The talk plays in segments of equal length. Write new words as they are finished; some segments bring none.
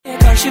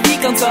Kanskje vi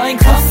kan ta en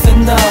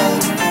kaffen da?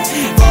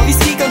 Hva hvis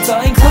vi kan ta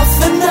en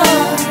kaffen da?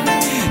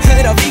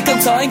 Hør at vi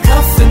kan ta en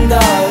kaffen da?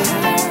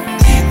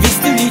 Hvis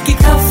du liker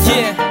kaffe.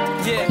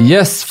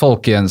 Yes,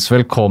 folkens,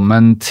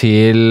 velkommen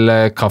til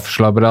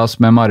Kaffeslabberas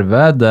med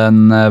Marve,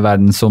 den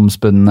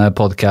verdensomspunne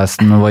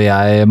podcasten hvor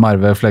jeg,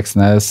 Marve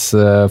Fleksnes,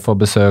 får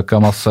besøk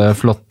av masse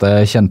flotte,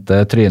 kjente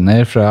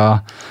tryner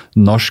fra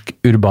norsk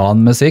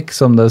urban musikk,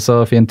 som det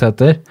så fint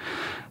heter.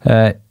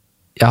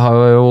 Jeg har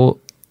jo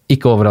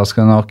ikke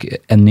overraskende nok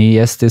en ny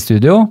gjest i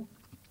studio,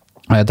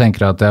 og jeg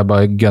tenker at jeg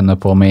bare gønner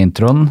på med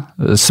introen,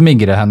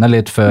 smigrer henne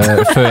litt før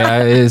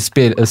jeg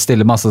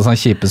stiller masse sånne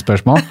kjipe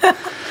spørsmål.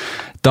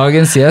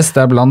 Dagens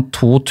gjest blant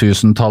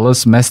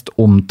 2000-tallets mest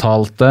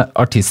omtalte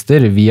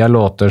artister via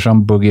låter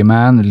som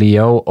Boogeyman,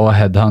 Leo og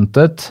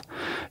Headhunted.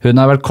 Hun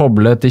har vært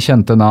koblet til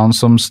kjente navn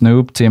som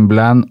Snoop,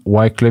 Timbaland,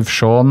 Wyclef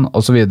Jean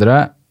og så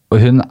videre,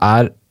 og hun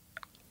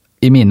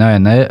i mine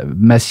øyne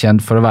mest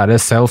kjent for å være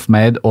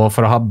self-made og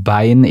for å ha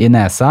bein i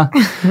nesa,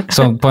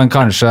 som på en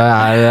kanskje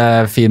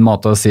fin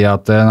måte å si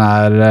at hun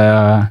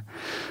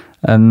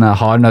en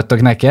hard nøtt å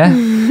knekke.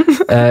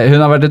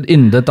 Hun har vært et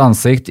yndet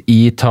ansikt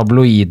i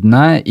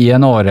tabloidene i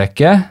en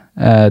årrekke.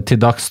 Til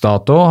dags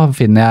dato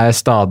finner jeg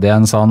stadig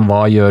en sånn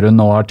 «Hva gjør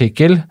hun nå?»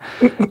 artikkel.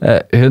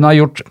 Hun har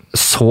gjort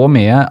så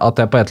mye at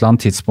jeg på et eller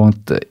annet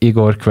tidspunkt i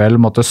går kveld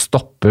måtte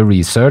stoppe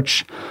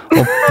research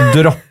og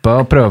droppe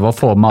å prøve å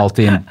få med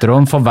alt i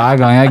introen, for hver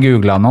gang jeg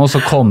googlet noe så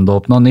kom det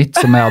opp noe nytt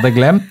som jeg hadde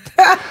glemt.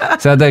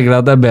 Så jeg tenker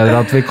at det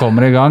bedre at vi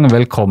kommer i gang.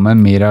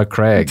 Velkommen, Mira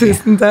Craig.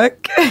 Tusen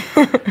takk.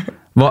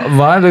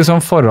 Hva liksom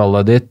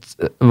forholdet ditt,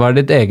 hva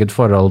ditt eget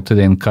forhold til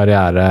din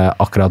karriere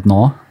akkurat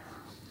nå?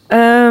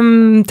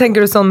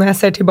 Tenker du sånn når jeg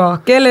ser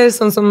tilbake, eller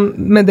sånn som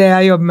med det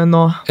jeg jobber med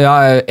nå? Ja,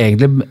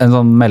 egentlig en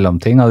sånn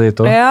mellomting av de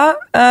to. Ja,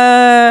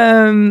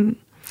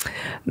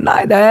 nei,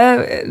 det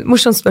et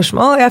morsomt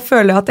spørsmål. Jeg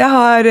føler at jeg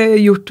har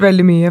gjort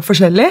veldig mye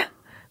forskjellig,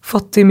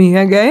 fått til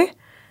mye gøy,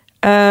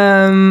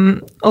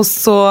 og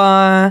så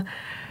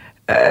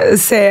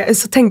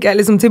tenker jeg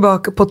liksom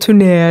tilbake på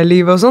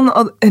turnélivet og sånn,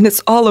 and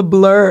it's all a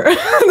blur.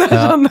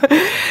 Sånn,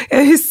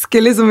 jeg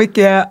husker liksom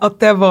ikke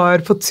at jeg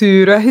var på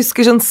tur, og jeg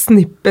husker sånn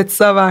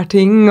snippets av hver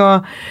ting,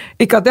 og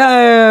ikke at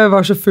jeg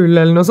var så full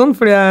eller noe sånt,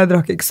 fordi jeg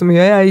drakk ikke så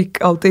mye, jeg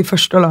gikk alltid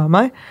først og la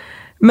meg.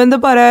 Men det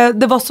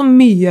var så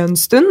mye en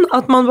stund,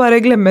 at man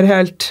bare glemmer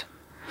helt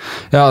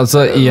ja,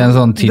 altså i en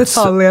sånn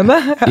detaljene.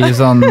 I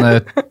sånn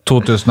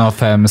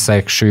 2005,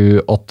 6,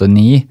 7, 8,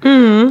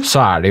 9,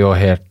 så det jo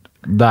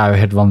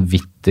helt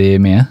vanvittig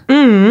mye.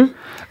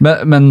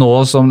 Men nå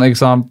som, ikke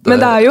sant? Men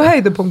det jo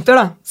høydepunkter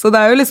da, så det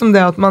jo liksom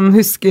det at man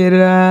husker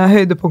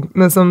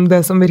høydepunktene som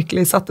det som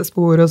virkelig satte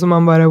spor, og som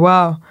man bare,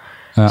 wow,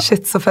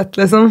 shit, så fett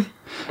liksom.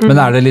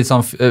 Men det litt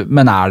sånn,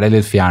 men det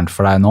litt fjernt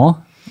for deg nå?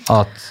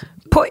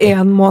 På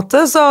en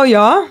måte så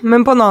ja,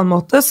 men på en annen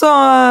måte så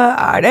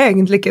det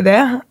egentlig ikke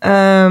det.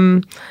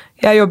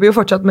 Jeg jobber jo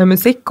fortsatt med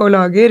musikk og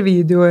lager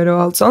videoer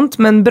og alt sånt,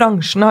 men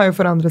bransjen har jo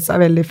forandret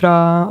seg veldig fra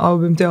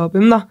album til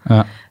album da.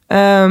 Ja.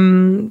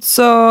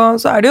 Så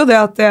det jo det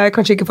at jeg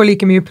kanskje ikke får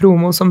like mye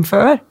promo som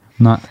før.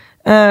 Nei.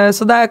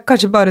 Så det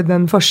kanskje bare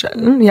den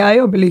forskjellen. Jeg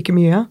jobber like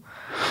mye.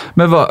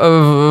 Men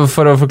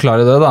for å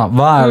forklare det da,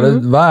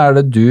 hva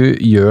det du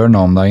gjør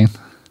nå om dagen?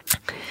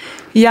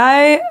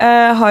 Jeg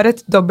har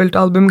et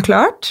dobbeltalbum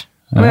klart,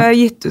 og jeg har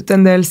gitt ut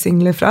en del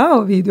singler fra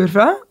og videoer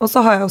fra, og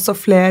så har jeg også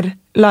flere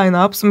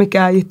line-up som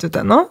ikke gitt ut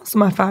ennå,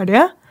 som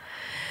ferdige.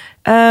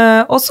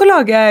 Og så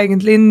lager jeg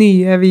egentlig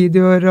nye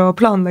videoer og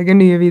planlegger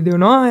nye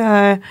videoer nå.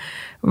 Jeg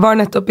var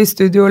nettopp i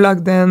studio og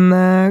lagde en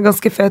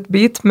ganske fet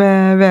beat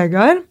med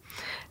Vegard.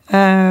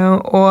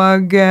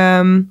 Og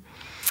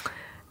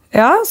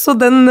ja, så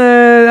den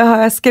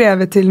har jeg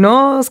skrevet til nå,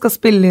 skal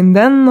spille inn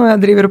den, og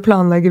jeg driver og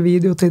planlegger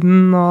video til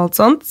den og alt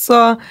sånt.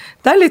 Så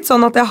det litt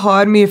sånn at jeg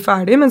har mye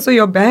ferdig, men så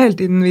jobber jeg hele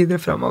tiden videre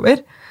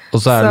fremover.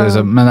 Og så det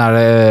liksom, men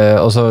det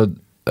også...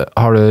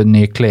 Har du en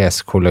ny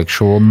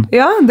kleskolleksjon?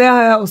 Ja, det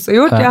har jeg også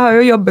gjort. Jeg har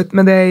jo jobbet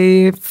med det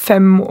i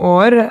 5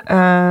 år,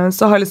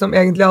 så har liksom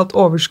egentlig alt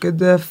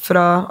overskuddet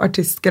fra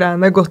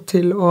artistgreiene gått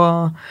til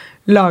å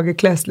lage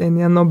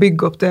kleslinjen og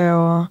bygge opp det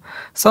og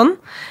sånn.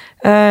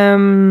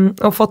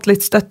 Og fått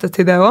litt støtte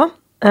til det også.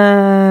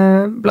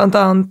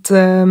 Blant annet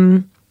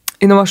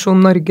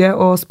Innovasjon Norge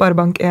og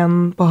Sparebank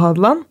 1 på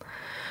Hadeland.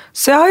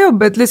 Så jeg har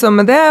jobbet liksom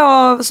med det,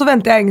 og så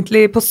venter jeg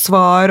egentlig på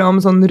svar om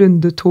sånn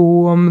runde 2,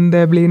 om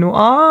det blir noe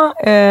av.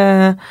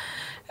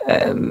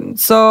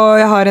 Så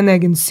jeg har en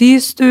egen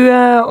systue,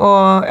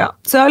 og ja,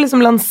 så jeg har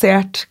liksom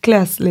lansert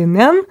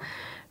kleslinjen,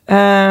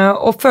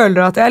 og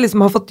føler at jeg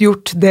liksom har fått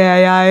gjort det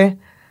jeg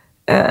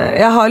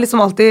har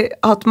liksom alltid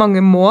hatt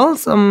mange mål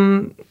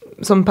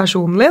som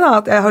personlig, da,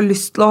 at jeg har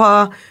lyst til å ha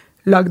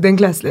lagd en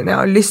kleslinje, jeg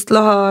har lyst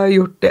til å ha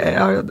gjort det, jeg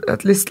har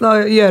hatt lyst til å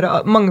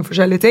gjøre mange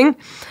forskjellige ting.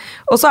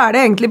 Og så det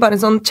egentlig bare en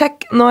sånn,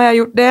 check, nå har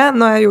jeg gjort det,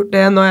 nå har jeg gjort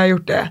det, nå har jeg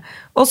gjort det.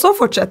 Og så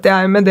fortsetter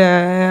jeg med det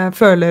jeg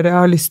føler jeg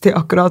har lyst til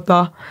akkurat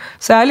da.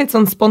 Så jeg litt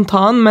sånn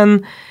spontan, men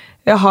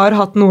jeg har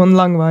hatt noen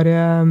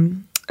langvarige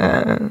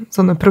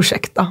sånne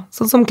prosjekter,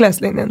 sånn som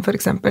kleslinjen for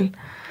eksempel.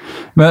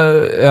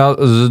 Men ja,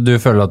 du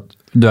føler at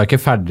Du ikke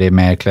ferdig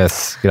med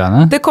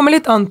klesgreiene? Det kommer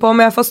litt an på om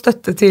jeg får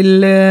støtte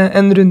til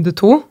en runde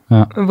 2,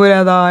 hvor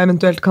jeg da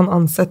eventuelt kan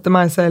ansette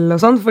meg selv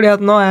og sånn, fordi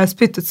at nå har jeg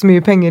spyttet så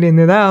mye penger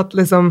inn i det, at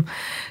liksom,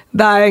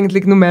 det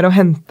egentlig ikke noe mer å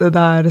hente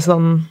der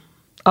sånn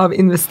av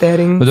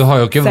investering. Men du har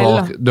jo ikke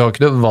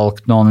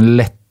valgt noen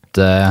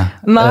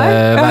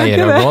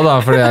veier å gå da,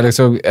 for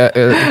liksom,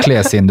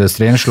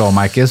 klesindustrien slår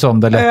meg ikke som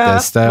det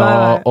letteste,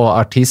 og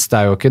artist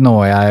jo ikke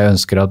noe jeg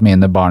ønsker at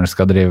mine barn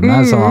skal drive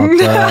med, sånn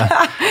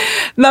at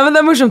Nei, men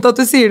det morsomt at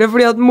du sier det,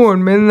 fordi at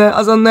moren min,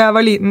 altså når jeg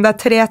var liten, det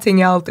 3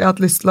 ting jeg alltid har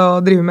hatt lyst til å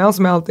drive med, og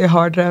som jeg alltid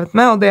har drevet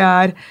med, og det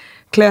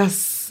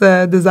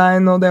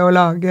klesdesign og det å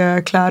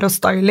lage klær og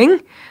styling,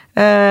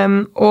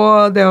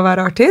 og det å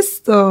være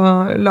artist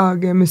og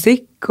lage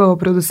musikk og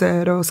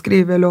produsere og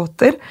skrive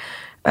låter,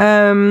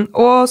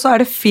 og så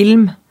det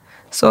film,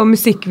 så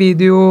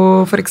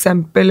musikkvideo for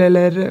eksempel,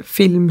 eller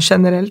film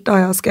generelt, da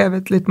jeg har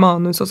skrevet litt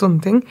manus og sånne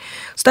ting.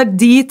 Så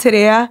det de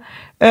 3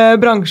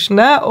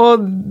 bransjene, og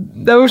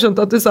det morsomt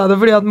at du sa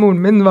det, fordi at moren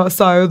min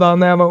sa jo da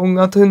når jeg var ung,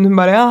 at hun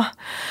bare,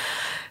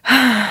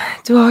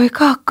 du har jo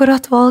ikke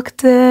akkurat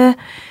valgt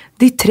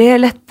de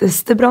 3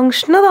 letteste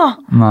bransjene da.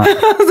 Nei,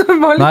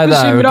 Nei det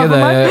jo ikke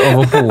det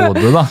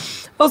overhodet da.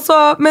 Også,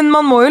 men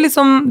man må jo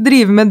liksom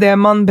drive med det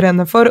man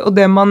brenner for, og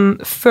det man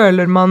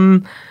føler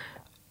man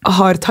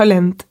har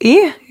talent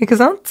i, ikke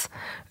sant?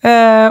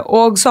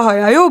 Og så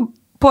har jeg jo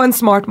på en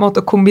smart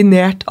måte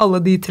kombinert alle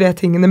de 3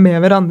 tingene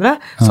med hverandre,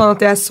 sånn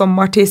at jeg som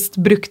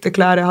artist brukte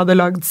klær jeg hadde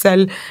lagd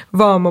selv,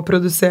 var med og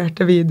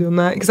produserte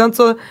videoene, ikke sant?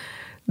 Så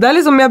det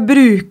liksom,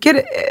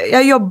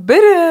 jeg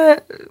jobber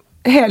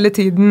hele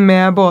tiden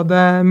med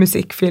både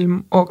musikk,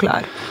 film og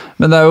klær.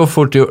 Men det jo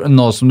fort gjort,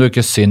 nå som du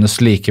ikke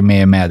synes like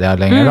mye i media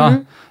lenger da,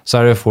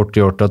 så det jo fort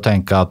gjort å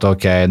tenke at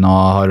ok, nå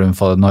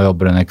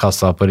jobber hun i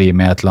kassa på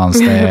Rimi et eller annet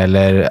sted,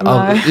 eller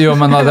jo,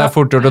 men det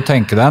fort gjort å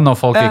tenke det, når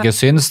folk ikke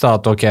synes da,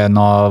 at ok,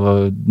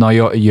 nå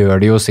gjør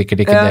de jo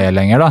sikkert ikke det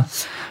lenger da.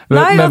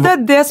 Nei, og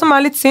det som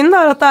litt synd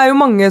at det jo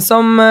mange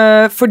som,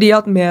 fordi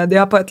at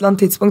media på et eller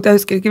annet tidspunkt, jeg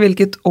husker ikke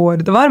hvilket år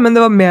det var, men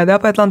det var media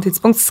på et eller annet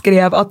tidspunkt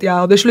skrev at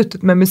jeg hadde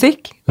sluttet med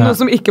musikk, noe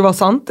som ikke var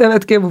sant, jeg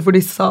vet ikke hvorfor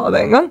de sa det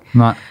engang.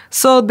 Nei.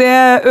 Så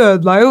det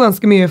ødela jo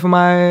ganske mye for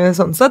meg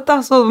sånn sett da,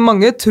 så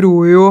mange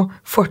tror jo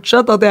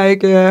fortsatt at jeg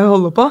ikke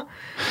holder på.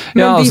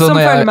 Men de som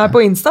følger meg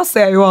på Insta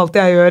ser jo alt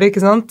jeg gjør,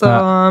 ikke sant, og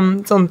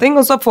sånne ting,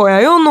 og så får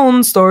jeg jo noen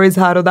stories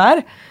her og der,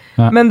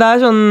 men det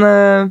sånn...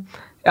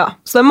 Ja,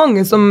 så det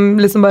mange som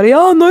liksom bare,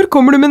 når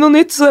kommer du med noe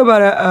nytt? Så jeg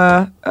bare,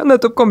 jeg har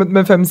nettopp kommet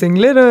med 5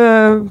 singler,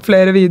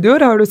 flere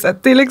videoer, har du sett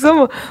de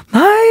liksom? Og,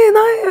 nei.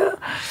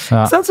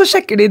 Så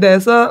sjekker de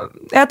det, så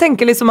jeg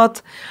tenker liksom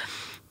at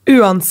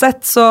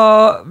uansett så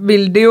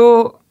vil de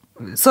jo,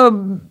 så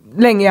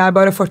lenge jeg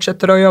bare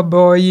fortsetter å jobbe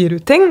og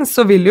gir ut ting,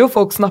 så vil jo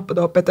folk snappe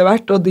det opp etter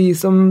hvert, og de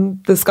som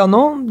det skal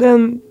nå,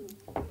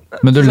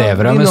 Men du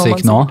lever av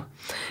musikk nå?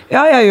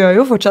 Ja, jeg gjør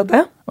jo fortsatt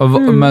det.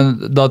 Men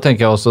da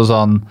tenker jeg også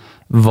sånn,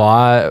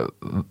 hva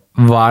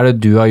det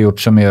du har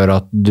gjort som gjør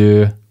at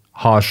du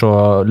har så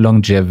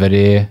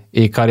longevity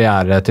i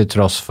karriere til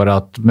tross for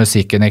at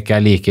musikken ikke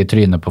like i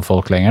trynet på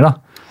folk lenger da?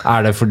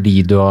 Det fordi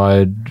du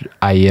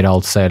eier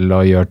alt selv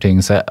og gjør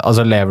ting selv?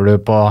 Altså lever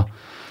du på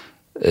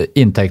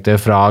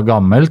inntekter fra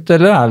gammelt,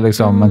 eller det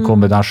liksom en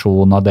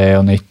kombinasjon av det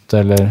og nytt,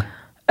 eller?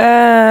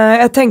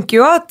 Jeg tenker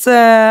jo at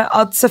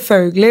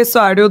selvfølgelig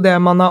så det jo det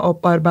man har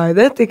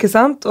opparbeidet, ikke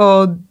sant?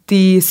 Og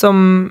de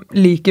som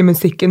liker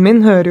musikken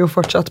min hører jo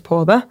fortsatt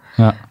på det.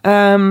 Ja.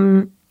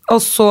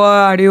 Og så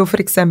det jo for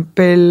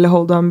eksempel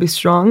Hold On Be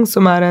Strong,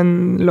 som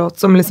en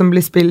låt som liksom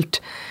blir spilt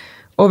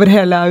over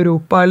hele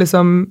Europa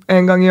liksom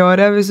en gang i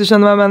året, hvis du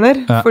skjønner hva jeg mener.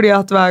 Ja. Fordi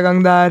at hver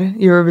gang det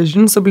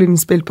Eurovision, så blir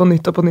den spilt på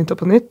nytt og på nytt og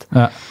på nytt.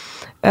 Ja.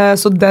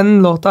 Så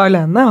den låta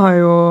alene har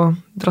jo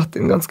dratt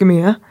inn ganske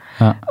mye.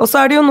 Ja. Og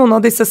så det jo noen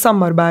av disse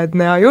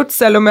samarbeidene jeg har gjort,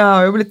 selv om jeg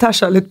har jo blitt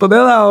tæsja litt på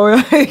det, da, og jeg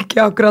har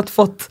ikke akkurat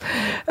fått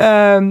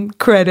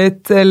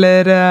credit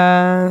eller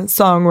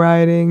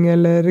songwriting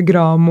eller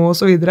Gramo og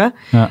så videre.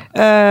 Ja.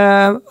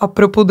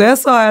 Apropos det,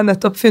 så har jeg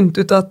nettopp funnet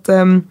ut at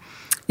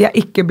jeg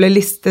ikke ble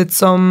listet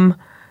som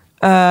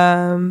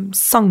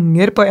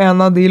sanger på en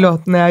av de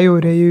låtene jeg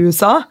gjorde i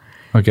USA.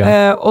 Okay.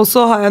 Og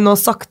så har jeg nå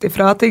sagt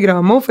ifra til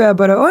Gramo, for jeg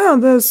bare,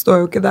 det står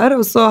jo ikke der,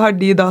 og så har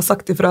de da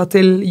sagt ifra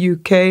til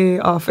UK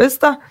Office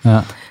da,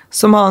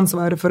 som har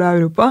ansvaret for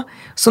Europa,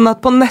 sånn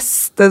at på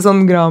neste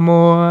sånn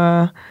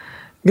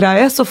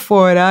Gramo-greie så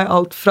får jeg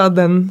alt fra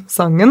den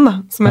sangen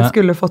da, som jeg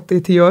skulle fått i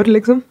 10 år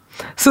liksom.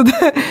 Så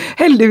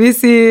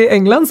heldigvis i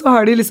England så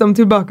har de liksom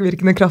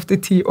tilbakevirkende kraft i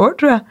 10 år,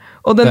 tror jeg.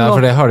 Og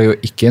for det har de jo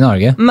ikke i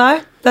Norge. Nei,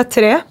 det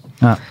 3.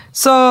 Ja.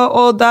 Så,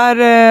 og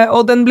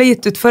den ble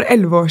gitt ut for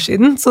 11 år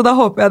siden, så da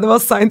håper jeg det var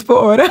sent på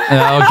året.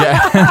 Ja, ok.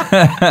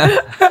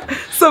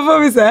 Så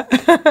får vi se.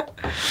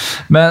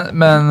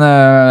 men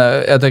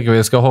jeg tenker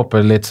vi skal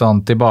hoppe litt sånn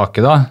tilbake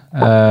da,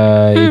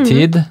 i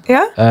tid.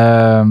 Ja.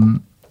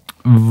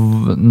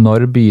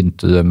 Når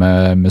begynte du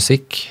med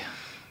musikk?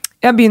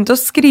 Jeg begynte å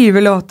skrive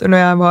låter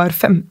når jeg var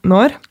 15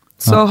 år,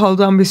 så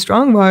Hold On Be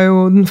Strong var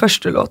jo den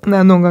første låten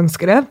jeg noen gang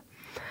skrev.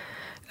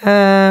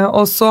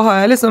 Og så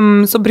har jeg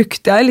så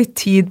brukte jeg litt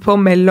tid på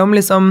mellom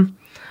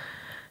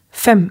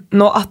 15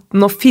 og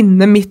 18 å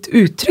finne mitt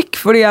uttrykk,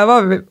 fordi jeg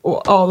var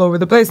all over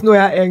the place, noe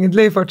jeg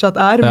egentlig fortsatt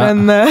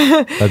men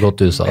det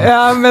godt du sa det.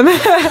 Ja,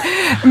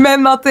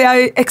 men at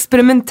jeg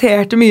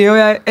eksperimenterte mye, og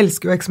jeg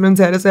elsker å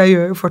eksperimentere, så jeg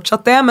gjør jo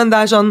fortsatt det, men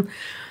det sånn,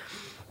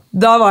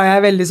 da var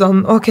jeg veldig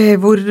sånn, ok,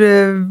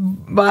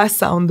 hva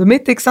soundet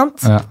mitt, ikke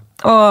sant? Ja.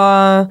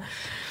 Og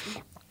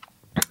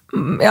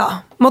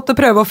ja, måtte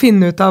prøve å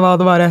finne ut av hva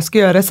det var jeg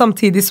skulle gjøre,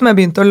 samtidig som jeg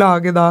begynte å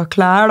lage da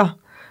klær da.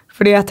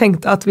 Fordi jeg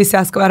tenkte at hvis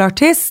jeg skal være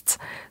artist,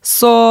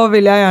 så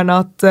vil jeg gjerne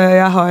at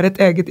jeg har et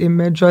eget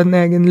image og en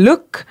egen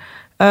look.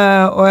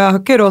 Og jeg har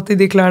ikke råd til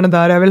de klærne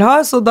der jeg vil ha,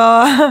 så da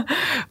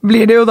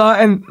blir det jo da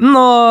enten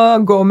å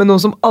gå med noe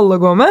som alle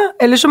går med,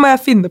 eller så må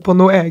jeg finne på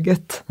noe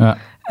eget. Ja.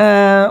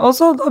 Og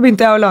så da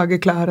begynte jeg å lage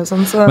klær og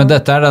sånn. Så. Men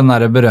dette den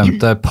der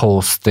berømte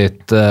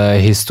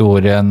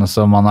post-it-historien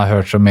som man har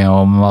hørt så mye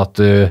om, at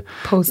du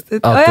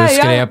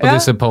skrev på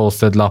disse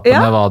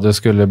post-it-lappene hva du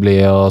skulle bli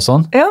og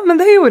sånn. Ja, men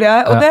det gjorde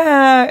jeg, og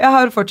jeg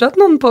har fortsatt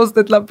noen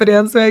post-it-lapper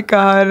igjen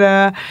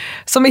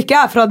som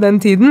ikke fra den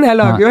tiden. Jeg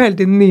lager jo hele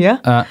tiden nye.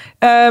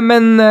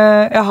 Men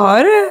jeg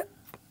har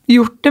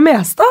gjort det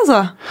meste,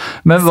 altså.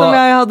 Som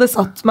jeg hadde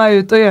satt meg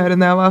ut å gjøre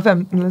når jeg var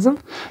 15, liksom.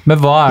 Men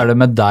hva det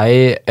med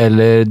deg,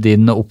 eller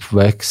din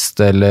oppvekst,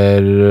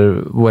 eller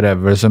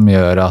whatever, som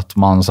gjør at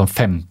man som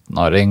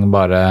 15-åring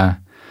bare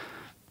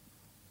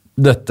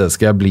dette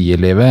skal jeg bli i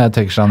livet? Jeg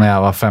tenker sånn, når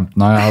jeg var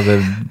 15 år, jeg hadde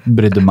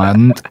brydde meg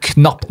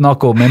knapt nok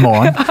om i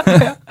morgen.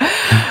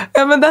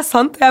 Ja, men det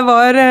sant. Det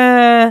var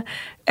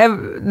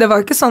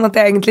ikke sånn at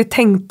jeg egentlig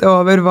tenkte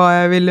over hva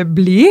jeg ville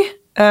bli.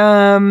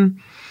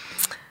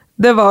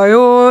 Det var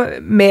jo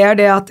mer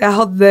det at jeg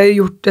hadde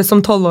gjort det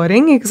som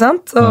 12-åring, ikke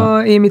sant?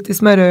 Og i Midt i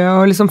Smørøya,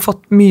 og liksom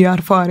fått mye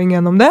erfaring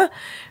gjennom det.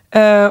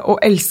 Og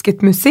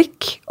elsket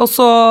musikk. Og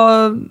så,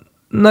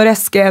 når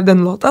jeg skrev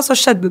den låta, så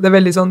skjedde det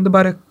veldig sånn, det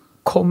bare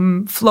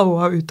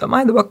flowa ut av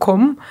meg, det bare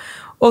kom.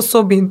 Og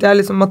så begynte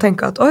jeg liksom å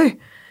tenke at, oi,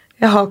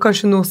 jeg har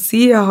kanskje noe å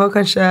si, jeg har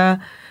kanskje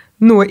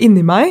noe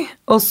inni meg.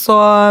 Og så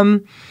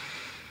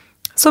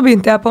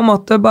begynte jeg på en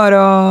måte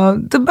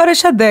det bare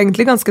skjedde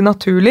egentlig ganske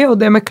naturlig, og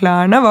det med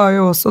klærne var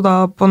jo også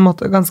da på en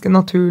måte ganske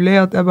naturlig,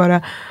 at jeg bare,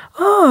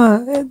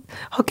 har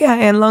ikke jeg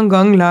en eller annen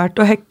gang lært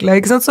å hekle,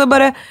 ikke sant? Så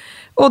bare,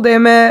 og det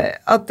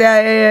med at jeg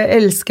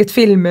elsket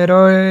filmer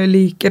og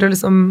liker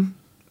liksom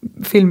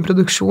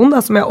filmproduksjon,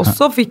 da, som jeg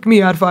også fikk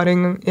mye erfaring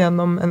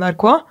gjennom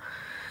NRK.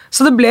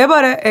 Så det ble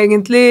bare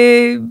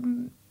egentlig,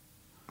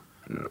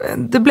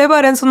 det ble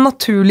bare en sånn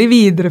naturlig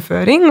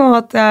videreføring, og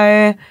at jeg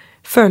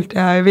følte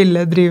jeg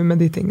ville drive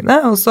med de tingene.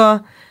 Og så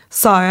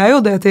sa jeg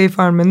jo det til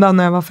faren min da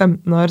når jeg var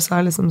 15 år,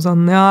 så liksom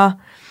sånn, ja,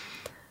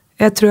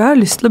 jeg tror jeg har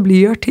lyst til å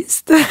bli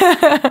artist.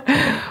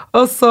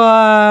 og så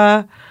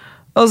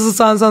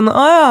sa han sånn,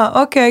 ja,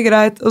 ok,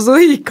 greit. Og så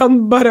gikk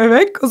han bare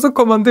vekk, og så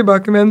kom han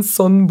tilbake med en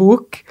sånn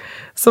bok,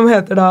 som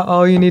heter da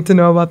All You Need to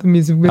Know About the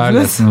Music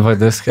Business. Ja,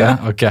 faktisk, ja,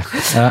 ok.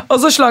 Ja. Og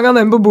så slang han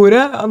den på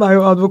bordet, han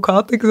jo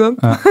advokat, ikke sant?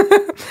 Ja.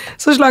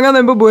 Så slang han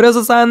den på bordet, og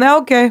så sa han, ja,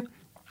 ok,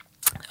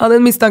 jeg hadde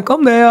en mistanke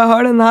om det, jeg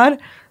har den her,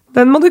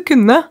 den må du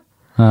kunne.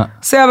 Ja.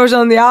 Så jeg var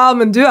sånn, ja,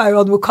 men du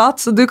jo advokat,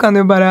 så du kan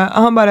jo bare,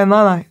 han bare,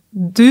 nei,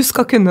 du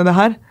skal kunne det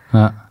her.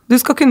 Ja. Du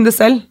skal kunne det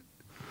selv.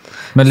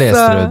 Men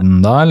leste du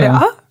den da, eller?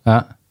 Ja.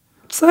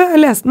 Så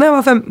jeg leste den da jeg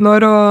var 15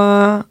 år, og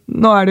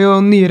nå det jo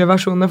nyere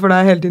versjoner, for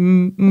det hele tiden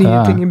nye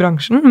ting i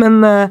bransjen, men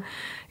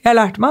jeg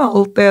lærte meg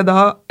alt det da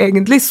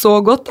egentlig så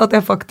godt, at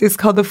jeg faktisk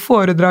hadde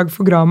foredrag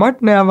for Gramart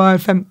når jeg var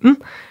 15,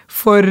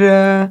 for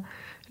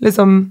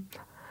liksom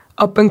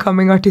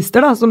up-and-coming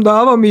artister, da, som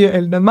da var mye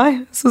eldre enn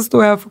meg. Så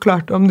stod jeg og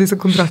forklarte om disse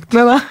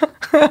kontraktene da.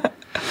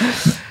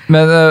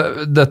 Men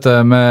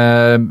dette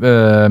med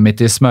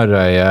Midt i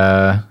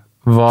Smørøyet,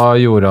 hva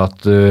gjorde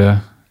at du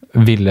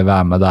ville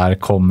være med der,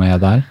 kom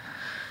med der?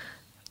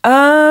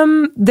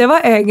 Det var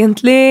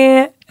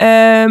egentlig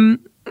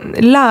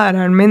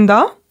læreren min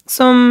da,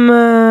 som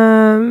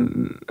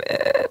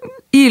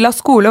Ila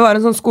skole var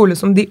en sånn skole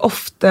som de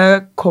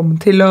ofte kom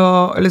til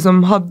å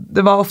liksom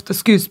det var ofte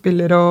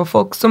skuespillere og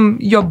folk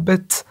som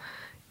jobbet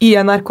i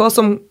NRK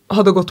som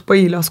hadde gått på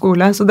Ila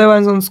skole, så det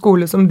var en sånn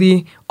skole som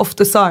de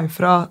ofte sa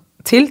ifra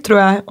til, tror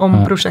jeg,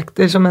 om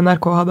prosjekter som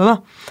NRK hadde da.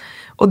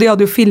 Og de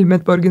hadde jo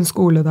filmet Borgen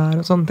skole der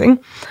og sånne ting.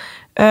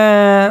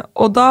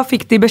 Og da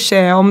fikk de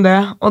beskjed om det,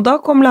 og da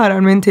kom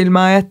læreren min til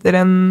meg etter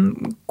en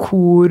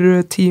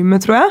kortime,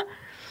 tror jeg,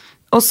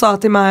 og sa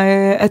til meg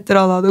etter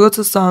alle hadde gått,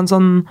 så sa han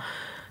sånn,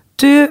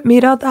 du,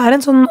 Mira, det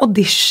en sånn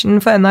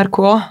audition for NRK,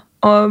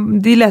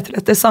 og de leter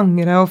etter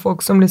sangere og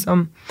folk som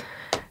liksom,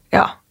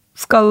 ja,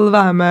 skal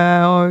være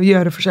med og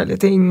gjøre forskjellige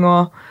ting,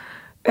 og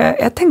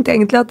jeg tenkte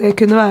egentlig at det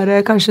kunne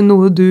være kanskje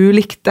noe du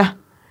likte.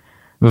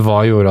 Men hva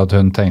gjorde at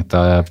hun tenkte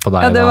på deg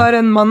da? Ja, det var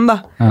en mann da.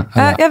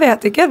 Jeg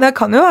vet ikke, det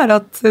kan jo være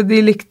at de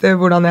likte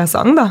hvordan jeg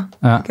sang da,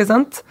 ikke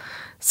sant?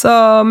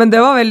 Men det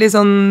var veldig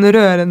sånn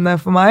rørende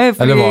for meg.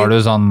 Eller var du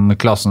sånn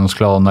klassens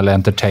klovn eller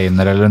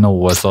entertainer eller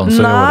noe sånn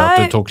som gjorde at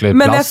du tok litt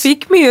men plass? jeg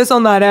fikk mye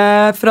sånn der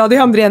fra de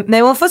andre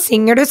jentene, hvorfor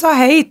synger du så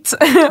høyt?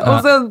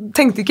 Og så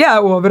tenkte ikke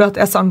jeg over at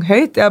jeg sang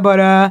høyt, jeg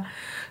bare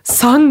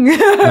sang,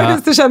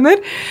 hvis du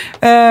skjønner.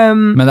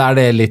 Men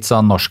det litt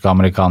sånn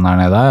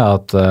norsk-amerikaneren i deg,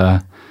 at...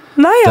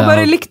 Nei, jeg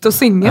bare likte å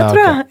synge,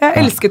 tror jeg. Jeg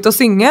elsket å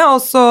synge,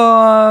 og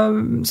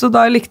så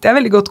da likte jeg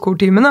veldig godt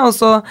kortimene, og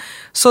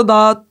så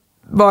da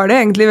var det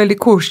egentlig veldig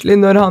koselig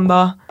når han da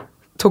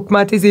tok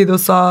meg til side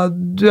og sa,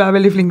 du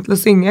veldig flink til å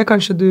synge,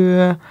 kanskje du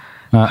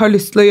har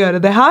lyst til å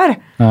gjøre det her,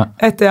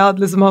 etter jeg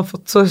hadde liksom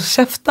fått så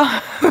kjeft da,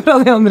 fra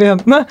de andre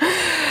jentene.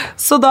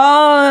 Så da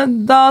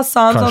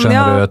sa han kanskje sånn,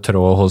 en rød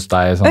tråd hos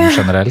deg sånn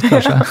generelt,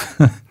 kanskje?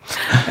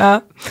 Ja.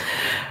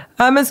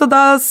 Men så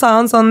da sa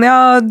han sånn,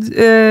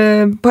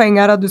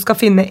 poenget at du skal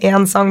finne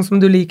en sang som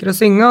du liker å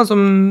synge, og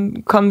som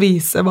kan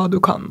vise hva du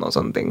kan, og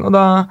sånne ting. Og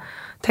da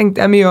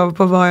tenkte jeg mye over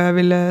på hva jeg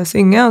ville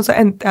synge, og så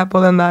endte jeg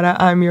på den der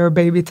I'm Your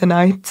Baby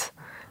Tonight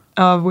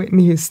av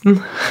Whitney Houston.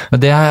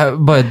 Men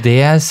bare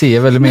det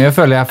sier veldig mye,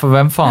 føler jeg, for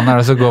hvem faen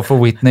det som går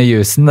for Whitney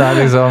Houston? Det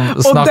liksom,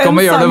 snakk om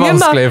å gjøre det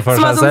vanskelig for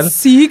seg selv. Som sånn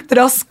sykt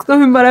raskt,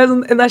 og hun bare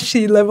sånn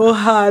energilevel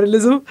her,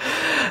 liksom.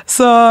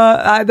 Så,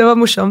 nei, det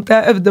var morsomt.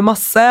 Jeg øvde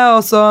masse,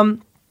 og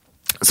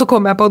så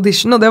kom jeg på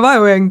audition, og det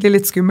var jo egentlig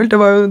litt skummelt. Det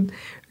var jo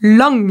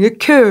lange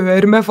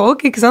køer med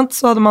folk, ikke sant?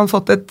 Så hadde man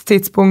fått et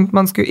tidspunkt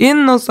man skulle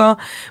inn, og så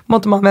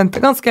måtte man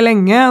vente ganske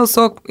lenge, og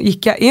så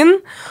gikk jeg inn,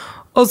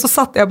 og så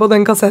satte jeg på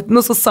den kassetten,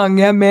 og så sang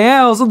jeg med,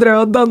 og så drev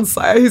jeg og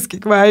danset. Jeg husker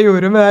ikke hva jeg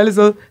gjorde, men jeg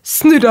liksom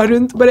snurret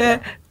rundt, bare,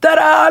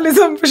 der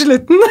liksom på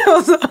slutten,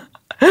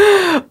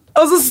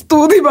 og så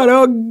sto de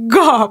bare og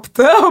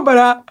gapte, og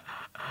bare,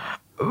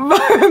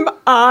 hvem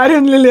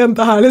hun lille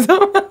jenta her,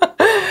 liksom?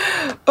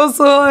 Og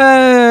så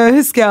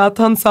husker jeg at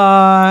han sa,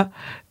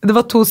 det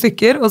var 2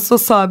 stykker, og så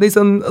sa de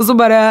sånn, og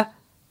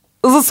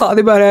så sa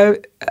de bare,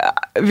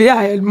 vi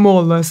helt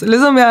målløse,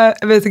 liksom,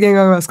 jeg vet ikke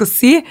engang hva jeg skal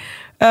si,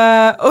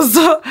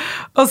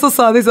 og så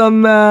sa de sånn,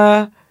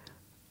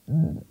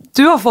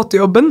 du har fått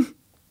jobben,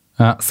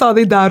 sa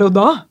de der og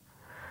da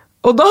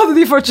hadde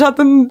de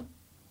fortsatt en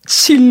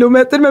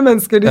kilometer med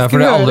mennesker de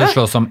skulle høre. Ja, fordi alle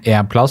slåss om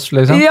en plass,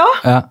 liksom? Ja,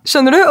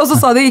 skjønner du? Og så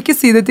sa de, ikke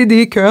si det til de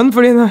i køen,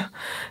 fordi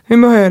vi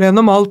må høre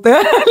gjennom alt det,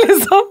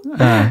 liksom.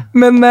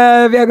 Men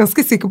vi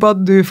ganske sikre på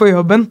at du får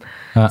jobben.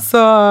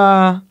 Så,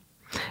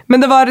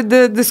 men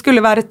det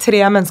skulle være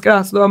 3 mennesker,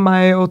 da, så det var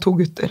meg og 2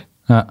 gutter.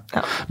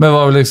 Men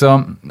var det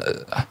liksom...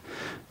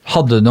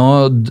 Hadde du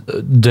noe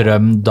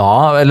drøm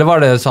da, eller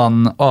var det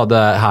sånn,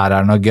 det her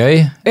noe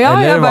gøy? Ja,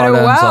 eller jeg bare,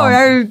 wow,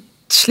 jeg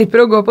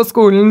slipper å gå på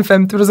skolen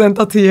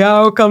 50% av tida,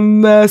 og kan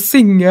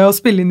synge og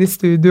spille inn i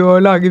studio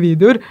og lage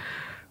videoer.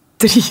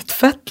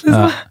 Dritfett,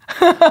 liksom.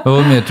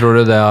 Hvor mye tror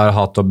du det har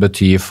hatt å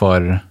bety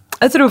for...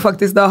 Jeg tror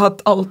faktisk det har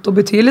hatt alt å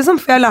bety, liksom,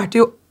 for jeg lærte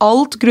jo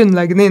alt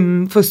grunnleggende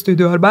innenfor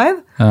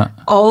studioarbeid.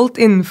 Alt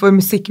innenfor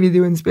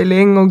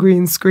musikkvideoinnspilling og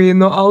green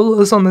screen og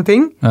alle sånne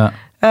ting.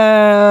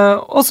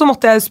 Og så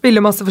måtte jeg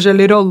spille masse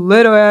forskjellige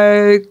roller, og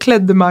jeg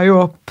kledde meg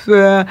jo opp,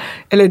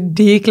 eller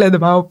de kledde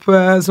meg opp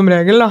som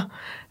regel, da.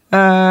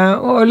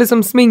 Og liksom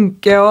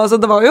sminke, og altså,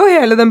 det var jo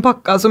hele den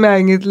pakka som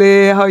jeg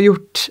egentlig har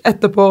gjort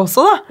etterpå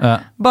også, da.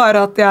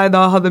 Bare at jeg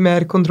da hadde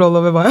mer kontroll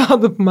over hva jeg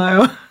hadde på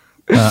meg,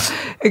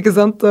 ikke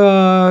sant?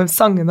 Og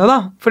sangene, da.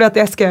 Fordi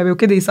at jeg skrev jo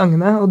ikke de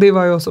sangene, og de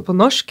var jo også på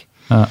norsk.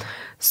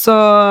 Så...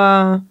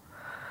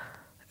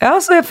 Ja,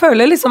 så jeg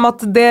føler liksom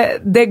at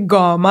det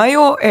ga meg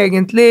jo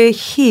egentlig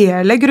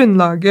hele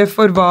grunnlaget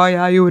for hva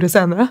jeg gjorde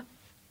senere.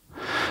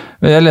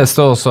 Jeg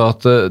leste også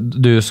at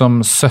du som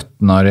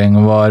 17-åring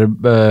var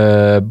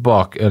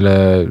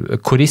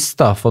korist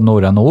da, for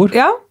Nora Nord.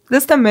 Ja,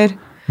 det stemmer.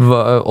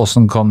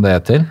 Hvordan kom det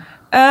til?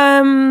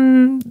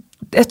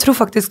 Jeg tror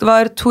faktisk det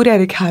var Tor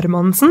Erik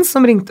Hermansen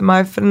som ringte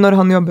meg når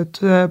han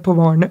jobbet på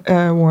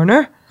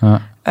Warner.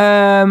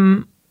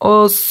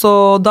 Og så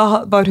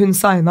da var hun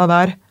signet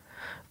der.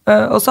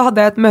 Og så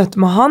hadde jeg et møte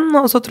med han,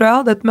 og så tror jeg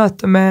hadde et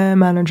møte med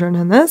manageren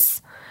hennes.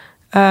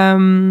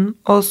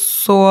 Og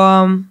så,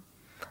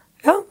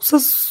 så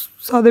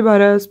sa de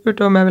bare,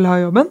 spurte om jeg ville ha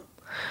jobben.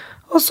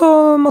 Og så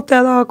måtte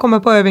jeg da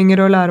komme på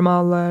øvinger og lære meg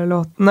alle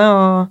låtene.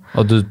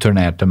 Og du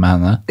turnerte med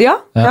henne? Ja.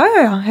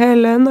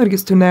 Hele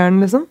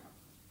Norgesturneren, liksom.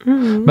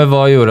 Men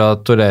hva gjorde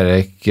at Tor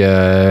Erik,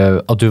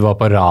 at du var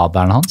på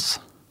radaren hans?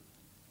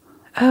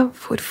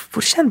 Hvor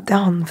kjente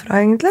jeg han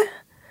fra, egentlig?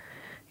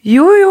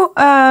 Jo,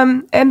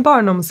 en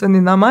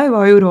barndomsvenninne av meg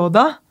var jo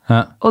Råda,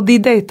 og de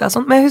datet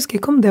sånn, men jeg husker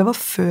ikke om det var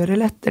før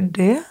eller etter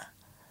det.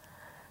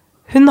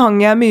 Hun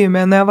hang jeg mye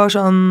med når jeg var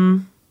sånn,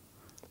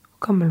 hvor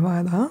gammel var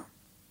jeg da?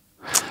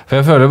 For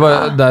jeg føler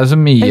bare, det så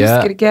mye, jeg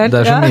husker ikke helt,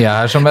 det så mye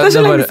her som... Det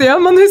så lenge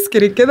siden, man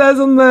husker ikke,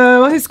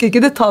 man husker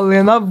ikke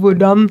detaljene av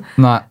hvordan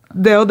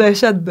det og det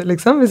skjedde,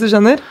 liksom, hvis du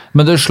skjønner.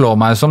 Men det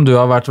slår meg som du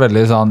har vært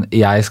veldig sånn,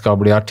 jeg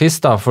skal bli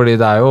artist da, fordi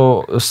det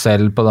jo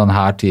selv på denne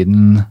her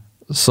tiden...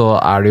 så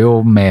du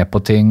jo med på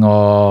ting,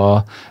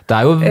 og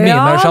det jo mye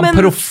mer sånn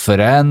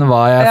proffere enn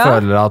hva jeg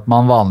føler at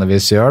man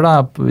vanligvis gjør da,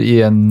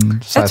 i en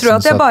 16-17 Jeg tror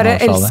at jeg bare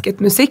elsket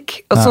musikk,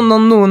 og så når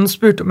noen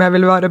spurte om jeg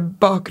ville være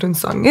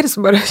bakgrunnssanger, så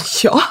bare,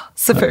 ja,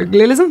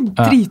 selvfølgelig, liksom,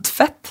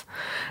 dritfett.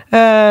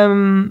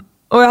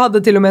 Og jeg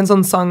hadde til og med en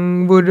sånn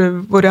sang hvor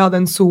jeg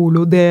hadde en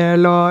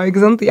solodel, og,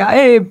 ikke sant,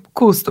 jeg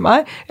koste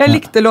meg. Jeg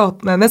likte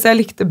låtene hennes, jeg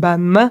likte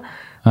bandene.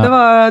 Det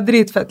var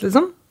dritfett,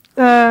 liksom.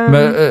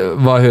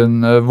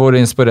 Men hvor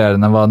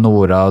inspirerende var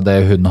Nora og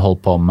det hun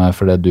holdt på med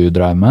for det du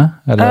drev med?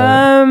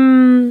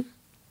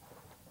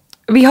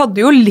 Vi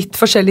hadde jo litt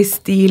forskjellig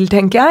stil,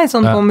 tenker jeg,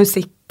 sånn på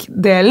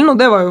musikkdelen, og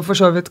det var jo for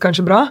så vidt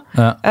kanskje bra.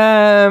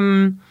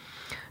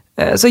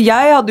 Så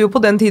jeg hadde jo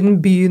på den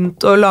tiden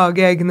begynt å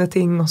lage egne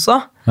ting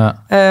også,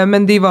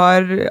 men de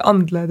var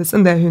annerledes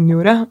enn det hun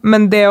gjorde.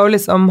 Men det å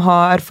liksom ha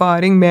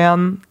erfaring med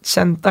en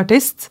kjent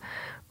artist,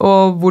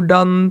 og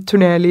hvordan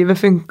turnélivet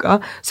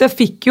funket. Så jeg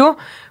fikk jo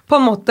på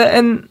en måte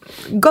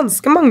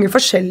ganske mange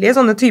forskjellige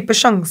sånne typer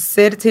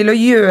sjanser til å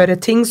gjøre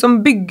ting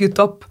som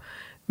bygget opp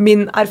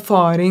min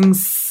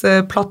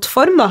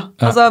erfaringsplattform, da.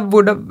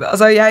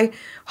 Altså, jeg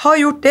har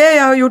gjort det,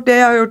 jeg har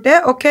gjort det.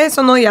 Ok,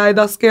 så når jeg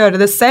da skal gjøre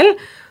det selv,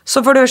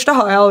 så for det første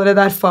har jeg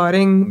allerede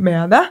erfaring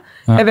med det.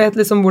 Jeg vet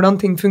liksom hvordan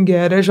ting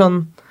fungerer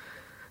sånn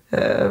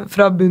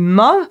fra bunnen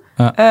av.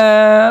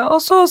 Og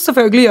så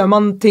selvfølgelig gjør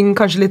man ting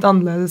kanskje litt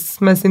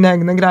annerledes med sine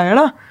egne greier,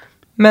 da.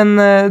 Men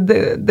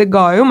det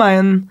ga jo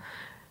meg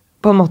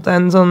på en måte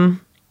en sånn,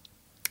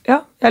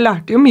 ja, jeg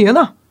lærte jo mye,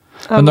 da.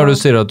 Men når du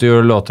sier at du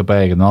gjør låter på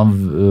egen hånd,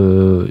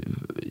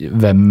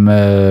 hvem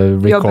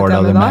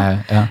recordet du med?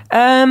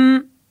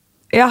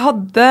 Jeg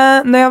hadde,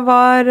 når jeg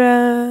var,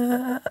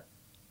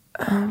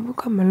 hvor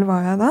gammel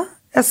var jeg da?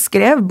 Jeg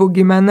skrev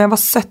Boogeyman når jeg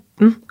var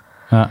 17.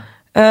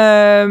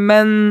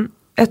 Men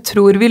jeg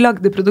tror vi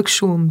lagde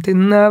produksjonen til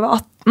den da jeg var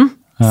 18,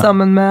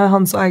 sammen med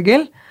Hans og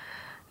Eigil,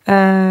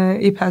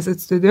 i Passet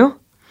Studio.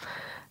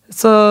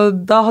 Så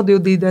da hadde jo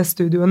de det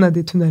studioet nede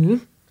i tunnelen,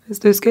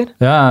 hvis du husker.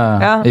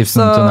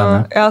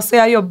 Ibsen-tunnelen. Så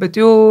jeg jobbet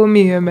jo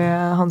mye med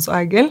Hans og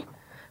Eigil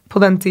på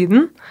den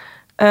tiden.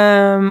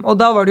 Og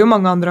da var det jo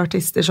mange andre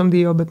artister som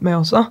de jobbet med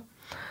også.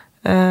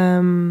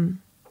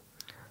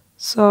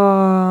 Så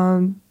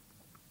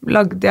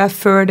lagde jeg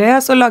før det,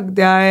 så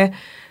lagde jeg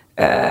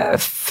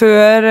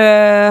før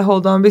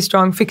Hold On Be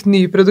Strong fikk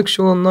ny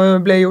produksjon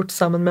og ble gjort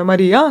sammen med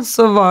Maria,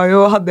 så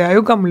hadde jeg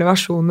jo gamle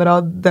versjoner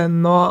av den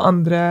og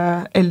andre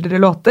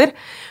eldre låter,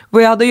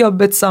 hvor jeg hadde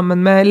jobbet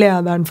sammen med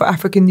lederen for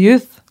African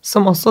Youth,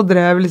 som også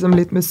drev liksom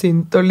litt med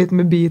synt og litt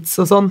med beats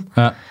og sånn.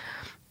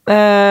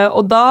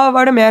 Og da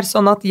var det mer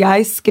sånn at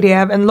jeg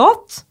skrev en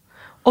låt,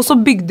 og så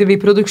bygde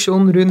vi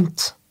produksjon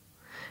rundt.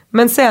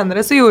 Men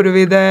senere så gjorde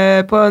vi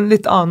det på en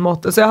litt annen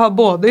måte. Så jeg har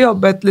både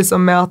jobbet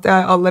liksom med at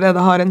jeg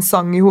allerede har en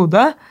sang i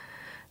hodet,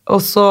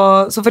 og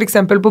så for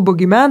eksempel på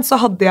Boogeyman så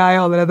hadde jeg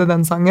allerede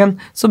den sangen.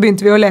 Så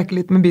begynte vi å leke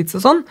litt med beats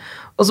og sånn,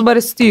 og så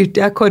bare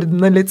styrte jeg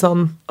akkordene litt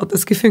sånn at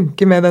det skulle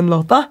funke med den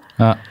låta.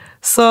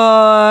 Så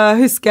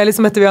husker jeg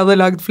liksom etter vi hadde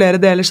lagd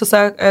flere deler, så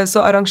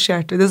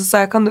arrangerte vi det, så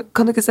sa jeg, kan du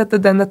ikke sette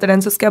den etter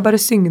den, så skal jeg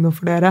bare synge noe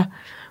for dere.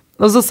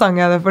 Og så sang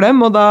jeg det for dem,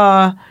 og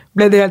da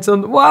ble de helt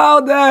sånn,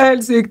 wow, det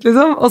helt sykt,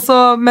 liksom.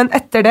 Men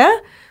etter det,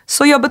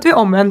 så jobbet vi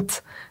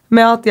omvendt,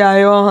 med at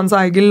jeg og Hans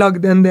Eigil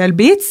lagde en del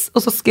beats,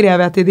 og så skrev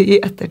jeg til de i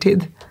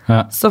ettertid.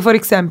 Så for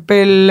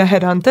eksempel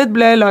Headhunted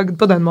ble lagd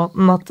på den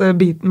måten at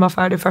beaten var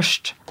ferdig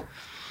først.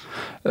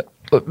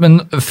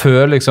 Men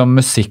før liksom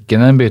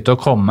musikken begynte å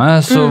komme,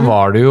 så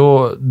var det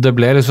jo, det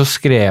ble liksom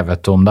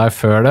skrevet om deg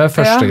før det.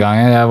 Første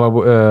gangen jeg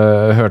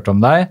hørte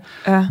om deg,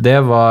 det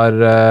var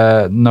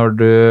når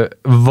du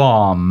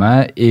var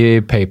med i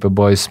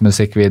Paperboys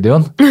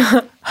musikkvideoen.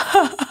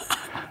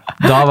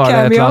 Da var det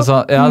et eller annet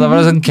sånn, da var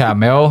det sånn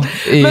cameo.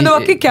 Men det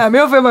var ikke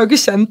cameo, for jeg var jo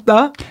ikke kjent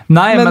da.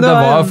 Nei, men det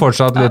var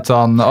fortsatt litt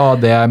sånn,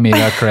 det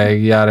Emilia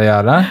Craig,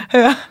 gjøre.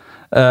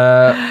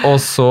 Og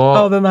så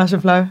den så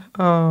flau.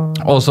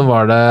 Og så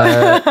var det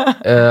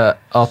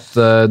at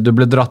du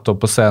ble dratt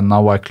opp på scenen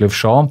av Wyclef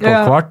Jean på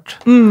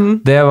Kvart.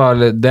 Det var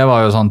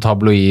jo sånn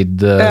tabloid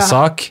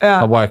sak.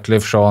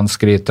 Wyclef Jean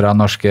skryter av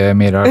norske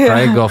Emilia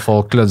Craig, og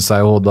folk klødde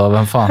seg i hodet av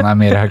hvem faen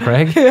Emilia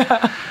Craig.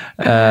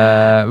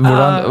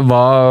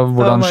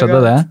 Hvordan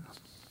skjedde det?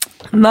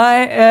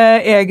 Nei,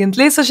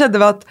 egentlig så skjedde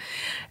det at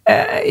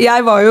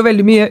jeg var jo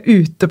veldig mye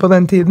ute på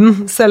den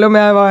tiden. Selv om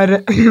jeg var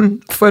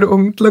for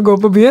ung til å gå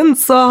på byen,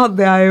 så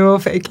hadde jeg jo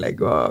fake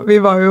leg, og vi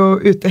var jo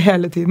ute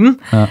hele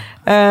tiden.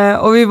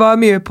 Og vi var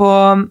mye på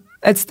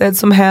et sted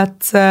som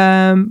het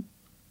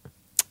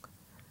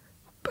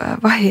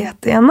hva het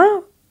det igjen da?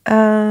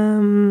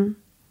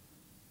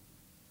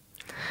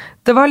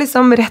 Det var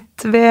liksom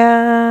rett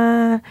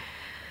ved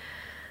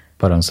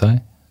Baransai?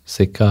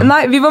 Sika.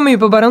 Nei, vi var mye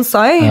på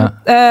Baransai,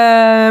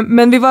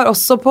 men vi var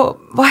også på,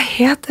 hva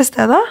het det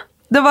stedet?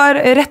 Det var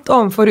rett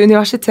ovenfor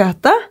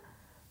universitetet.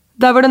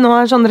 Der var det nå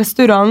en sånn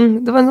restaurant,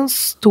 det var en sånn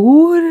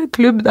stor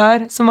klubb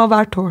der, som var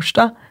hver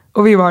torsdag,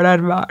 og vi var der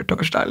hver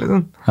torsdag,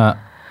 liksom.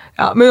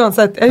 Ja, men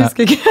uansett, jeg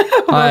husker ikke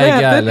hva det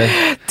heter.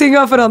 Ting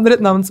har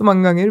forandret navn så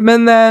mange ganger.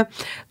 Men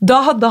da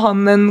hadde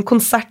han en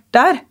konsert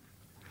der,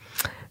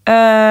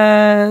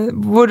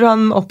 hvor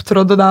han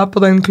opptrådde da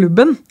på den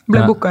klubben, ble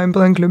booket inn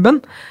på den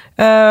klubben.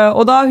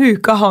 Og da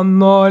huka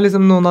han og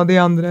liksom noen av de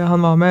andre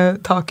han var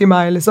med tak i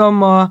meg, liksom,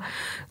 og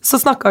så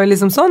snakket vi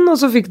liksom sånn, og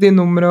så fikk de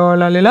nummer og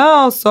lalila,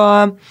 og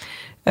så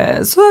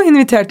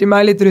inviterte de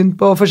meg litt rundt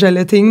på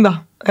forskjellige ting da,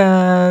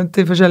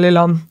 til forskjellige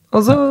land.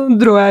 Og så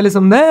dro jeg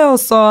liksom det, og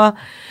så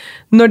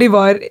når de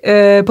var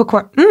på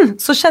Kvarten,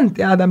 så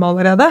kjente jeg dem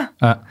allerede.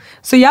 Ja.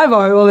 Så jeg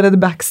var jo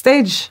allerede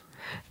backstage.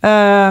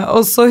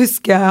 Og så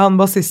husker jeg han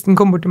bassisten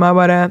kom bort til meg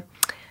og bare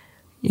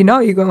You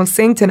know you're gonna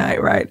sing tonight,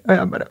 right? Og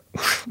jeg bare,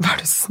 hva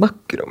det du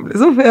snakker om,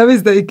 liksom? Jeg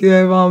visste ikke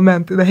hva han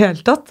mente i det hele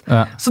tatt.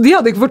 Ja. Så de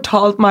hadde ikke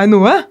fortalt meg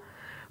noe.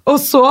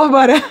 Og så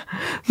bare,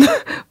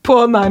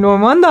 på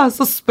 911 da,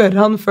 så spør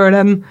han før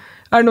den,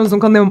 det noen som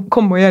kan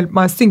komme og hjelpe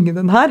meg å synge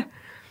den her?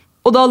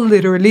 Og da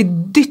literally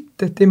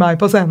dyttet de meg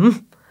på scenen.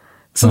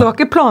 Så det var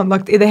ikke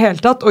planlagt i det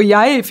hele tatt, og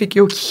jeg fikk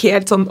jo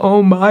helt sånn,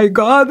 oh my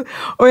god,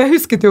 og jeg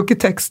husket jo ikke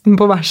teksten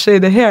på verset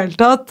i det hele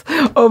tatt,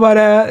 og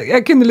bare,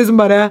 jeg kunne liksom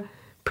bare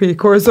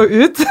pre-chorus og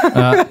ut.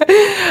 Ja.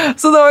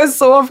 Så det var jo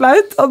så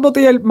flaut, han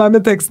måtte hjelpe meg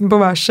med teksten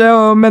på verset,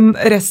 men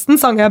resten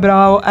sang jeg bra,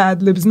 og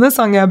ad-libsene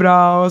sang jeg bra,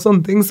 og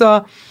sånne ting, så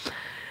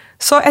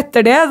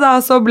etter det da,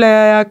 så ble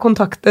jeg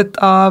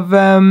kontaktet av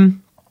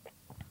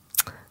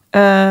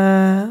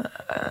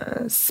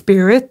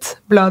Spirit,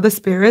 bladet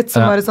Spirit,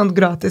 som var et sånt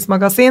gratis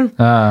magasin.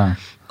 Ja.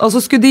 Og så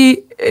skulle de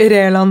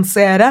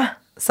relansere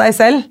seg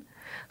selv.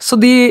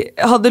 Så de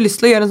hadde lyst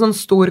til å gjøre en sånn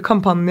stor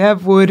kampanje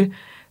hvor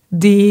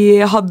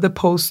de hadde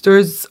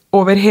posters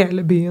over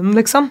hele byen,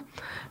 liksom.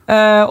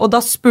 Og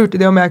da spurte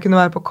de om jeg kunne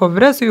være på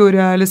coveret, så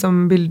gjorde jeg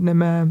liksom bildene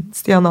med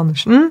Stian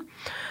Andersen.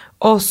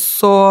 Og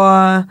så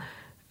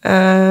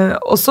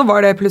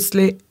var det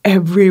plutselig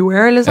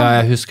everywhere, liksom.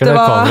 Ja, jeg husker det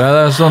coveret. Det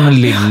er sånn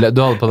lilla,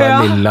 du hadde på deg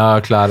lilla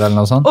klær eller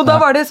noe sånt. Og da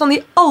var det sånn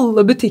i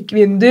alle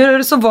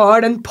butikkvinduer, så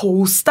var den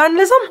posteren,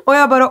 liksom. Og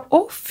jeg bare,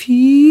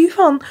 fy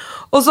faen.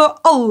 Og så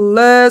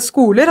alle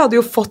skoler hadde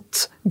jo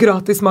fått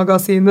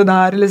gratismagasinet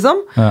der, liksom.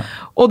 Ja.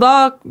 Og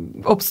da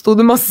oppstod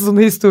det masse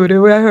sånne historier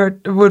hvor jeg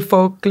hørte, hvor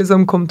folk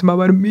liksom kom til meg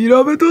og bare,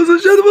 Mira, vet du hva som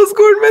skjedde på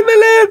skolen min,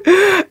 eller?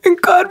 En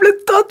kar ble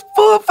tatt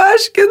på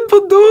fersken på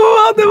do,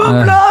 og det var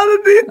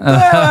bladet ditt, og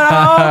jeg bare,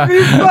 fy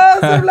faen,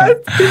 så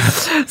flaut.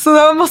 Så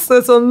det var masse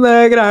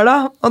sånne greier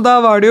da. Og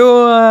da var det jo,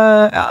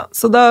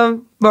 så da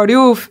var det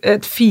jo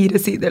et 4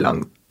 sider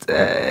langt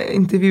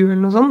intervju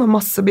eller noe sånt, og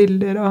masse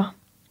bilder, og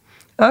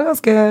det var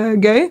ganske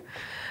gøy.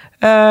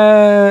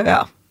 Ja,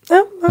 det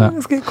var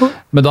ganske cool.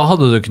 Men da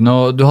hadde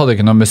du hadde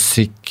ikke noe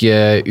musikk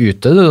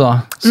ute, du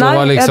da? Så nei,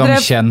 var liksom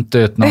kjent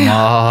uten å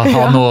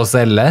ha noe å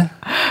selge?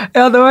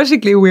 Ja, det var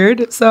skikkelig weird.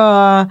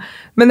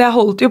 Men jeg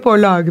holdt jo på å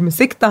lage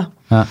musikk da.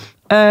 Ja.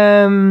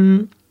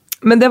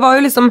 Men det var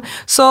jo liksom,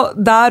 så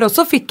der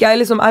også fikk jeg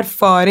liksom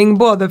erfaring,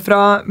 både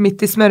fra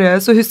midt i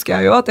smørøyet, så husker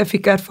jeg jo at jeg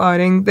fikk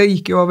erfaring, det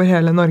gikk jo over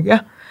hele Norge.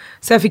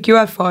 Så jeg fikk jo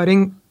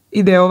erfaring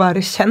i det å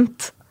være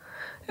kjent.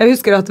 Jeg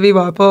husker at vi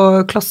var på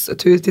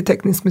klassetur til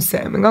Teknisk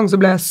museum en gang, så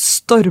ble jeg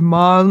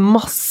stormet av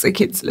masse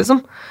kids, liksom.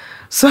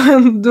 Så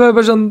det var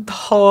bare sånn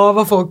hav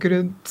av folk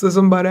rundt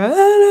som bare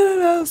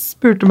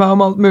spurte meg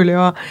om alt mulig,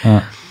 og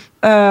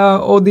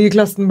de i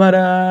klassen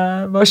bare,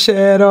 hva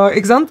skjer, og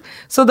ikke sant?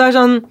 Så det er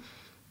sånn,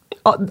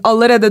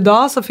 allerede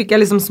da så fikk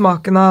jeg liksom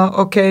smaken av,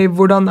 ok,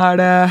 hvordan er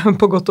det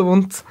på godt og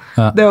vondt,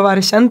 det å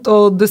være kjent,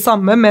 og det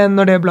samme med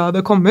når det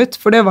bladet kom ut,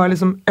 for det var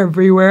liksom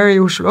everywhere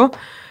i Oslo.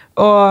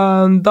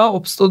 Og da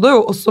oppstod det jo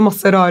også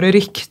masse rare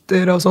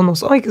rykter og sånn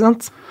også, ikke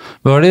sant?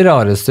 Hva var de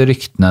rareste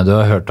ryktene du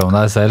har hørt om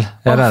deg selv?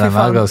 Jeg regner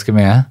med ganske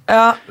mye.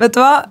 Ja, vet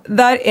du hva?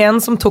 Det er en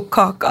som tok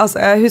kaka.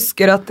 Altså, jeg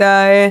husker at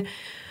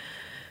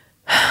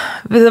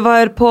det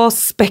var på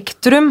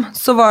Spektrum,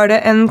 så var det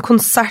en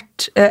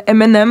konsert,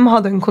 Eminem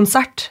hadde en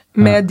konsert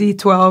med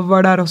D12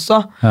 var der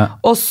også,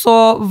 og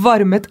så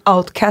varmet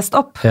Outkast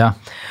opp. Ja,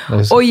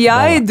 og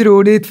jeg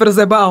dro dit for å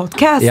se på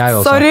Outkast.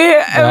 Sorry,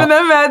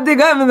 Eminem, jeg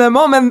digget Eminem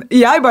også, men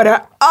jeg bare,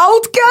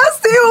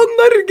 Outkast er jo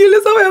Norge,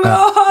 liksom. Jeg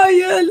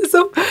bare,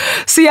 liksom.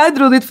 Så jeg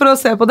dro dit for å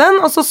se på den,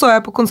 og så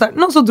jeg på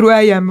konserten, og så dro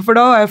jeg hjem, for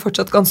da var jeg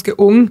fortsatt ganske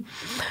ung.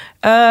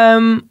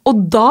 Og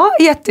da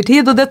i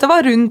ettertid, og dette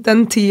var rundt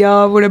den tida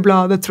hvor det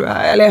bladet, tror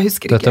jeg, eller jeg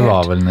husker ikke helt. Dette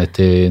var vel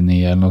 99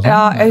 eller noe sånt?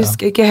 Ja, jeg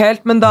husker ikke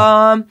helt, men da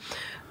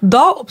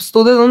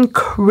oppstod det sånn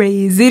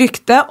crazy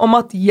rykte om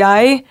at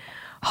jeg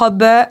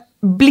hadde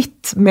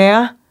blitt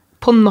med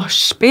på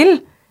nachspiel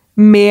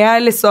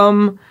med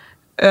liksom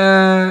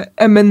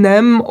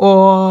Eminem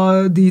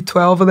og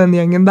D12 og den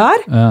gjengen der,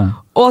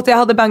 og at jeg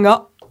hadde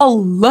banget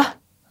alle,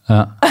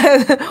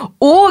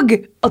 og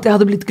at jeg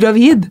hadde blitt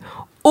gravid,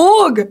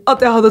 og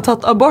at jeg hadde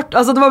tatt abort.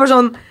 Altså det var bare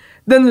sånn,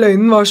 den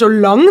løgnen var så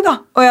lang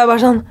da, og jeg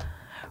bare sånn,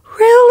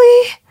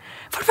 really?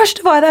 For det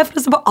første var jeg der for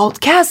å se på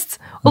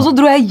Outkast, og så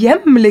dro jeg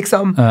hjem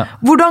liksom.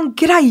 Hvordan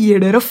greier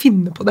dere å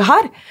finne på det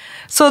her?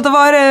 Så det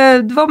var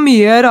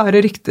mye rare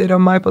rykter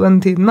om meg på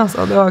den tiden,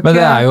 altså. Men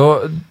det er jo,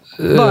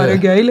 bare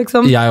gøy,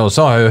 liksom. Jeg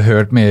også har jo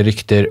hørt mye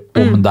rykter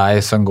om deg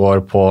som går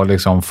på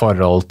liksom,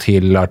 forhold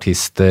til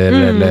artister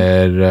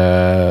eller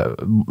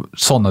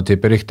sånne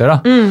typer rykter. Da.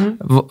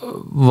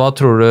 Hva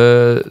tror du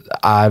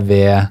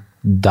ved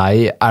deg?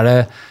 Er det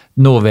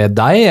noe ved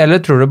deg, eller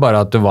tror du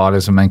bare at du var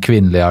liksom, en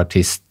kvinnelig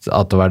artist,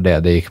 at det var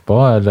det gikk på,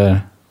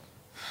 eller?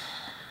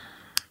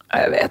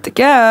 Jeg vet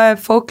ikke,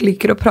 folk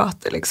liker å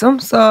prate liksom,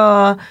 så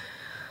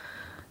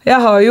jeg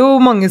har jo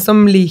mange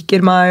som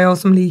liker meg og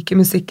som liker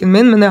musikken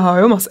min, men jeg har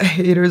jo masse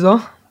haters også.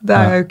 Det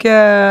jo ikke,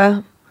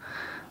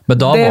 men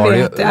da det var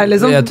vet jeg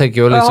liksom, jeg tenker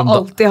jo liksom, og jeg har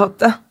alltid hatt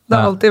det. Det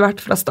har alltid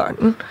vært fra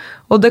starten.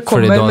 Og det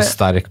fordi du har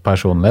sterk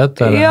personlighet?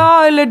 Eller?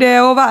 Ja, eller det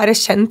å være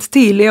kjent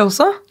tidlig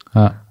også.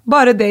 Ja.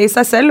 Bare det i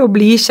seg selv, å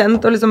bli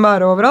kjent og liksom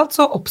være overalt,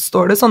 så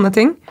oppstår det sånne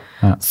ting.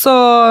 Ja. Så,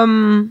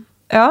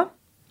 ja.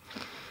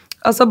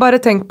 Altså, bare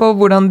tenk på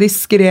hvordan de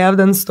skrev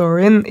den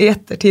storyen i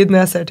ettertid når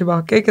jeg ser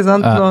tilbake, ikke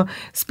sant? Nå,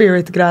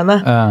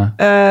 Spirit-greiene.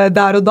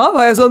 Der og da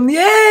var jeg sånn,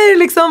 yeah,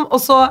 liksom! Og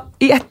så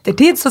i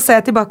ettertid så ser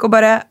jeg tilbake og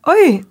bare,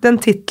 oi,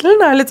 den titelen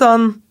litt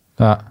sånn,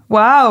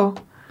 wow!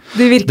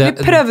 De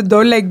virkelig prøvde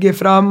å legge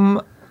fram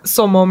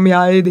som om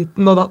jeg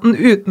ditten og datten,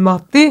 uten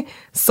at de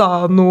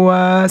sa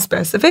noe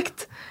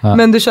spesifikt.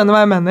 Men du skjønner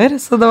hva jeg mener,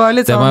 så det var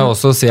litt sånn... Det må jeg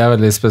også si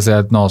veldig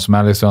spesielt nå som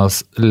jeg liksom har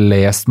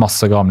lest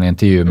masse gamle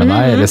intervjuer med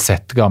deg, eller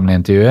sett gamle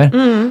intervjuer,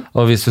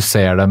 og hvis du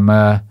ser dem,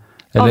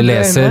 eller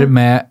leser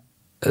med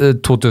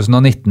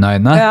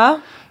 2019-øyne,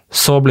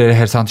 så blir det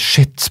helt sånn,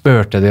 shit,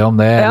 spurte de om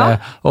det, eller,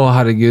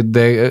 herregud,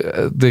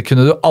 det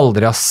kunne du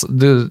aldri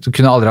du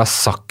kunne aldri ha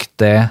sagt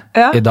det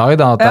i dag,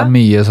 da, at det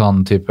mye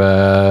sånn type...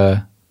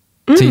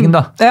 ting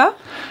da.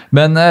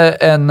 Men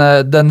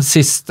den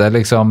siste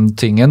liksom,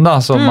 tingen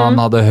da, som man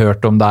hadde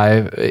hørt om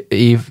deg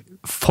i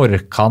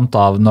forkant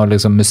av når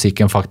liksom,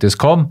 musikken faktisk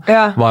kom,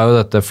 var jo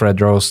dette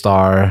Fredro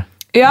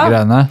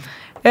Starr-greiene.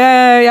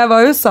 Jeg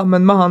var jo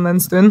sammen med han en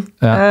stund.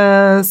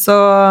 Så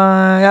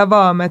jeg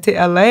var med til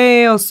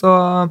LA, og så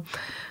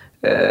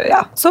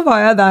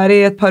var jeg der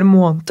i et par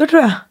måneder,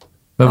 tror jeg.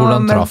 Men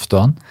hvordan traff du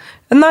han?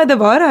 Nei, det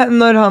var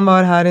når han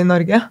var her i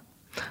Norge.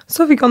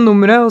 Så fikk han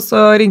nummeret, og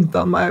så ringte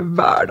han meg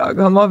hver dag.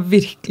 Han var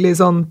virkelig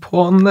sånn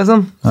på'n,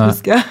 liksom. Så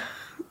husker jeg.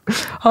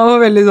 Han var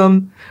veldig sånn,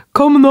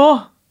 kom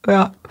nå!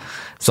 Ja.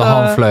 Så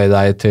han fløy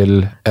deg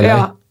til LA?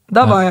 Ja,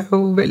 da var jeg jo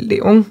veldig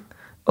ung.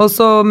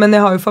 Men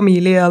jeg har jo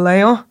familie i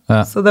LA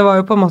også. Så det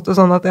var jo på en måte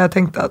sånn at jeg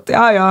tenkte at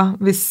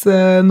hvis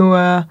det er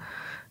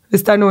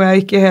noe jeg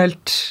ikke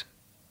helt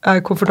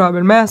er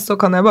komfortabel med, så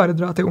kan jeg bare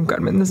dra til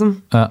onkelen min, liksom.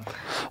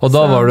 Og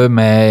da var du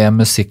med i en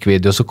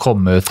musikkvideo som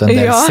kom ut en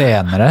del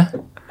senere?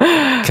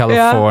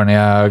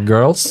 California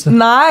Girls?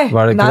 Nei.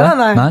 Var det ikke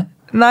det?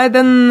 Nei,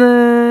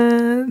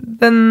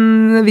 den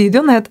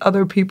videoen het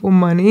Other People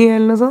Money,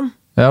 eller noe sånt.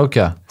 Ja,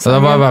 ok. Så det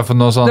var i hvert fall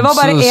noe sånn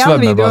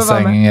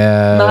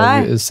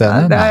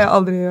svømmebasseng-scene? Det har jeg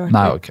aldri gjort.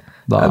 Nei, ok.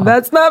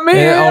 That's not me!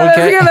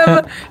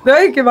 Det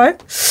var ikke meg.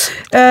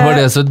 Det var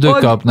det som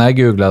dukket opp når jeg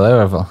googlet det, i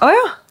hvert fall.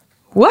 Ja.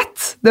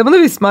 What? Det må du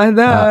vise meg.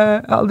 Det har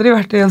jeg aldri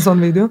vært i en sånn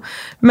video.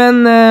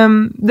 Men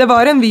det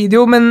var en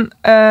video, men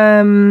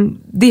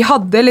de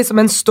hadde liksom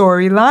en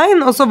storyline,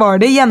 og så var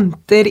det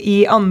jenter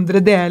i andre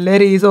deler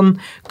i sånn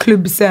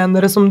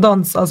klubbscenere som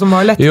dansa, som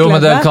var lettkledde. Jo,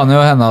 men det kan jo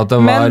hende at det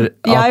var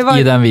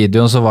i den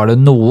videoen så var det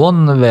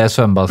noen ved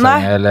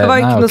svømmebassenget. Nei, det var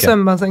ikke noe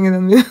svømmebasseng i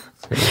den videoen.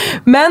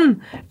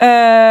 Men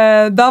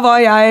da var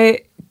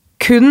jeg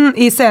kun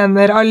i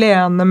scener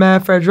alene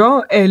med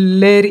Fredro,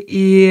 eller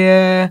i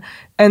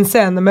en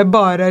scene med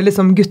bare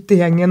liksom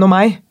guttegjengen og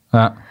meg.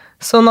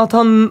 Sånn at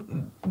han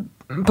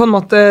på en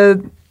måte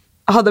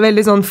hadde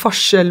veldig sånn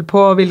forskjell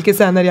på hvilke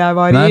scener jeg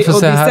var i, og de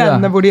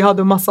scenene hvor de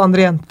hadde masse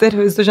andre jenter,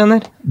 hvis du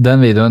skjønner.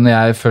 Den videoen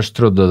jeg først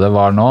trodde det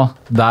var nå,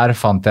 der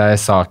fant jeg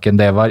saken,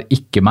 det var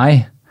ikke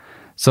meg.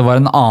 Så var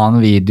det en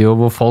annen video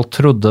hvor folk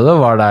trodde det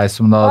var deg,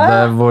 som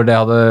hvor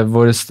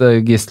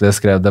Gisle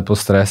skrev det på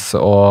Stress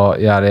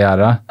og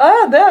Gjære.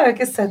 Det har jeg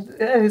ikke sett.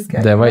 Jeg husker.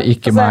 Det var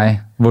ikke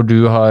meg, hvor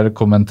du har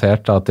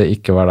kommentert at det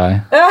ikke var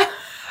deg.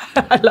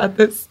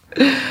 Lættis.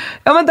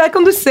 Ja, men der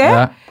kan du se.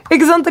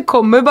 Ikke sant? Det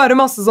kommer bare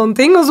masse sånne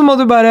ting, og så må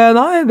du bare,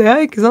 nei, det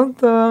er ikke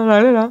sant.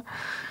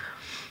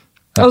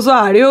 Og så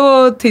er det jo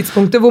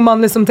tidspunkter hvor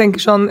man liksom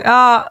tenker sånn,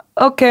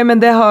 ok, men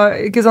det har,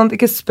 ikke sant,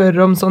 ikke spør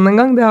om sånn en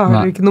gang, det har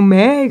dere ikke noe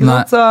med, ikke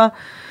sant? Så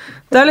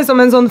det er liksom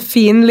en sånn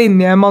fin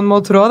linje man må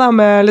trå da,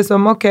 med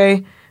liksom, ok,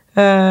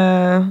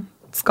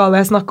 skal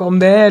jeg snakke om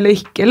det eller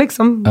ikke,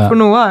 liksom? For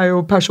noe er jo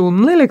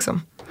personlig, liksom.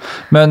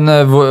 Men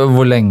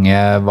hvor lenge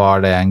var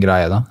det en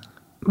greie da?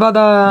 Hva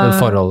da?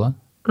 Forholdet?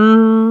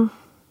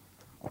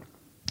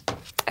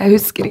 Jeg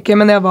husker ikke,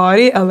 men jeg var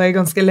i LA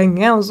ganske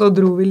lenge, og så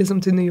dro vi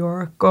liksom til New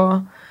York,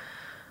 og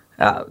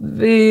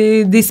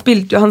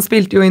han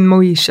spilte jo inn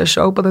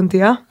Moesha-show på den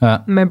tida,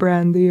 med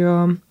Brandy,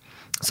 og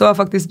så var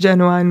faktisk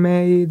Genuine med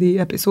i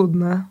de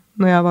episodene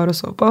når jeg var og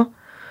så på.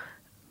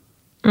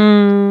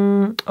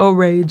 Og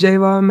Ray J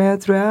var med,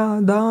 tror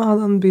jeg. Da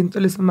hadde han begynt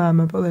å liksom være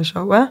med på det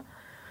showet.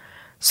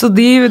 Så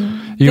det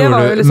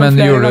var jo liksom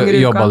flere ganger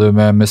i uka. Jobbet du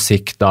med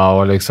musikk da,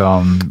 og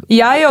liksom...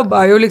 Jeg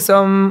jobbet jo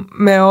liksom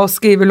med å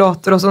skrive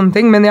låter og sånne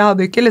ting, men jeg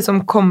hadde ikke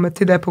liksom kommet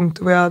til det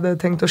punktet hvor jeg hadde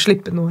tenkt å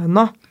slippe noe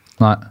ennå.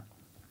 Nei.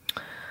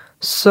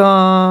 Så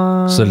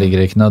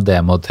ligger det ikke noe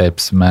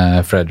demo-tapes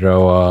med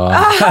Fredro og...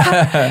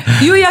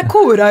 Jo, jeg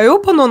kora jo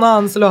på noen av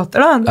hans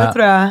låter da, det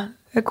tror jeg.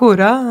 Jeg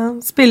kora,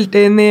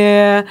 spilte inn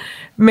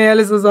med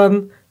liksom sånn,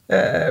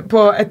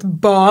 på et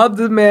bad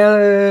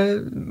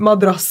med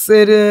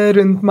madrasser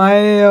rundt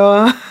meg,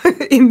 og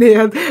inni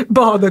et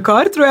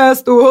badekar, tror jeg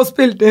sto og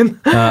spilte inn.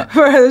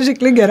 For det er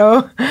skikkelig ghetto.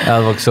 Ja,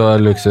 det var ikke så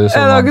luksus som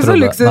det var ikke så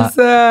luksus,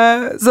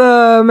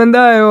 men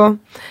det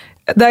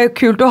er jo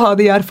kult å ha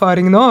de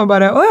erfaringene også, og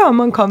bare, åja,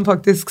 man kan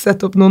faktisk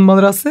sette opp noen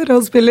madrasser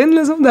og spille inn,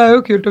 liksom. Det er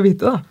jo kult å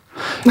vite, da.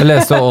 Jeg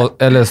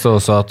leste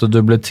også at du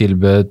ble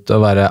tilbudt å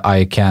være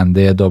Eye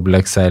Candy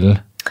XXL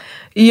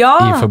i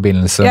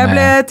forbindelse med jeg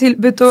ble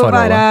tilbudt å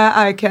være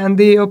Eye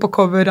Candy og på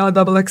cover av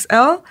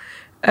XXL,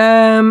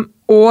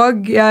 og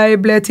jeg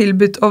ble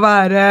tilbudt å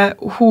være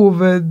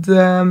hovedrollen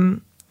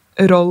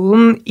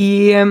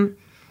i,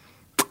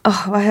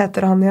 hva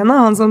heter han igjen da?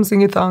 Han som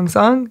synger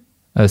Thang-sang?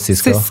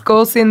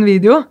 Cisco sin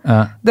video.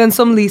 Den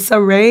som Lisa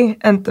Ray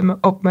endte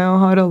opp med å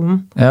ha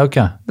rollen. Ja, ok.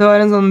 Det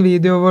var en sånn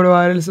video hvor det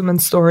var liksom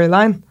en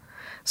storyline.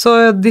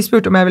 Så de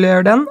spurte om jeg ville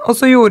gjøre den. Og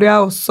så gjorde jeg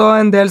også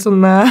en del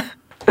sånne...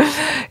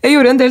 Jeg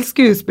gjorde en del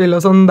skuespill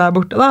og sånn der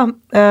borte da.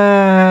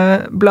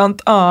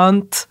 Blant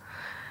annet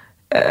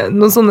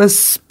noen sånne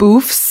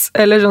spoofs,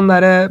 eller sånne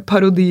der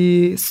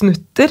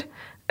parodisnutter,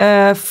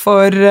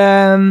 for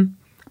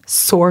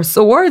Source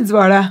Awards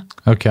var det.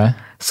 Ok.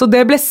 Så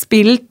det ble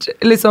spilt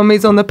liksom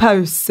i sånne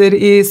pauser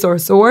i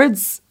Source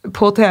Awards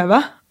på TV,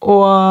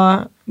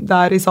 og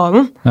der i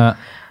salen. Ja.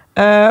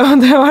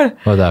 Og det var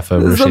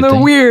sånne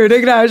weirde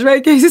greier som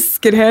jeg ikke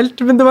husker helt,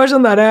 men det var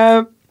sånn der...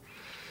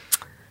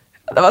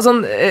 Det var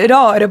sånn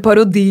rare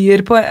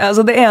parodier på...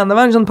 Altså det ene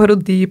var en sånn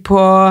parodi på...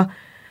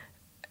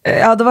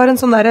 Ja, det var en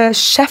sånn der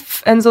sjef,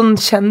 en sånn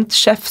kjent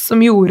sjef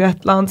som gjorde et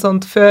eller annet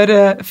sånt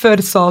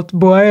før Salt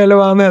Boy, eller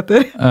hva han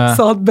heter,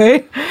 Salt Bay.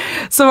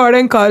 Så var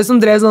det en kar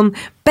som drev sånn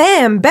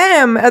bam,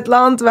 bam, et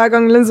eller annet hver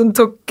gang den sånn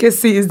tok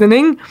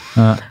seasoning.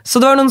 Så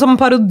det var noen sånne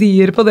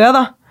parodier på det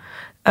da.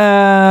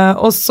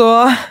 Og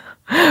så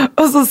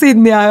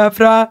siden jeg er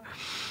fra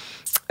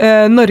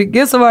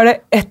Norge, så var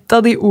det et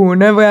av de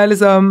ordene hvor jeg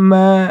liksom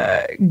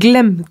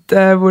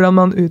glemte hvordan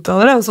man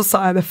uttaler det, og så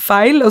sa jeg det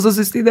feil, og så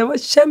syntes de det var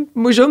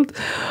kjempemorsomt.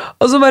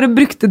 Og så bare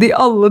brukte de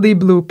alle de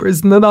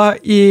bloopersene da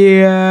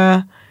i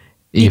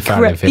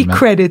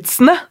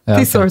creditsene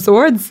til Source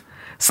Awards.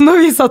 Så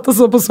når vi satt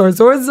og så på Source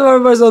Awards, så var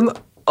det bare sånn,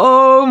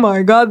 oh my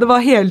god, det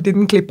var hele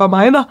tiden klipp av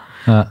meg da,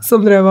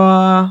 som drev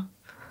og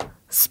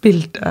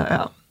spilte,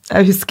 ja.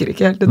 Jeg husker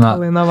ikke helt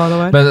detaljen av hva det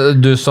var. Men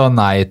du sa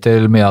nei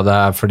til mye av det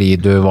her fordi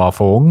du var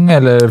for ung,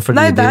 eller fordi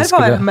nei, der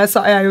var jeg med,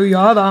 sa jeg jo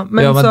ja da.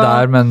 Men ja,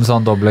 men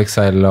sånn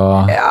XXL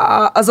og...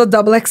 Ja, altså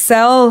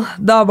XXL,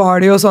 da var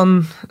det jo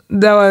sånn,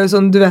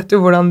 du vet jo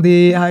hvordan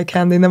de Eye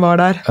Candyene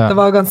var der. Ja.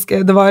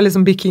 Det var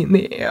liksom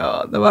bikini,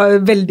 og det var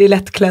veldig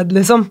lett kledd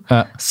liksom.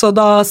 Ja. Så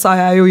da sa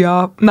jeg jo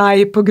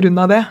nei på grunn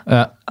av det.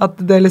 Ja. At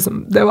det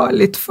var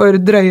litt for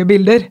drøye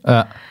bilder.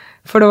 Ja.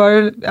 For det var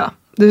jo,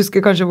 du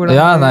husker kanskje hvordan...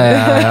 Ja, nei, jeg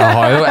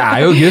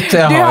er jo gutt. Du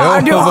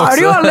har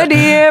jo alle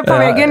de på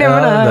veggen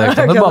hjemme. Ja, det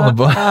kan du banne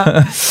på.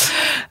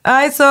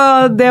 Nei, så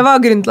det var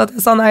grunnen til at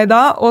jeg sa nei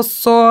da. Og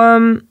så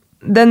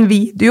den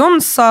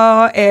videoen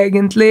sa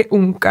egentlig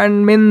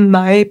onkelen min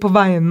nei på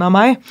vegne av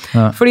meg.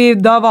 Ja. Fordi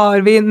da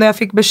var vi, når jeg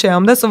fikk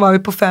beskjed om det, så var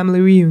vi på Family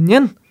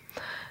Reunion.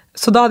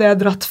 Så da hadde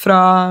jeg dratt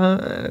fra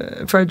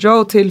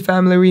Fredro til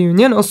Family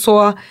Reunion, og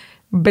så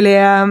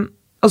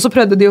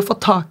prøvde de å få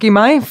tak i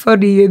meg,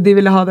 fordi de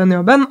ville ha den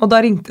jobben, og da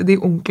ringte de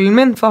onkelen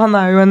min, for han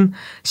er jo en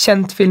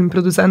kjent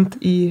filmprodusent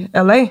i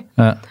LA.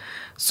 Ja.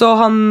 Så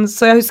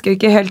jeg husker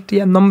ikke helt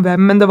gjennom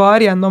hvem, men det var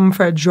gjennom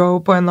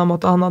Fredro på en eller annen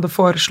måte han hadde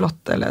foreslått,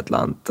 eller et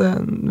eller annet.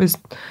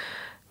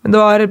 Men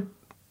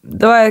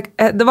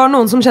det var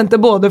noen som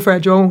kjente både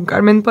Fredro og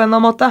onkelen min på en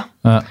eller annen måte.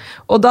 Ja.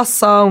 Og da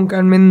sa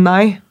onkelen min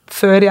nei,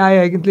 før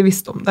jeg egentlig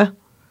visste om det.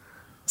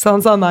 Så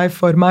han sa nei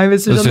for meg,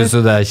 hvis du skjønner. Synes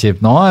du det er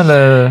kjipt nå,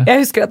 eller?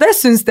 Jeg husker at jeg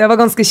synes det var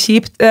ganske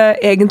kjipt,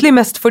 egentlig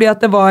mest fordi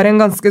at det var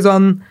en ganske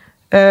sånn,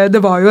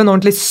 det var jo en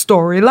ordentlig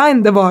storyline,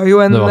 det var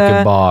jo en... Det var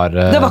ikke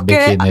bare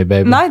Bikini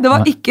Baby? Nei, det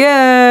var ikke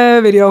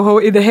video ho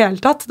i det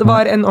hele tatt, det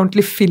var en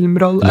ordentlig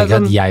filmrolle. Like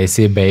at jeg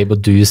sier babe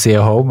og du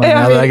sier ho, men det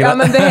er greit. Ja,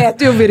 men det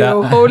heter jo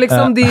video ho,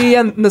 liksom de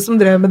jentene som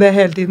drev med det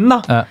hele tiden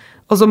da,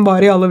 og som var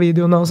i alle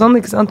videoene og sånn,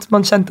 ikke sant?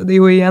 Man kjente det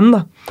jo igjen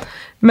da.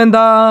 Men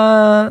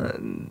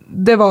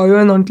det var jo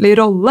en ordentlig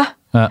rolle.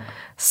 Ja.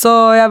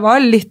 Så jeg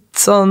var litt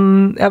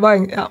sånn, jeg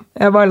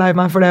var lei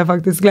meg for det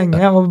faktisk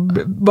lenge,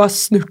 og var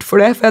snurt for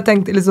det, for jeg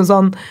tenkte liksom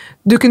sånn,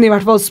 du kunne i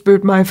hvert fall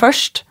spurt meg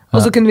først, og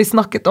så kunne vi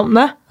snakket om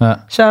det,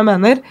 så jeg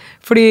mener,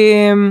 fordi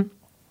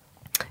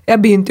jeg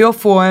begynte jo å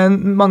få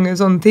mange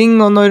sånne ting,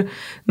 og når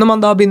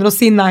man da begynner å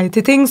si nei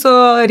til ting, så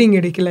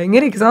ringer de ikke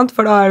lenger, ikke sant?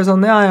 For da er det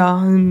sånn,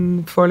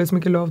 hun får liksom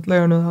ikke lov til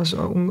å gjøre noe, hun er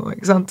så ung,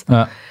 ikke sant?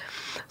 Ja.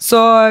 Så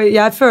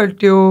jeg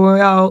følte jo,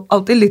 jeg har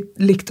alltid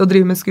likt å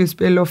drive med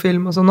skuespill og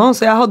film og sånn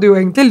også, så jeg hadde jo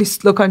egentlig lyst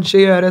til å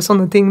kanskje gjøre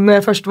sånne ting når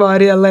jeg først var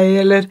i LA,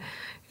 eller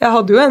jeg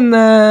hadde jo en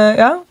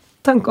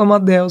tanke om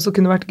at det også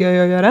kunne vært gøy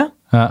å gjøre.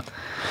 Ja.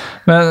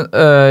 Men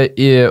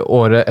i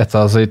året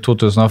etter, altså i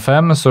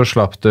 2005, så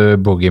slapp du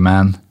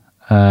Boogeyman.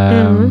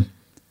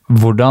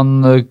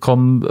 Hvordan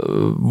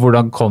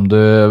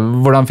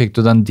fikk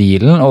du den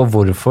dealen, og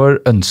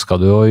hvorfor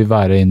ønsket du å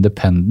være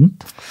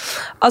independent?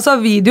 Altså,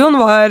 videoen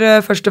var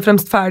først og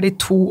fremst ferdig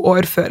 2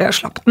 år før jeg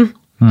slapp den.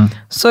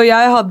 Så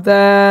jeg hadde,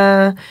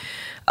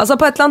 altså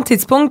på et eller annet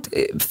tidspunkt,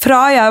 fra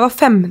jeg var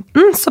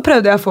 15, så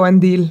prøvde jeg å få en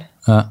deal.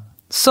 Ja.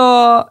 Så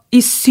i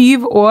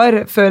 7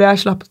 år før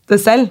jeg slapp det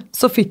selv,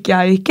 så fikk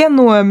jeg ikke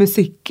noe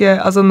musikk,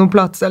 altså noe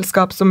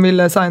plateselskap som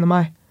ville signe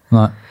meg.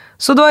 Nei.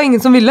 Så det var ingen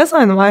som ville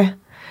signe meg.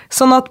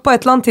 Sånn at på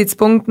et eller annet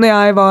tidspunkt når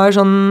jeg var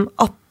sånn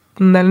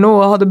 18 eller noe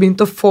og hadde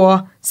begynt å få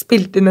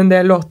spilt inn en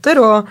del låter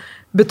og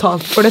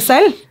betalt for det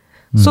selv,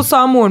 så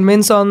sa moren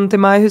min sånn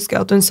til meg, husker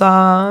jeg at hun sa,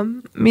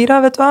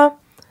 Mira, vet du hva?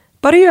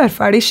 Bare gjør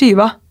ferdig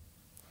skiva.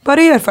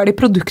 Bare gjør ferdig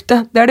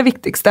produktet. Det er det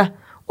viktigste.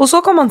 Og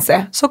så kan man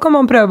se. Så kan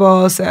man prøve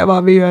å se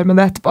hva vi gjør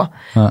med det etterpå.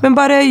 Ja. Men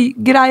bare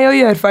greie å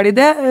gjøre ferdig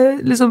det.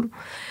 Liksom,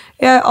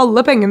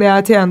 alle pengene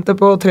jeg tjente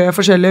på 3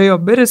 forskjellige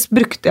jobber,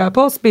 brukte jeg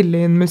på å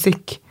spille inn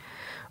musikk.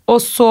 Og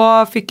så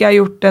fikk jeg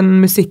gjort den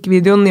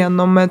musikkvideoen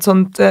gjennom et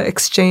sånt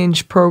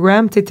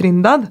exchange-program til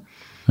Trindad,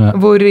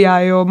 hvor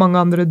jeg og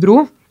mange andre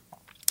dro.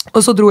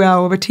 Og så dro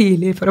jeg over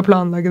tidlig for å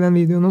planlegge den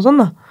videoen og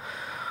sånn da.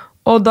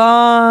 Og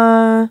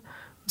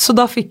så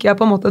da fikk jeg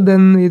på en måte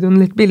den videoen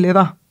litt billig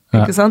da,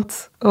 ikke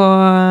sant? Og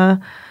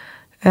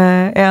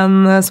en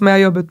som jeg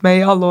har jobbet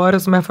med i alle år,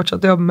 og som jeg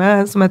fortsatt jobber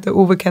med, som heter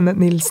Ove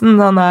Kenneth Nilsen,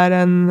 han er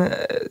en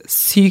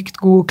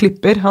sykt god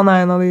klipper, han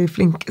er en av de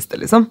flinkeste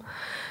liksom.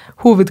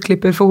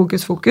 Hovedklipper for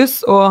Hokus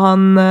Fokus, og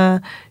han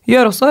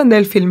gjør også en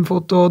del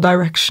filmfoto,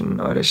 direction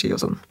og regi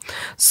og sånn.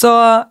 Så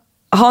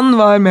han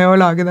var med å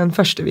lage den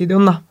første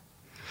videoen da.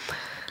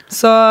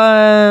 Så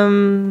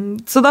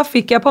da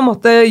fikk jeg på en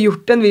måte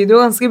gjort en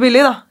video ganske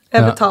billig da.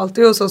 Jeg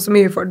betalte jo så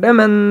mye for det,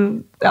 men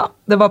ja,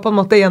 det var på en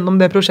måte gjennom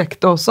det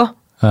prosjektet også.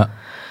 Ja.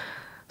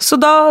 Så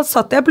da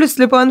satt jeg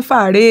plutselig på en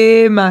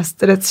ferdig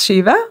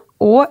masterrettsskive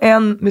og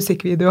en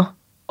musikkvideo.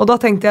 Og da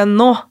tenkte jeg,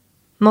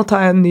 nå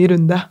tar jeg en ny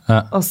runde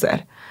og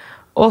ser.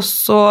 Og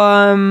så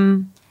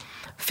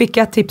fikk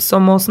jeg tips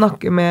om å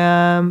snakke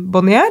med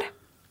Bonnier.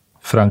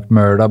 Frank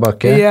Mørda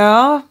Bakke.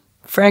 Ja,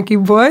 Frankie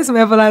Boy, som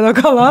jeg får deg å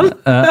kalle han.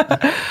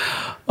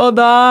 Og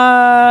da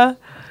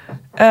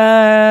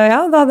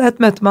hadde jeg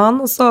et møte med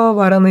han, og så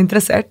var han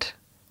interessert.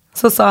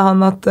 Så sa han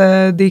at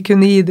de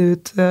kunne gi det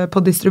ut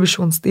på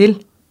distribusjonsstil.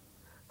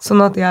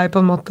 Sånn at jeg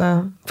på en måte,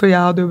 for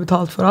jeg hadde jo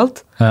betalt for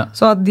alt,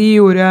 så at de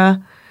gjorde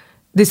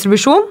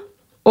distribusjon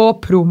og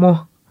promo.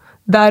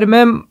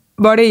 Dermed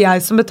var det jeg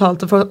som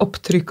betalte for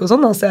opptrykk og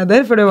sånn av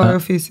CD-er, for det var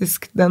jo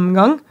fysisk den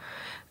gang.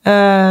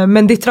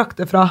 Men de trakk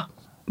det fra.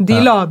 De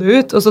la det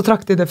ut, og så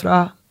trakk de det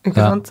fra, ikke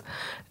sant?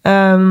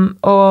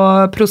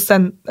 Og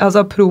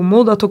altså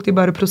promo, da tok de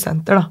bare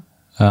prosenter da.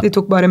 De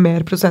tok bare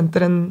mer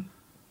prosenter enn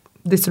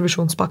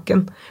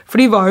distribusjonspakken.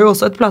 For de var jo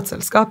også et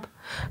plateselskap.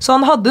 Så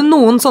han hadde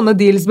noen sånne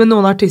deals med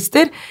noen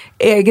artister,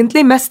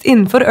 egentlig mest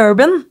innenfor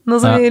urban, nå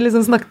som vi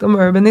liksom snakket om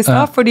urban i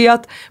sted, fordi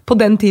at på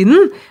den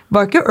tiden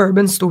var ikke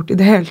urban stort i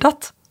det hele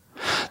tatt.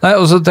 Nei,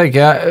 og så tenker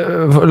jeg,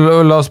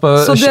 la oss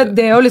bare... Så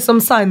det å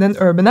liksom signe en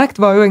urban act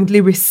var jo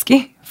egentlig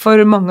risky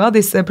for mange av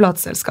disse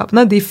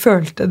plateselskapene. De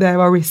følte det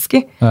var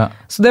risky.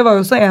 Så det var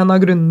jo også en av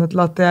grunnene til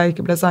at jeg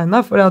ikke ble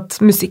signet, for at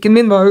musikken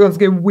min var jo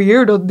ganske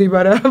weird, og de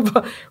bare,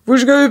 hvor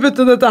skal vi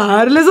putte dette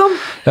her, liksom?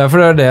 Ja,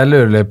 for det er det jeg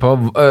lurer litt på.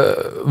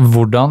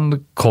 Hvordan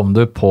kom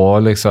du på,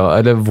 liksom,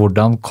 eller hvor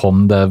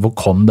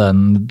kom den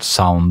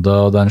soundet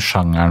og den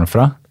sjangeren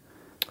fra?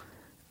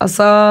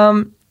 Altså...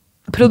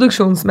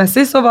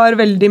 Produksjonsmessig så var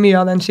veldig mye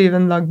av den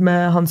skiven lagd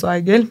med Hans og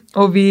Eigil,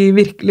 og vi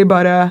virkelig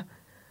bare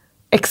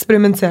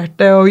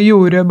eksperimenterte og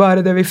gjorde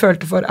bare det vi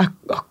følte for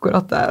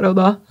akkurat der og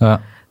da.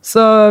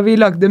 Så vi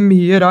lagde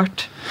mye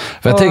rart.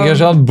 For jeg tenker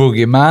sånn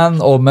Boogeyman,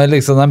 og med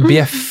liksom den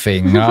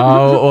bjeffinga,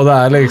 og det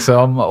er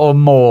liksom, og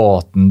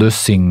måten du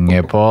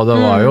synger på,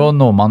 det var jo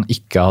noe man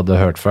ikke hadde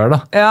hørt før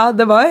da. Ja,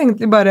 det var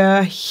egentlig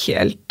bare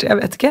helt, jeg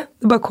vet ikke,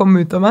 det bare kom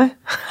ut av meg.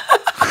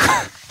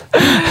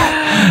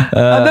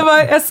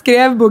 Jeg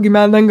skrev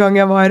Boogeyman den gang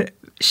jeg var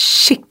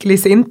skikkelig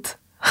sint.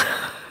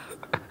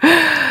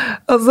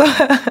 Altså,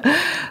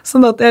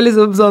 sånn at jeg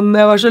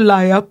var så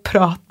lei av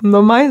praten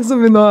om meg,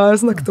 som vi nå har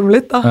snakket om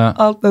litt da.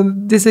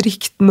 Disse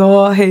ryktene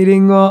og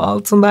hating og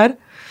alt sånt der.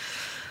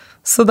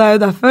 Så det er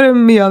jo derfor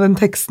mye av den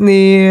teksten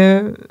i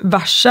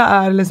verset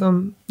er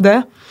liksom det.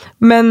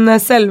 Men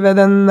selve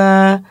den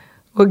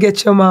 «We'll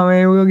get your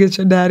mommy, we'll get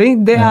your daddy»,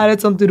 det er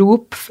et sånt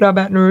rop fra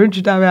Baton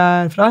Rouge, der vi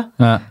er fra,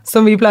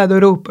 som vi pleide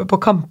å rope på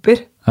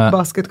kamper,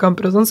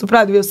 basketkamper og sånn, så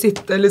pleide vi å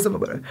sitte liksom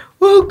og bare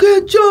 «We'll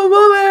get your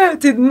mommy»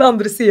 til den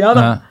andre siden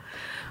da.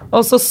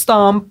 Og så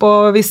stamp,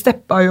 og vi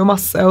steppet jo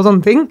masse og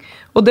sånne ting,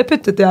 og det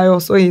puttet jeg jo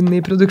også inn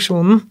i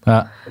produksjonen.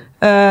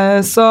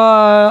 Så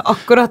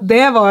akkurat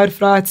det var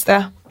fra et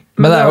sted.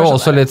 Men det jo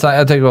også litt sånn,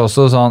 jeg tenker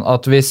også sånn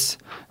at hvis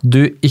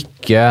du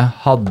ikke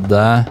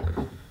hadde,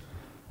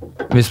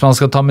 hvis man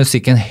skal ta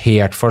musikken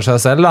helt for seg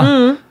selv da,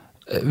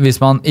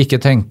 hvis man ikke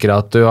tenker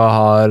at du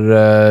har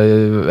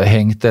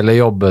hengt eller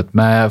jobbet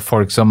med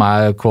folk som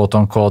quote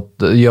on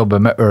quote jobber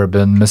med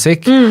urban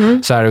musikk,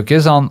 så det jo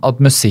ikke sånn at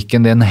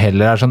musikken din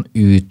heller sånn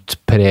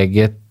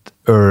utpreget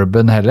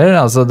urban heller,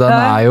 altså den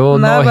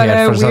jo noe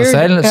helt for seg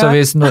selv, så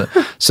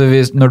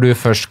hvis når du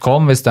først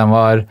kom, hvis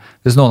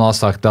noen har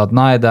sagt at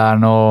nei,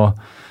 det noe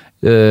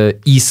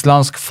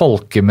islandsk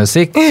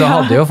folkemusikk, så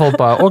hadde jo folk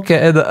bare, ok,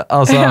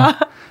 altså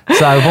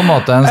så jo på en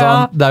måte en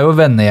sånn, det jo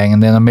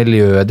vennegjengen din og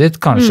miljøet ditt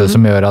kanskje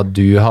som gjør at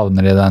du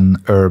havner i den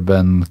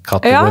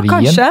urban-kategorien. Ja,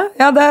 kanskje.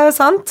 Ja, det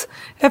sant.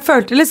 Jeg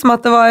følte liksom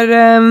at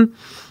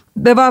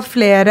det var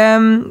flere,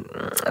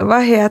 hva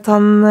het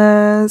han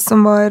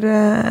som var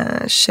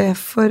sjef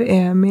for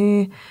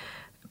EMI,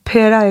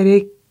 Per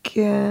Eirik,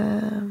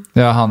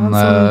 ja, han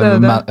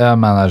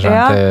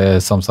manageren til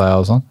Samsaya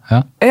og sånn.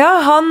 Ja,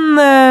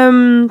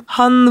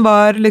 han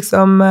var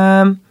liksom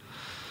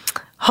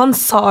han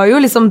sa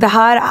jo liksom, det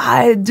her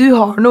du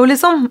har noe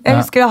liksom. Jeg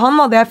husker han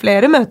hadde jeg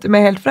flere møter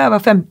med helt fra jeg var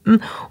 15,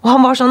 og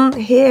han var sånn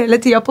hele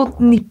tiden på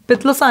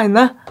nippet til å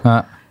signe.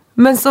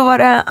 Men så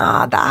var det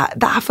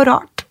for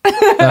rart.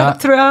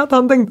 Tror jeg at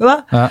han tenkte det.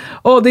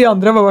 Og de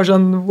andre var bare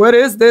sånn, what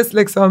is this,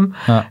 liksom?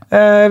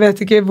 Jeg vet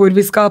ikke hvor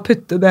vi skal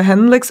putte det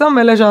hen, liksom.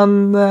 Eller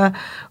sånn,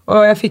 og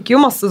jeg fikk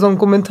jo masse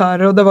sånne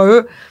kommentarer, og det var jo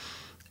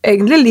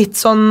egentlig litt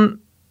sånn,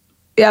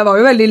 jeg var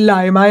jo veldig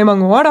lei meg i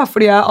mange år da,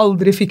 fordi jeg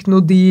aldri fikk noe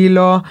deal,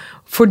 og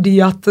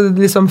fordi at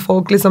liksom,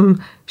 folk, liksom,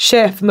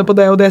 sjefene på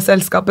det og det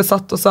selskapet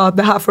satt og sa at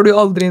det her får du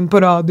aldri inn på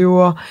radio,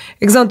 og,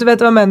 ikke sant, du vet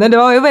hva jeg mener? Det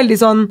var jo veldig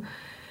sånn,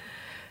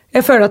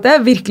 jeg føler at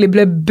jeg virkelig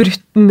ble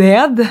brutt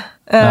ned,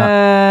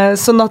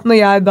 sånn at når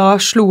jeg da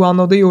slo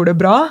an og det gjorde det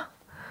bra,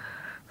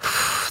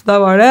 da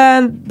var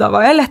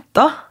jeg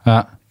letta,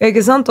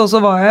 ikke sant? Og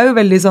så var jeg jo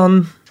veldig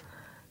sånn,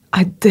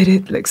 I did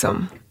it,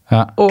 liksom.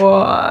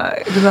 Og,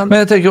 men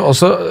jeg tenker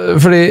også,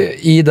 fordi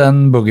i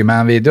den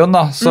Boogeyman-videoen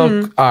da, så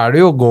går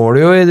det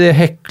jo i de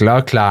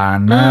hekla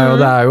klærne, og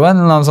det jo en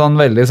eller annen sånn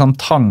veldig sånn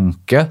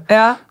tanke,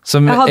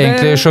 som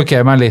egentlig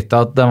sjokkerer meg litt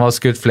at den var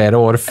skutt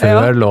flere år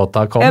før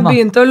låta kom. Jeg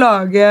begynte å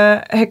lage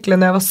hekle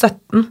når jeg var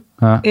 17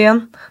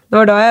 igjen. Det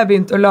var da jeg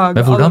begynte å lage.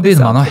 Men hvordan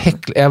begynner man å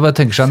hekle? Jeg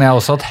tenker sånn, jeg har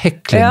også hatt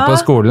hekling på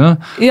skolen,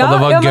 og det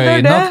var gøy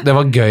nok, det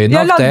var gøy nok det.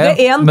 Jeg lagde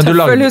en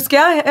tøffel, husker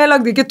jeg. Jeg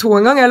lagde ikke 2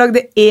 engang, jeg lagde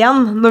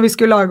 1 når vi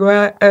skulle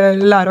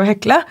lære å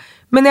hekle.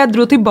 Men jeg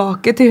dro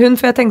tilbake til hun,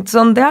 for jeg tenkte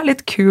sånn, det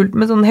litt kult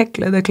med sånn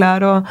heklede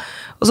klær, og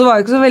så var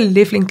jeg ikke så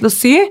veldig flink til å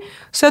sy,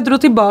 så jeg dro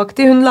tilbake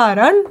til hun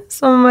læreren,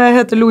 som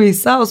heter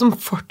Louisa, og som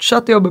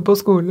fortsatt jobber på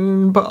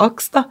skolen på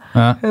AKS da.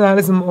 Hun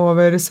liksom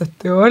over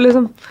 70 år,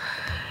 liksom.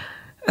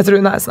 Jeg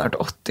tror hun snart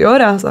 80 år,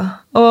 altså.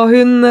 Og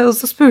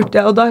så spurte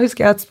jeg, og da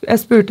husker jeg at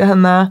jeg spurte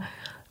henne,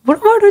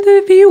 hvordan var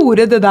det vi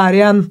gjorde det der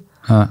igjen?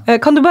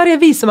 Kan du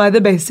bare vise meg the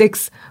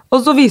basics?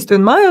 Og så viste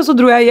hun meg, og så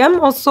dro jeg hjem,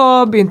 og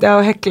så begynte jeg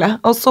å hekle.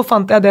 Og så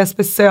fant jeg det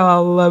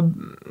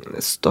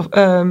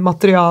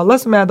spesialmaterialet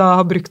som jeg da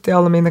har brukt i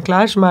alle mine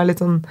klær, som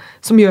litt sånn,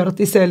 som gjør at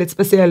de ser litt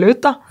spesielle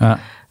ut, da.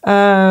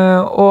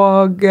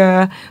 Og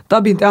da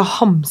begynte jeg å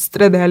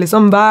hamstre det,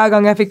 liksom. Hver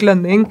gang jeg fikk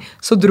lønning,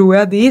 så dro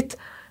jeg dit,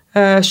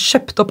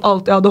 kjøpte opp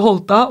alt jeg hadde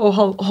holdt av, og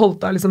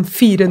holdt av liksom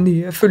 4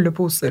 nye fulle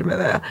poser med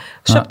det.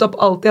 Kjøpte opp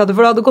alt jeg hadde,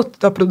 for det hadde gått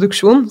ut av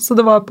produksjon, så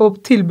det var på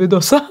tilbud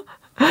også.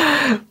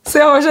 Så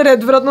jeg var så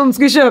redd for at noen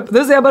skulle kjøpe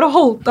det, så jeg bare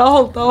holdt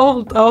av.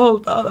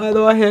 Det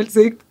var helt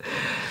sykt.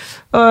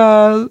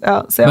 Men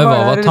hva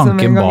var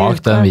tanken bak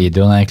den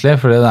videoen egentlig?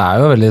 For det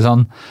jo veldig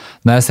sånn,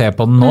 når jeg ser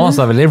på den nå, så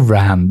det veldig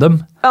random.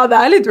 Ja, det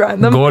litt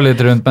random. Gå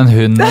litt rundt med en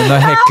hund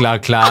og hekla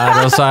klær,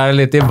 og så det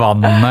litt i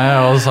vannet,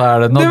 og så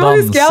det noe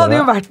danser. Jeg hadde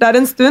jo vært der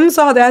en stund, så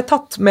hadde jeg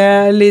tatt med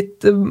litt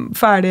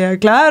ferdige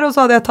klær, og så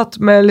hadde jeg tatt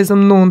med liksom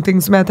noen ting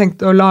som jeg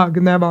tenkte å lage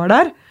når jeg var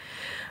der.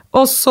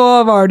 Og så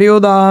var det jo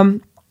da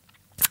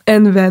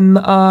en venn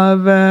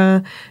av,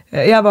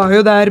 jeg var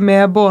jo der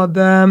med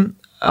både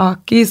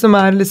Aki, som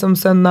liksom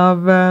sønn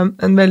av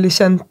en veldig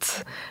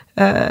kjent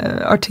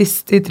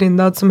artist i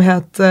Trindad som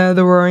het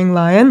The Roaring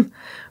Lion,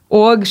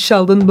 og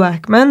Sheldon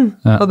Blackman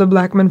og The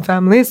Blackman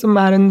Family, som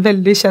en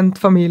veldig kjent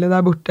familie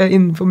der borte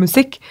innenfor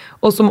musikk,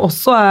 og som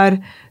også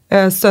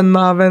sønn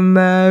av en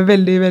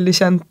veldig, veldig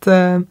kjent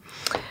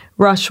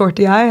Rush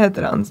Shorty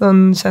heter han,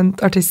 sånn kjent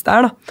artist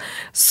der da.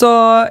 Så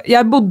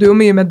jeg bodde jo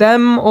mye med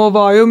dem, og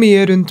var jo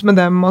mye rundt med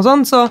dem og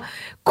sånn, så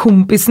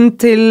kompisen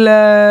til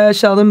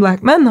Sheldon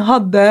Blackman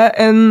hadde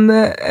en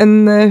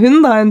hund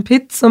da, en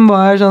pit som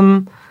var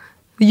sånn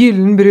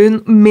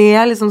gyllenbrun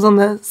med liksom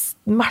sånne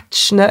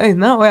matchende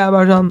øyne, og jeg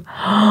bare sånn,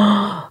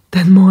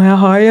 den må jeg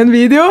ha i en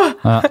video!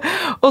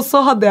 Og så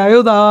hadde jeg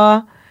jo da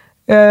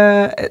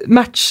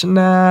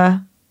matchende,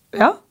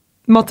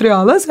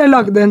 materiale, så jeg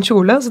lagde en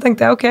kjole, så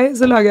tenkte jeg, ok,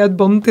 så lager jeg et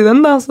bånd til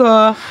den da,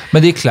 så...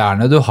 Men de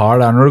klærne du har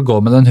der når du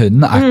går med den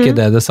hunden, ikke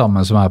det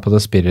samme som på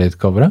det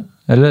Spirit-coveret?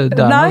 Eller, det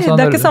Nei, noe sånn,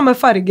 det ikke samme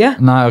farge.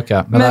 Nei, ok.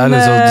 Men det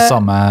liksom det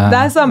samme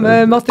det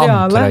samme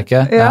materiale.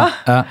 Antrekket. Ja.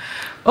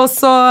 Og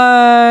så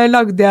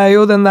lagde jeg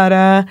jo den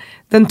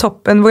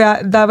toppen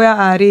der hvor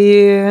jeg i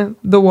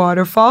The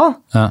Waterfall.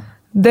 Ja.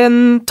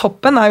 Den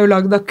toppen jo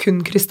lagd av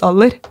kun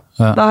krystaller.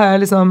 Ja. Da har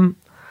jeg liksom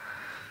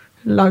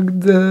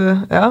lagd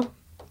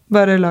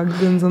bare lagd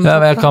en sånn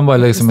men jeg kan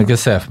bare liksom ikke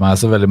se for meg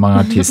så veldig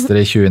mange artister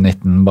i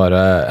 2019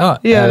 bare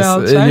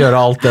gjøre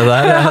alt det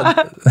der.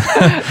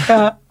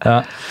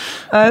 Ja.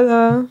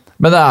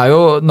 Men det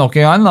jo nok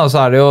en gang, da,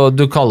 så det jo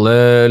du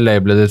kaller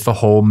labelet ditt for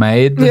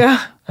Homemade. Ja.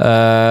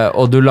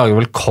 Og du lager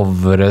vel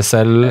coveret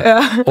selv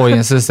og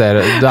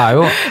insisterer. Det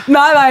jo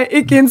Nei,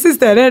 ikke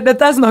insisterer.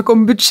 Dette snakk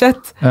om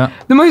budsjett. Ja.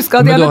 Du må huske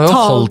at jeg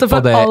betalte for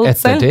alt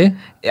ettertid.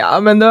 selv.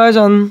 Ja, men det var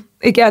sånn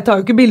jeg tar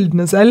jo ikke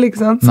bildene selv, ikke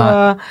sant? Så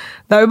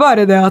det jo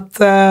bare det at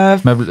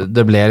Men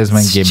det ble liksom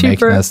en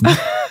gimmick nesten.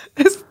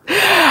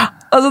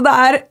 Altså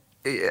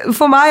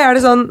for meg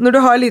det sånn, når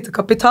du har lite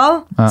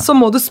kapital, så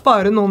må du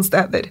spare noen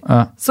steder.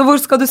 Så hvor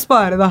skal du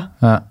spare da?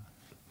 Ja.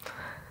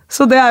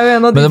 Så det jo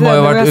en av de Men det må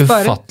jo ha vært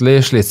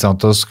ufattelig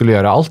slitsomt å skulle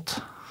gjøre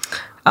alt.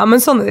 Ja,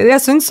 men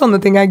jeg synes sånne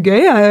ting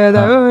gøy.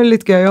 Det jo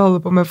litt gøy å holde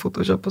på med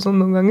Photoshop og sånn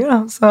noen ganger. Da.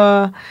 Så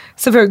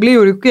selvfølgelig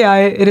gjorde jo ikke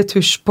jeg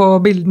retusj på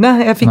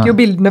bildene. Jeg fikk jo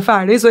bildene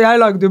ferdig, så jeg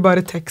lagde jo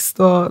bare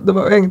tekst, og det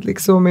var jo egentlig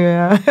ikke så mye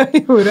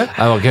jeg gjorde.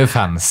 Det var ikke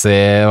fancy,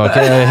 det var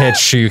ikke helt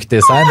sykt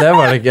design, det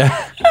var det ikke.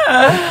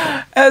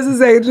 Jeg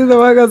synes egentlig det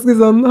var ganske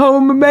sånn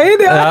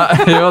homemade, ja.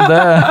 Jo,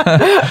 det.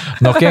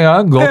 Nok en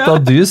gang, godt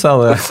at du sa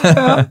det.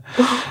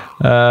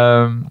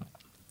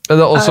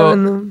 Det også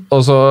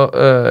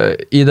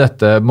i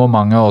dette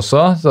momentet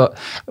også, for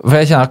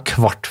jeg kjenner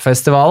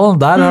Kvartfestivalen,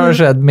 der har det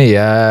skjedd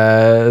mye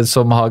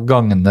som har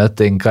gagnet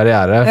din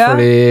karriere. Ja,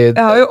 fordi, jeg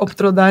har jo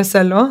opptrådt der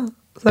selv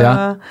også.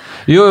 Ja.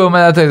 Jo, men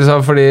jeg tenkte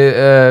sånn, fordi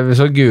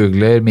hvis du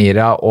googler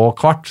Mira og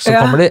Kvart, så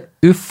kommer det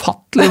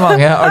ufattelig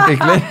mange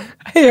artikler.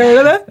 Gjør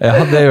det det?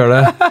 Ja, det gjør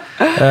det.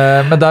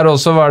 Men der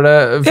også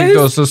fikk du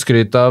også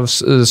skryt av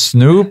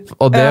Snoop,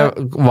 og det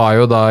var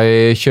jo da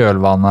i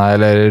kjølvannet,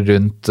 eller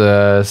rundt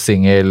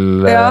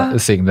singlene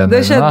dine.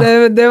 Det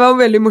skjedde, det var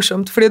veldig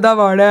morsomt, fordi da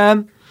var det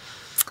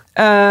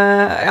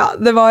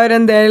det var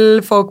en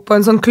del folk på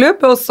en sånn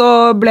klubb, og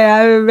så ble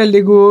jeg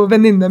veldig god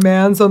venninne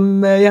med en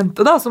sånn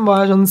jente da, som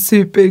var sånn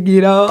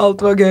supergira, og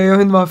alt var gøy, og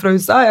hun var fra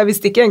USA. Jeg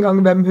visste ikke engang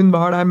hvem hun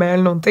var der med,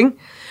 eller noen ting.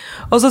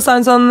 Og så sa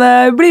hun sånn,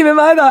 bli med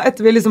meg da,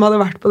 etter vi liksom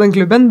hadde vært på den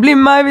klubben. Bli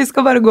med meg, vi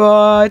skal bare gå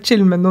og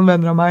chille med noen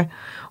venner av meg.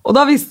 Og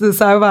da viste det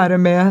seg å være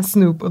med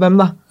Snoop og dem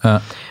da. Ja.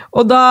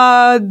 Og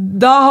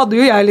da hadde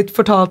jo jeg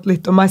fortalt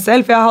litt om meg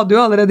selv, for jeg hadde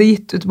jo allerede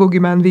gitt ut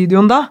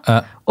Boogeyman-videoen da. Ja.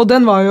 Og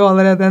den var jo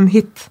allerede en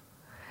hit.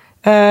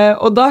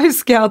 Og da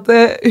husker jeg at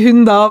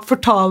hun da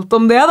fortalte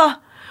om det da.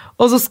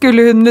 Og så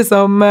skulle hun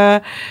liksom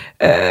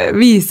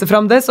vise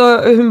frem det,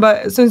 så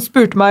hun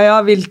spurte meg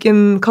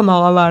hvilken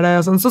kanal det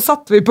og sånn. Så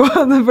satte vi på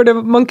den, for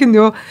man kunne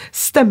jo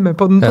stemme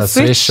på den på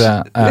Switch.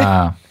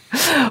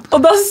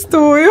 Og da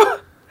sto jo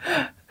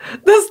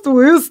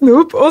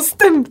Snoop og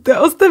stemte,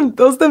 og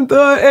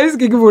jeg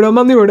husker ikke hvordan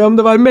man gjorde det, om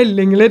det var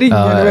melding eller ring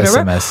eller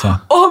SMS,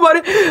 og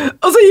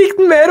så gikk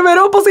den mer og mer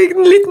opp, og så gikk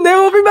den litt ned,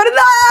 og vi bare,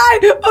 nei!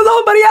 Og da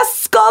han bare, jeg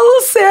skal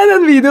se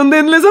den videoen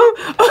din, liksom!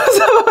 Og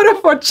så bare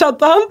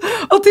fortsatte han,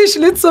 og til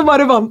slutt så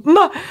bare vant den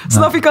da. Så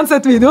da fikk han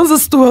sett videoen, så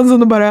sto han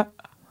sånn og bare,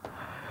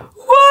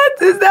 what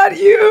is that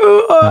you?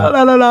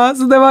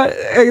 Så det var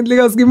egentlig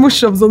ganske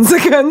morsom sånn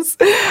sekvens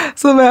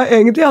som jeg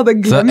egentlig hadde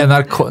glemt. Så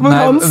NRK,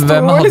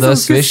 hvem hadde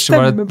Swish?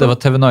 Det var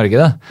TV Norge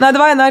det? Nei, det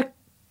var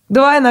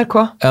NRK.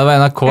 Ja, det var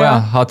NRK, ja.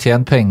 Har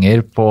tjent penger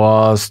på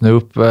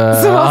Snoop,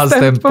 har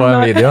stemt på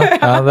en video.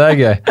 Ja, det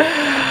gøy.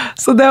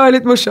 Så det var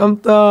litt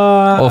morsomt.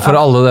 Og for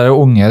alle dere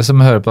unge som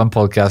hører på den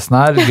podcasten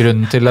her,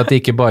 grunnen til at de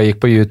ikke bare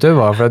gikk på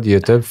YouTube, var for at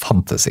YouTube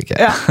fantes ikke.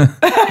 Ja,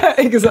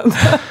 ikke sant?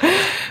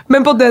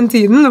 Men på den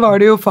tiden var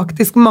det jo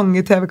faktisk mange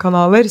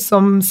TV-kanaler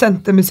som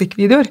sendte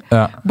musikkvideoer.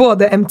 Ja.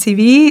 Både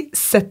MTV,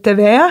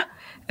 ZTV,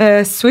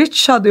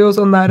 Switch hadde jo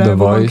sånn der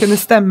hvor man kunne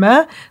stemme,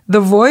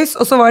 The Voice,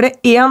 og så var det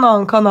en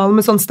annen kanal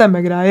med sånn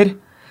stemmegreier.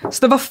 Så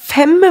det var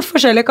 5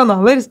 forskjellige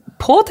kanaler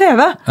på TV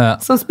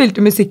som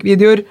spilte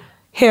musikkvideoer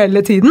hele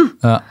tiden.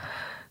 Ja.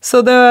 Så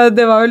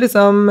det var jo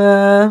liksom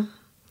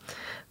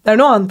det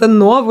noe annet enn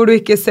nå, hvor du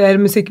ikke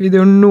ser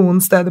musikkvideoer noen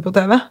steder på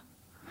TV.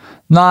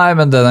 Nei,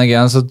 men denne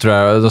gangen så tror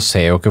jeg, da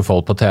ser jo ikke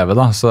folk på TV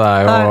da, så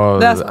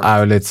det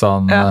jo litt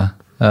sånn,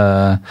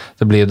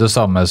 det blir jo det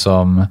samme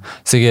som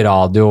sikkert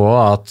radio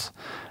også, at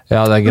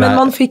det greit. Men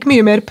man fikk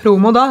mye mer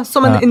promo da,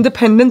 som en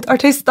independent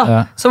artist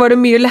da, så var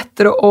det mye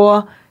lettere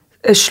å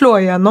slå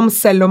igjennom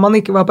selv om man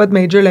ikke var på et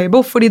major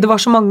label, fordi det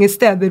var så mange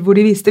steder hvor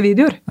de viste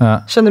videoer.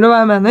 Skjønner du hva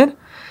jeg mener?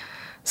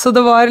 Så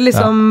det var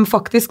liksom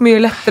faktisk mye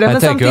lettere,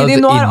 men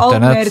samtidig nå alt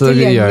mer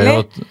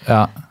tilgjengelig.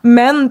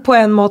 Men på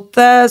en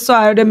måte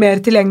så det mer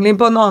tilgjengelig,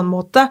 på en annen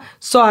måte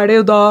så det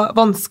jo da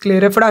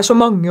vanskeligere, for det så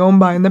mange om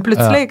beinet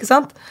plutselig, ikke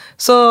sant?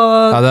 Så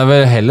det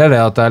vel heller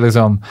det at det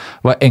liksom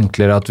var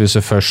enklere at hvis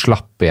du først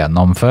slapp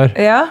igjennom før,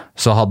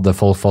 så hadde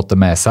folk fått det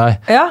med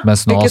seg,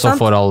 mens nå så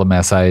får alle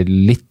med seg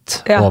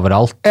litt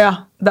overalt.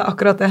 Ja, det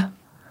akkurat det.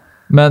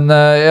 Men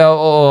ja,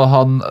 og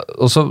han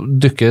også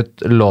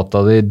dukket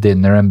låta di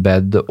Dinner in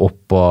Bed opp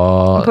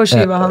på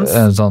skiva hans.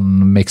 En sånn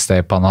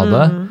mixtape han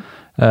hadde.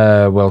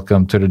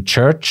 Welcome to the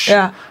Church.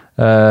 Ja.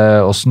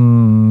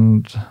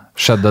 Hvordan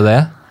skjedde det?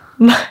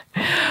 Nei,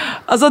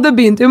 altså det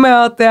begynte jo med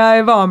at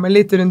jeg var med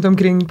litt rundt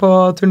omkring på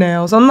turné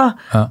og sånn da.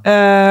 Ja.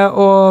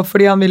 Og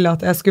fordi han ville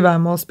at jeg skulle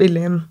være med og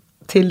spille inn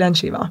til den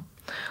skiva.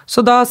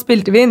 Så da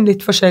spilte vi inn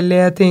litt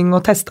forskjellige ting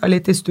og testet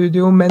litt i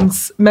studio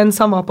mens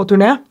han var på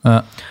turné.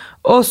 Ja.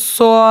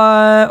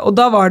 Og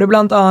da var det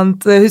blant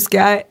annet, husker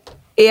jeg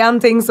en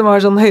ting som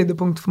var sånn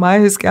høydepunkt for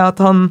meg, husker jeg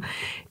at han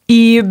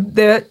i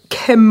det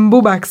Kembo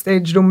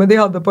backstage-rommet de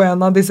hadde på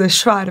en av disse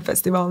svære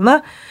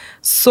festivalene,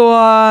 så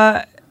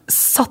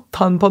satt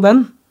han på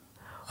den.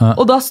 Ja.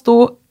 Og da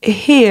sto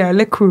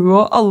hele crewet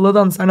og alle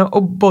danserne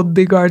og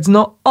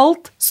bodyguardsene og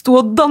alt sto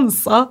og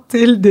dansa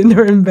til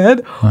Dinner in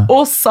Bed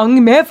og sang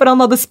med, for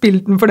han hadde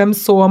spilt den for dem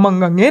så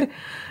mange ganger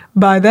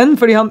by then,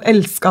 fordi han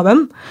elsket den.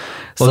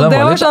 Og så den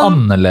var litt sånn,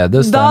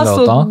 annerledes den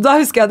låta. Da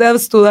husker jeg at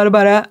jeg sto der og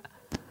bare,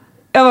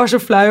 jeg var så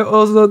flau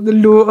og så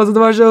lo, og så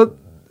det var så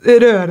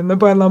rørende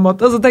på en eller annen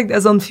måte, og så tenkte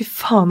jeg sånn, fy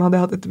faen hadde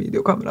jeg hatt et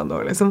videokamera nå,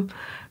 liksom.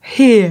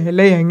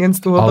 Hele gjengen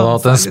sto og danset. Hadde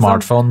hatt en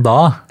smartphone da.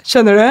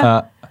 Skjønner du? Ja.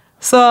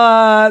 Så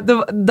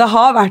det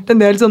har vært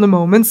en del sånne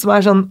moments som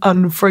sånn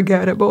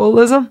unforgettable,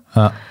 liksom.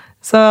 Ja.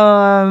 Så,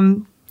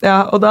 ja,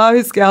 og da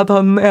husker jeg at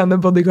han ene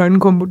bodyguarden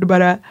kom bort og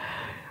bare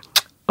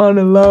on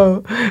a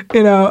low,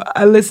 you know,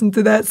 I listen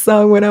to that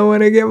song when I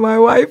want to get my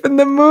wife in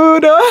the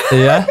mood.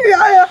 Yeah.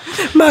 Yeah.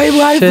 My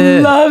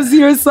wife loves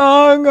your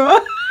song.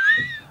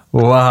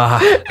 Wow.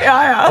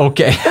 Ja.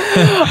 Ok.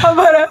 Han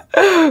bare,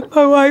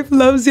 my wife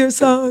loves your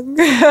song.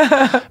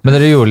 Men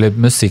dere gjorde litt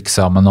musikk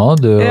sammen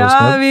også, du og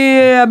Snoop? Vi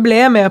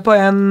ble med på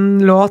en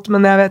låt,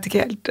 men jeg vet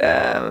ikke helt.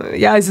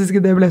 Jeg synes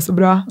ikke det ble så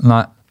bra.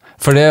 Nei.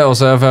 For jeg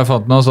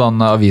fant noen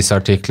sånne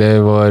avisartikler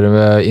hvor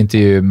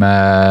intervju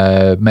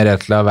med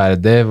Merete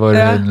Laverdi, hvor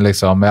hun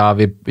liksom,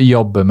 vi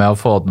jobber med å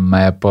få den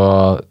med på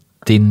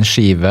din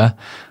skive,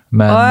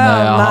 men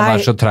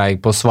han så treig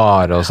på å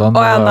svare og sånn.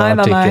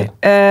 Nei.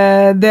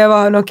 Det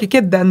var nok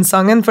ikke den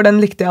sangen, for den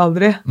likte jeg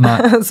aldri.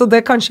 Så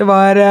det kanskje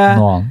var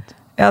noe annet.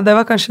 Ja, det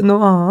var kanskje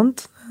noe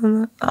annet.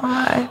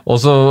 Nei. Og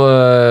så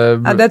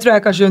det tror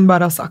jeg kanskje hun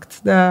bare har sagt.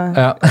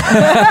 Ja.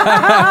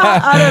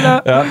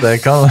 Ja, det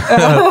kan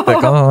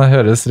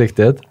høres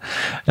riktig ut.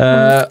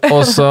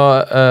 Og så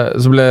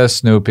ble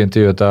Snoop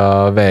intervjuet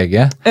av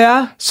VG,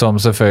 som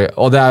selvfølgelig,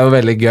 og det jo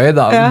veldig gøy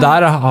da.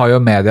 Der har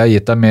jo media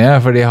gitt deg mye,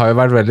 for de har jo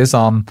vært veldig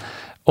sånn,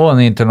 en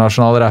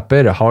internasjonal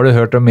rapper, har du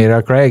hørt om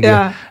Mira Craig?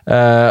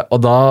 Og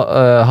da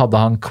hadde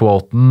han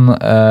quoten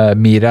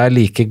Mira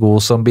like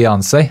god som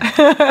Beyoncé.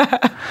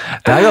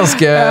 Det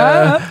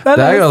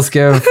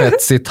ganske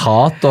fett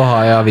sitat å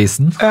ha i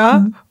avisen. Ja,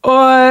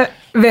 og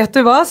vet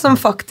du hva?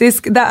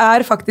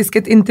 Det faktisk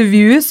et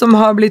intervju som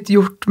har blitt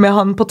gjort med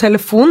han på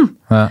telefon,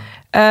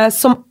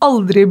 som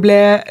aldri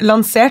ble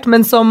lansert,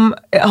 men som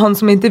han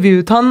som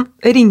intervjuet han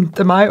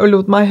ringte meg og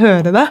lot meg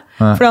høre det,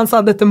 fordi han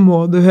sa, dette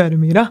må du høre,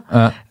 Mira.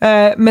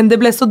 Men det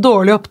ble så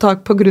dårlig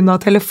opptak på grunn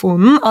av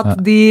telefonen at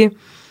de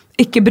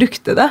ikke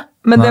brukte det.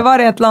 Men det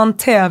var et eller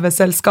annet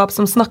TV-selskap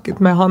som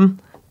snakket med han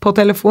på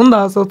telefon,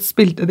 da, så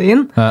spilte de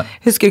inn.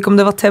 Jeg husker ikke om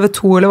det var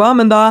TV2 eller hva,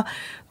 men da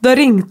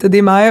ringte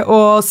de meg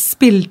og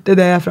spilte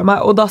det fra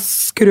meg, og da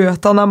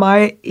skrøt han av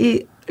meg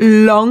i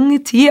lang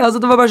tid.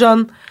 Altså, det var bare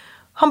sånn,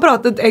 han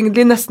pratet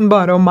egentlig nesten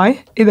bare om meg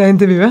i det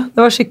intervjuet.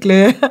 Det var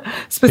skikkelig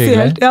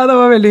spesielt. Hyggelig. Ja, det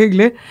var veldig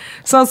hyggelig.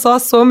 Så han sa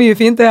så mye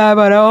fint, og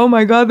jeg bare, oh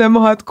my god, jeg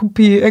må ha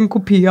en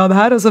kopi av det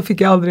her, og så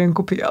fikk jeg aldri en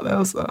kopi av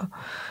det, og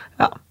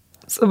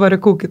så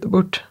bare koket det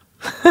bort.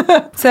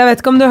 Så jeg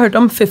vet ikke om du har hørt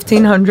om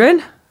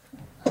 1500?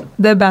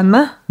 Det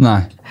bandet?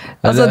 Nei.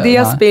 Altså, de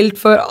har spilt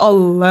for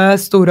alle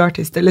store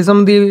artister, liksom.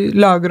 De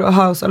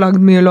har også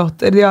laget mye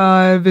låter. De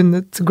har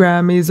vunnet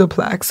Grammys og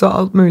plaques og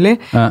alt mulig.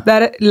 Det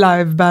et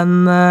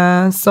liveband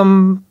som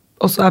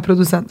også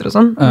produsenter og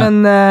sånn. Men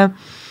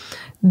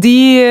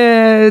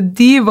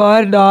de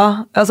var da,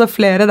 altså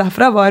flere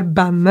derfra var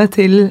bandet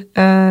til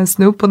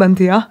Snoop på den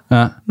tida.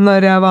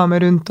 Når jeg var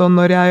med rundt, og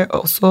når jeg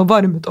også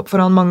varmet opp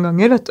for han mange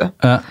ganger, vet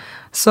du.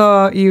 Så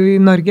i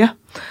Norge.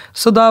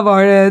 Så da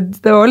var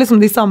det var liksom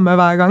de samme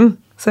hver gang.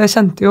 Så jeg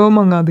kjente jo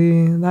mange av de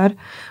der.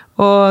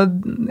 Og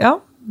ja,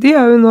 de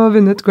har jo nå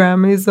vunnet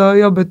Grammys og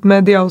jobbet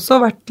med, de har også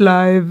vært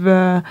live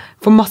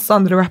for masse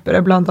andre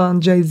rappere, blant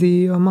annet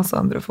Jay-Z og masse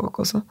andre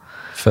folk også.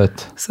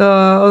 Fett. Så,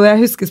 og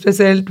jeg husker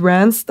spesielt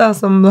Rance da,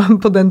 som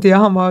på den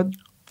tida, han var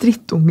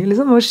drittunge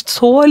liksom, han var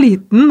så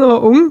liten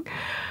og ung.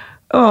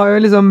 Han var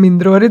jo liksom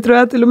mindreårig,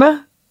 tror jeg til og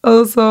med.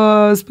 Og så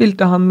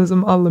spilte han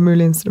liksom alle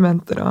mulige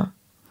instrumenter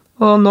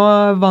og nå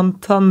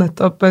vant han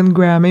nettopp en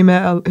Grammy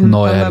med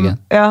nå i helgen.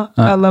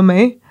 Ella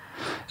May.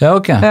 Ja,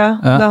 ok. Ja,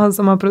 det han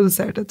som har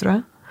produsert det, tror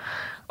jeg.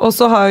 Og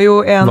så har jo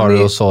en... Var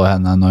du og så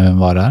henne når hun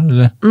var her,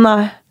 eller?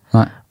 Nei.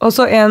 Og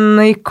så en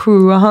i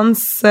crewet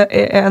hans,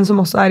 en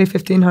som også i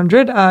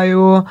 1500,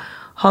 jo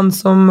han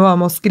som var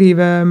med å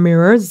skrive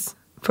Mirrors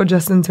for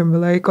Justin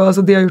Timberlake. Og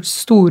altså, de har gjort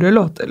store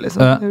låter,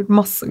 liksom. De har gjort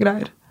masse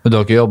greier. Men du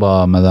har ikke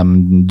jobbet med dem,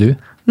 du?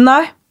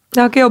 Nei.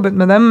 Jeg har ikke jobbet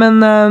med dem, men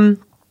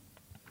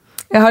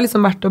jeg har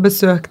liksom vært og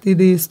besøkt i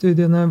de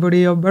studiene hvor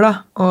de jobber, da.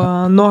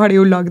 Og nå har de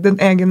jo lagd en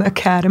egen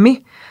academy,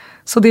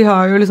 så de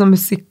har jo liksom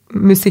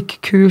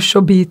musikkurs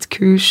og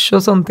beatkurs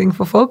og sånne ting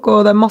for folk,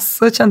 og det er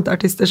masse kjente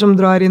artister som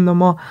drar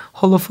innom og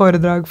holder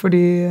foredrag for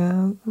de,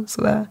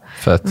 så det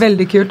er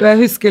veldig kult. Og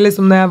jeg husker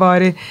liksom når jeg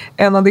var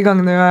en av de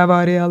gangene jeg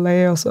var i LA,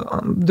 og så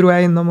dro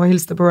jeg innom og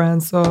hilste på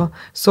Rance og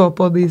så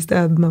på de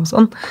stedene og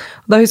sånn.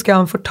 Da husker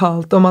jeg han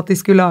fortalte om at de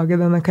skulle lage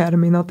den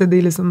academyen, at de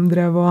liksom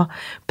drev og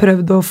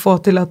prøvde å få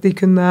til at de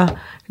kunne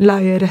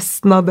leie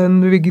resten av den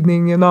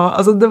bygningen, og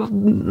altså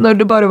når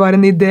det bare var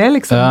en idé,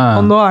 liksom.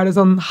 Ja. Og nå er det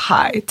sånn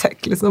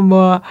high-tech, liksom,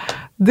 og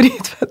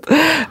dritfett.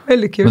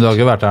 Veldig kult. Men du har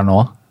ikke vært der nå?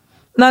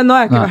 Nei, nå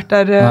har jeg ikke vært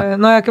der.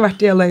 Nå har jeg ikke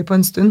vært i LA på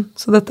en stund,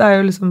 så dette er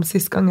jo liksom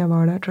sist gang jeg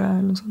var der, tror jeg,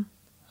 eller noe sånt.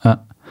 Ja.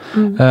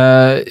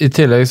 I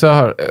tillegg så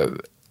har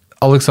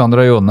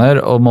Alexandra Joner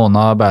og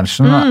Mona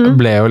Berntsen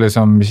ble jo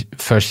liksom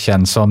først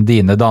kjent som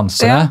dine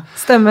dansere. Ja,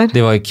 stemmer.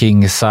 De var i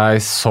King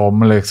Size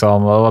som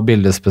liksom, det var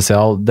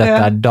bildespesial.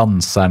 Dette er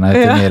danserne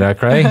til Mira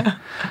Craig.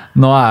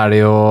 Nå er de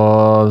jo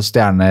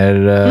stjerner.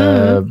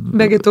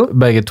 Begge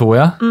to,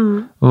 ja.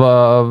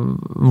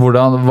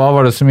 Hva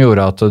var det som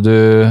gjorde at du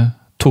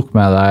tok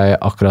med deg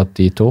akkurat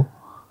de to?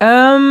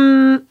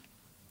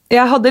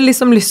 Jeg hadde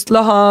liksom lyst til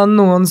å ha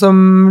noen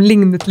som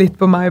lignet litt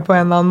på meg på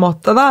en eller annen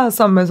måte, da.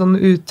 Samme sånn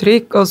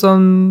uttrykk, og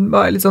sånn,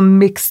 var litt sånn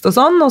mixed og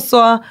sånn. Og så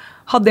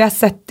hadde jeg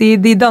sett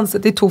de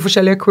danset i 2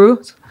 forskjellige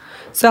crews.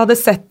 Så jeg hadde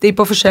sett de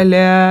på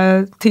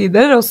forskjellige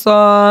tider, og så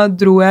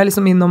dro jeg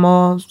liksom innom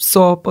og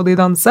så på de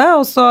danse,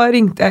 og så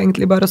ringte jeg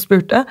egentlig bare og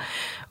spurte.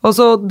 Og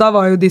så, da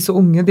var jo de så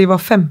unge, de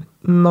var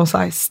 15 og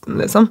 16,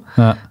 liksom.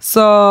 Ja.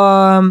 Så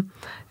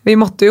jeg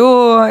måtte jo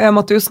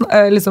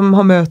liksom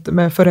ha møte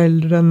med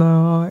foreldrene,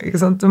 og, ikke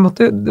sant?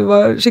 Det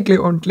var skikkelig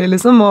ordentlig,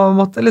 liksom, og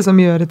måtte liksom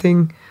gjøre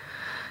ting,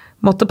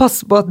 måtte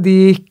passe på at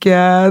de ikke,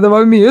 det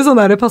var jo mye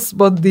sånn der, passe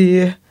på at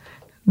de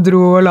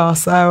dro og la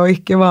seg, og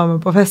ikke var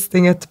med på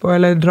festing etterpå,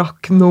 eller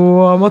drakk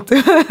noe, og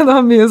det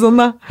var mye sånn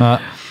da. Ja.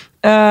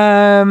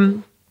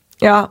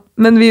 Ja,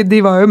 men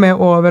de var jo med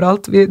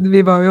overalt,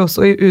 vi var jo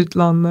også i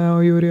utlandet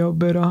og gjorde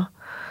jobber,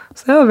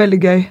 så det var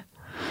veldig gøy.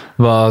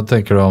 Hva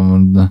tenker du om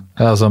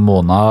altså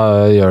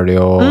Mona gjør det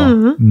jo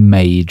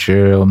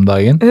major om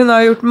dagen. Hun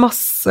har gjort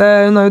masse,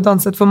 hun har jo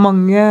danset for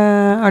mange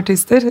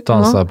artister.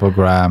 Danset på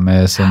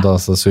Grammys, hun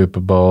danset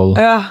Superbowl.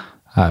 Ja.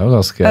 Det er jo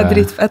ganske... Det er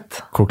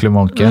dritfett. Kokelig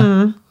Monke.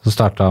 Så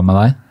startet med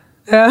deg.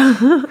 Ja.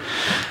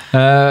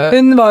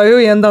 Hun var jo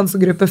i en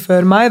dansegruppe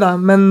før meg da,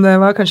 men det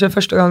var kanskje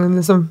første gang hun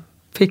liksom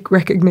fikk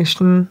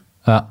recognition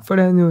for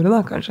det hun gjorde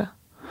da, kanskje.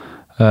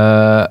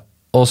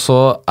 Og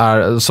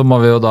så må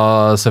vi jo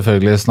da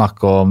selvfølgelig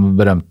snakke om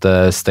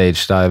berømte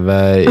stage-dive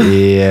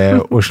i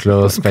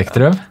Oslo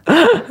Spektrum.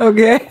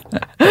 Ok.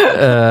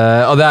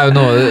 Og det er jo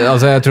noe,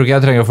 altså jeg tror ikke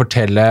jeg trenger å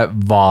fortelle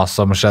hva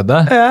som skjedde,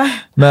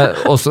 men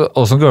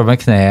hvordan går det med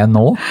kneet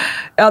nå?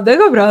 Ja, det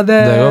går bra. Det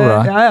går bra.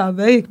 Ja,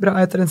 det gikk bra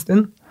etter en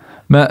stund.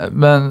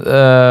 Men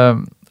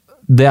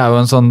det er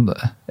jo en sånn,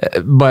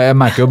 jeg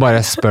merker jo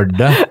bare jeg spør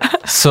det,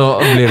 så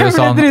blir det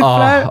sånn,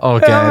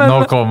 ok, nå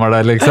kommer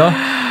det liksom.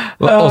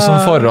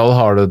 Hvordan forhold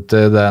har du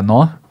til det nå?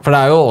 For det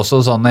er jo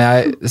også sånn når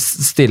jeg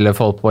stiller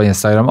folk på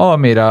Instagram,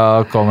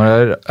 Mira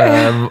kommer,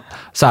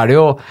 så er det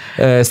jo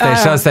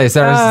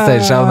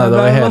stage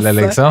nedover hele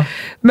liksom.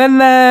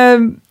 Men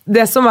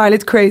det som er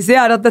litt crazy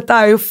er at dette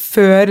er jo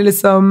før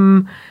liksom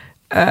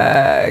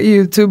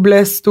YouTube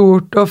ble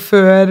stort, og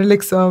før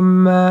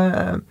liksom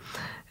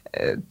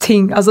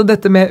ting, altså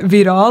dette med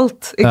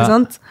viralt, ikke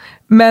sant?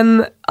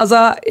 Men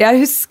altså,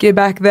 jeg husker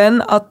back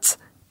then at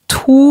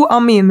 2 av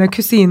mine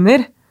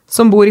kusiner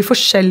som bor i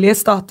forskjellige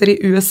stater i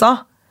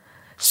USA,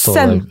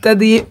 sendte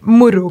de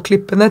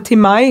moroklippene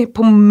til meg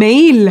på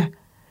mail,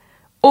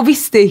 og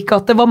visste ikke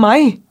at det var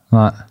meg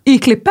i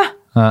klippet.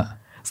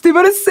 Så de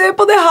bare, se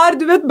på det her,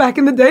 du vet, back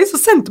in the day, så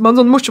sendte man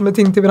sånne morsomme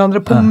ting til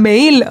hverandre på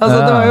mail. Altså,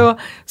 det var jo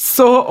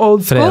så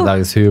old school.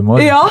 Fredagshumor.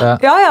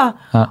 Ja.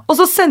 Og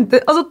så sendte,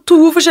 altså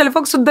 2 forskjellige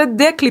folk, så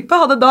det klippet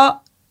hadde da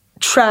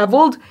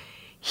traveled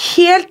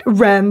helt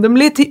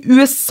randomly til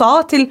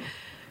USA, til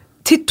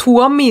 2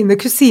 av mine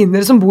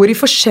kusiner som bor i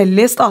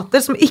forskjellige stater,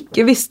 som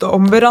ikke visste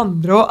om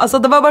hverandre. Og, altså,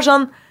 det var bare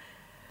sånn,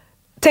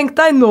 tenk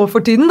deg nå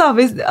for tiden da,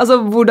 altså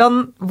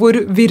hvor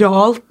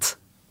viralt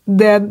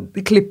det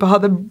klippet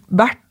hadde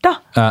vært da.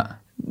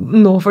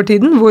 Nå for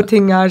tiden, hvor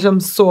ting er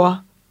som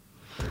så...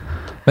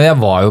 Men jeg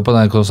var jo på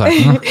den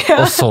konserten,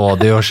 og så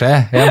det jo skje.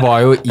 Jeg var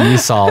jo i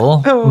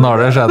salen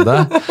når det skjedde.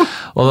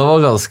 Og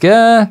det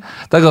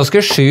er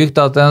ganske sykt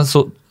at en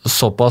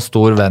såpass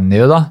stor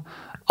venue da,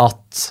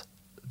 at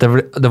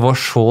det var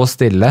så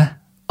stille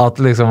at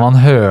liksom man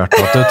hørte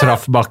at du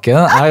traff bakken.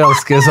 Det er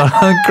ganske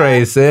sånn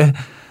crazy.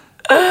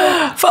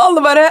 For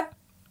alle bare,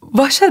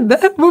 hva skjedde?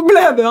 Hvor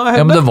ble det av henne?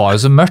 Ja, men det var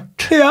jo så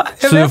mørkt.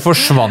 Så du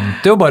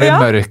forsvant jo bare i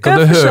mørket, og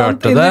du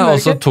hørte det,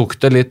 og så tok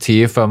det litt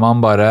tid før man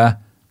bare,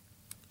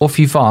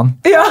 fy faen,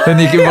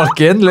 den gikk i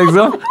bakken,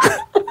 liksom.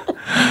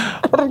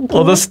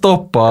 Og det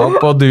stoppet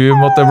opp, og du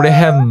måtte bli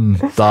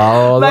hentet.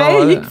 Og Nei,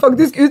 jeg gikk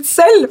faktisk ut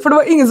selv, for det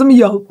var ingen som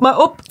hjalp meg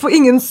opp, for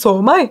ingen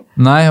så meg.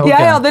 Nei, ok.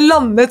 Jeg hadde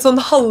landet sånn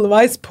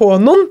halvveis på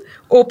noen,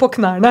 og på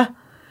knærne.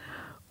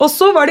 Og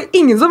så var det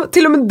ingen som,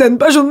 til og med den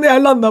personen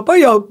jeg landet på,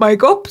 hjalp meg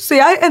ikke opp, så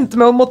jeg endte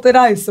med å måtte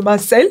reise meg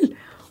selv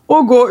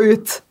og gå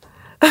ut.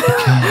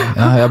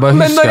 Ja, jeg bare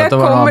Men når husker jeg at det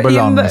var kom en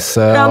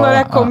ambulanse. ja, når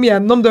jeg kom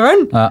gjennom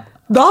døren,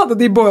 da hadde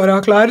de båra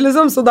klar,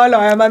 liksom, så da la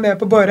jeg meg ned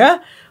på båret,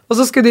 og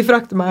så skulle de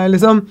frakte meg,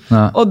 liksom.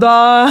 Ja. Og da,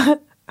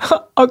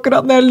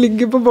 akkurat når jeg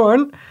ligger på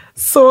båren,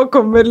 så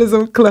kommer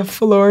liksom Clef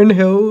og Lauryn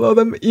Hill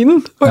og dem inn,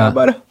 og jeg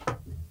bare...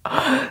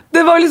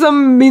 Det var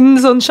liksom min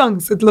sånn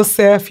sjanse til å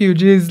se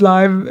Fugees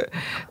live.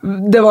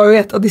 Det var jo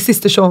et av de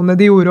siste showene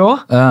de gjorde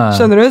også,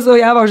 skjønner du? Så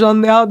jeg var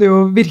sånn, jeg hadde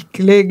jo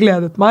virkelig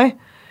gledet meg,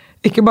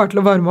 ikke bare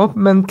til å varme opp,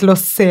 men til å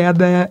se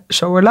det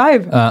showet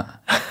live.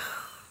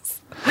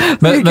 Så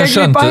ikke jeg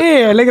glipp av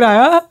hele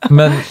greia.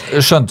 Men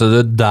skjønte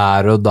du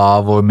der og da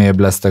hvor mye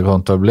blest det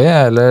kom til å bli,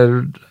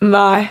 eller?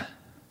 Nei,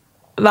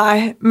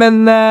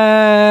 men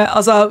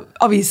altså,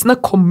 avisene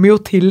kom jo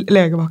til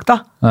legevakta.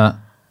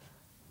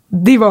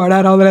 De var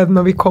der allerede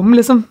når vi kom,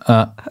 liksom.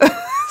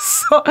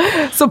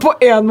 Så på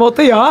en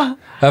måte, ja.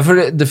 Ja, for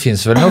det finnes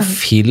vel noe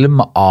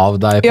film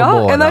av deg på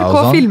båret? Ja,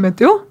 NRK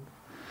filmet jo.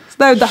 Så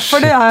det er jo derfor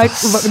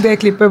det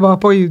klippet var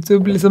på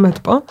YouTube liksom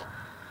etterpå.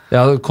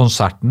 Ja,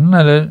 konserten,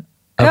 eller?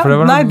 Ja,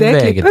 nei, det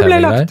klippet ble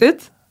lagt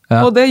ut. Ja.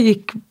 Og det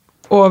gikk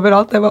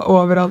overalt. Det var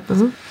overalt,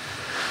 liksom.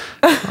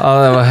 Ja,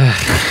 det var...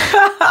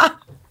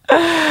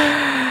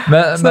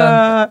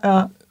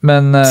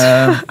 Men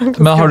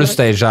har du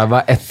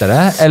stagedivet etter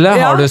det?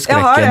 Eller har du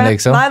skrekken,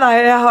 liksom?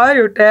 Nei, jeg har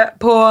gjort det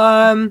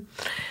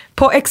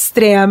på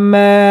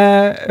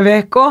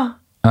ekstremveko.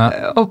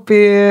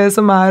 Oppi,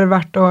 som er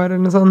hvert år,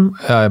 eller noe sånt.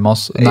 Ja, i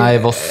Moss. Nei,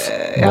 Voss.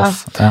 Ja.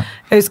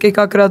 Jeg husker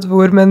ikke akkurat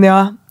hvor, men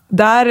ja.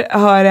 Der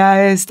har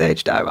jeg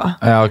stagedivet.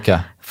 Ja, ok.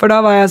 For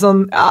da var jeg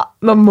sånn, ja,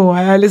 nå må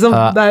jeg liksom,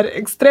 det er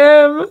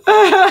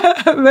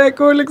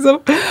ekstremveko, liksom.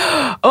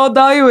 Og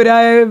da gjorde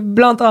jeg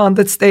blant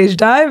annet et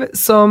stagedive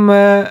som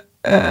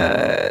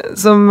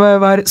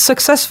var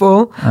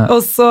successful,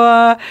 og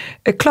så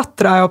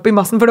klatret jeg opp i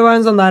massen, for det var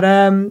en sånn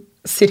der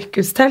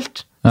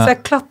sirkustelt, så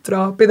jeg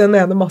klatret opp i den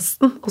ene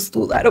masten, og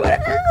sto der og bare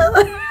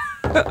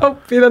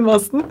opp i den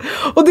masten,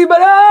 og de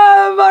bare,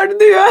 hva er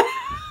det du gjør?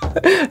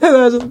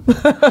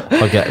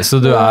 Ok, så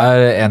du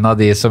er en av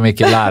de som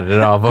ikke lærer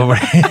av å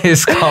bli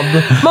skadd.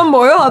 Man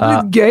må jo ha det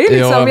litt gøy,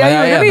 liksom. Jo, jeg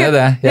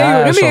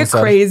gjorde mye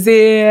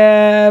crazy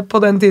på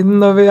den tiden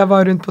når jeg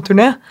var rundt på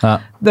turné.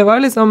 Det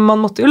var liksom,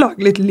 man måtte jo lage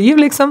litt liv,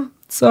 liksom.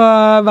 Så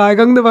hver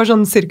gang det var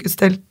sånne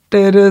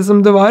sirkustelter som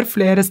det var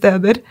flere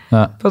steder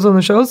på sånne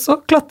shows, så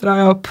klatret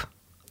jeg opp.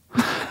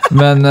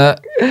 Men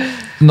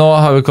nå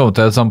har vi kommet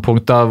til et sånt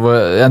punkt da, hvor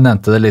jeg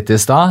nevnte det litt i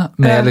sted,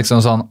 med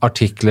liksom sånn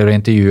artikler og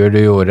intervjuer du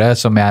gjorde,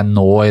 som jeg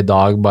nå i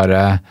dag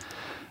bare,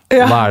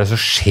 hva er det som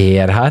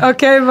skjer her?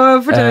 Ok,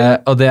 fortell.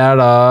 Og det er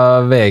da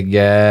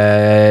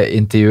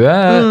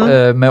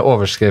VG-intervjuet med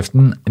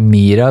overskriften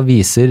 «Mira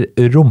viser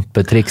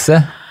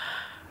rumpetrikset».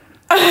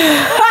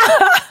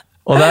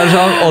 Og det er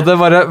sånn, og det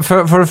bare,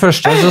 for det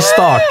første så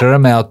starter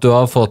det med at du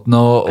har fått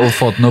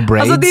noe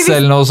braids altså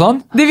eller noe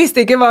sånt. De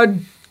visste ikke hva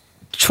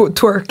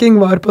twerking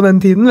var på den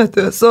tiden, vet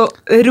du. Så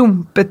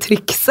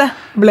rumpetrikset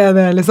ble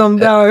det, liksom.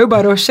 Det var jo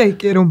bare å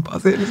shake rumpa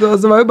si. Så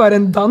det var jo bare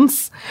en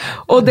dans.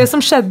 Og det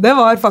som skjedde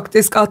var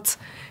faktisk at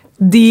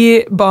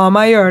de ba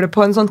meg gjøre det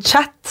på en sånn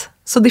chat,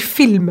 så de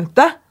filmet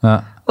det.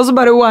 Og så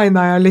bare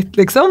wina jeg litt,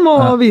 liksom,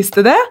 og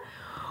viste det.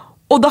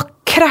 Og da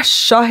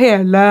krasja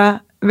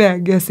hele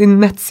VG sin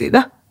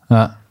nettside.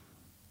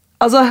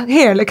 Altså,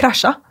 hele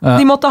krasja.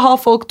 De måtte ha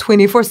folk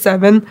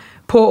 24/7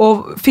 på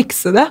å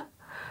fikse det.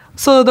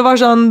 Så det var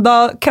sånn,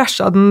 da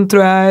krasjet den,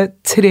 tror jeg,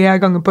 3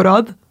 ganger på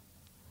rad.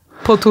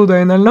 På 2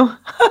 døgn eller noe.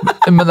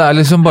 Men det er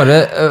liksom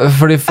bare,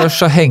 fordi først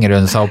så henger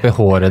hun seg opp i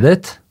håret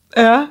ditt.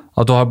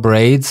 At du har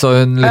braids, og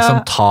hun liksom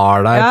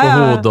tar deg på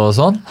hodet og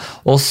sånn.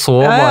 Og så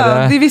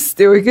bare... De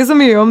visste jo ikke så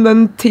mye om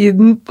den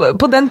tiden.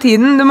 På den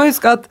tiden, du må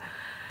huske at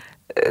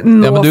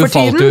nå men du for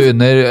tiden... falt jo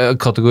under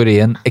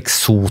kategorien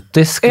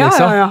eksotisk,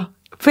 liksom. Ja.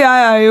 For jeg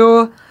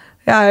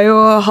er jo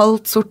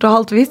halvt sort og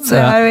halvt hvitt, så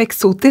jeg er jo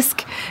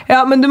eksotisk.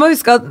 Ja, men du må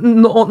huske at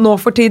nå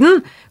for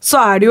tiden, så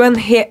er det jo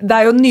det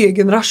er jo nye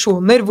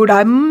generasjoner hvor det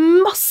er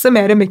masse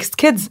mer mixed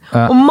kids,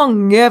 og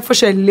mange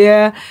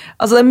forskjellige,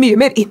 altså det er mye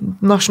mer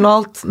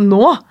internasjonalt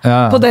nå.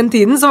 På den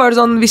tiden så var det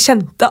sånn, vi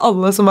kjente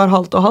alle som var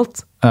halvt og halvt.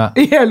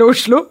 I hele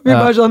Oslo. Vi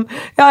var sånn,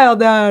 ja,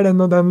 det er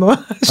den og den nå.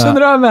 Skjønner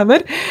du hva jeg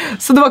mener?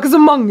 Så det var ikke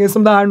så mange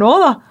som det er nå,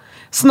 da.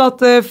 Sånn at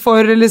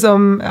for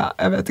liksom, ja,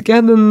 jeg vet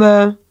ikke,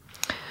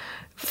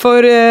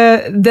 for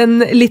den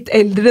litt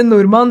eldre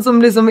nordmann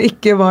som liksom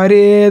ikke var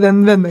i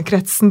den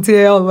vennekretsen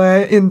til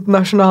alle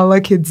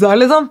internasjonale kidsa,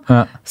 liksom,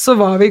 så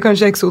var vi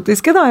kanskje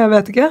eksotiske da, jeg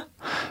vet ikke.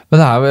 Men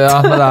det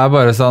er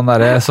bare sånn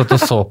der, jeg satt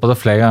og så på det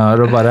flere ganger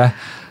og bare,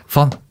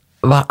 faen,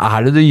 hva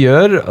det du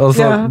gjør? Og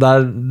så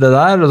det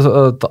der,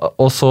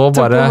 og så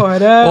bare,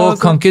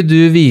 kan ikke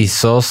du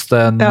vise oss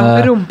den...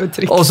 Ja,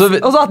 rumpetriks. Og så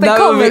at jeg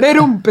kaller det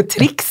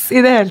rumpetriks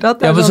i det hele tatt.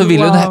 Ja, men så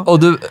vil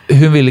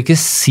hun vil ikke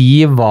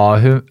si hva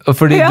hun...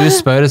 Fordi du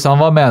spør sånn,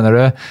 hva mener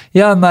du?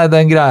 Ja, nei,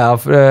 den greia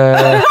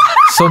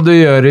som du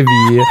gjør i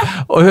vi.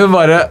 Og du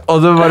bare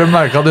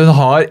merker at hun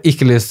har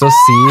ikke lyst til å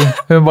si,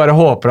 hun bare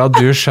håper at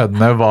du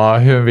skjønner hva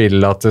hun vil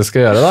at du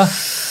skal gjøre da.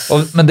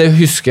 Men det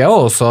husker jeg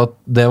også, at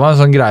det var en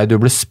sånn greie du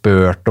ble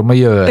spurt om å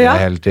gjøre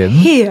hele tiden.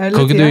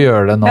 Kan ikke du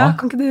gjøre det nå? Ja,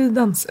 kan ikke du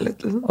danse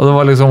litt? Liksom? Og det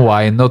var liksom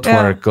wine og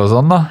twerk og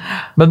sånn da.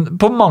 Men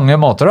på mange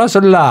måter da, så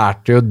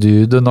lærte jo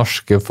du det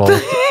norske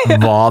folk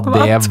hva det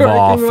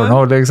var for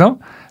noe,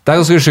 liksom. Det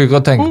ganske sykt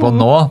å tenke på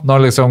nå,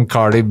 når liksom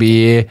Cardi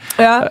B...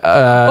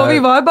 og vi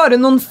var bare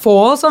noen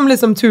få som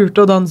liksom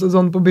turte å danse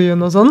sånn på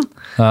byen og sånn.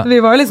 Vi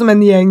var liksom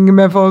en gjeng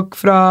med folk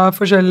fra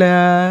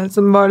forskjellige,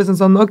 som var liksom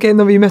sånn, ok,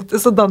 når vi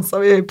møttes så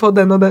danset vi på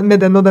med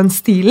den og den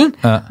stilen.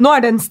 Nå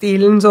den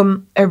stilen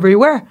sånn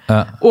everywhere.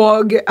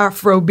 Og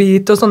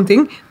afrobeat og sånne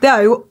ting. Det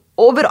jo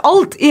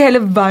overalt i hele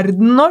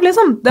verden nå,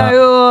 liksom. Det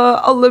jo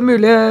alle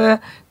mulige,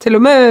 til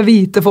og med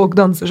hvite folk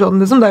danser sånn,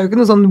 liksom. Det jo ikke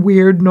noe sånn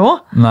weird nå.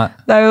 Nei.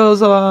 Det jo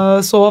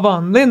så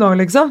vanlig nå,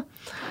 liksom.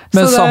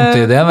 Men så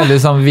samtidig en veldig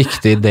sånn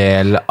viktig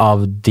del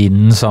av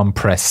din sånn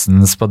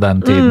presence på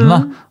den tiden, da.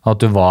 At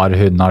du var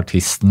hun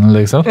artisten,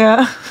 liksom.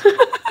 Ja.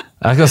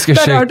 Det ganske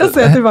sjukt. Det rart å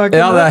se tilbake.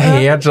 Ja, det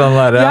helt sånn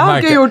der. Jeg har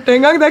ikke gjort det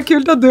engang. Det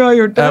kult at du har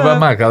gjort det. Jeg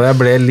bare merket at jeg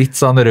ble litt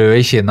sånn rød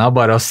i kinna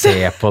bare å se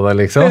på det,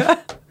 liksom.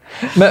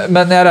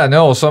 Men jeg regner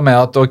jo også med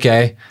at,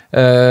 ok,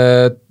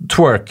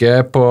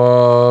 twerke på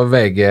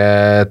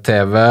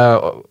VGTV,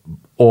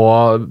 og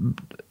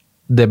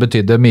det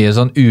betydde mye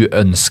sånn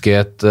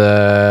uønsket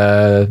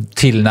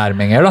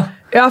tilnærminger, da.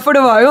 Ja, for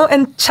det var jo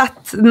en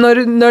chat,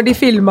 når de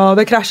filmet og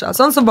det krasjet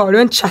sånn, så var det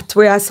jo en chat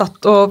hvor jeg satt,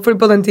 og for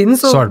på den tiden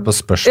så... Svarte på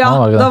spørsmål,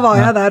 var det? Ja, da var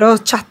jeg der og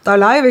chattet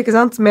live, ikke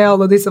sant, med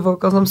alle disse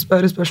folka som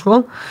spør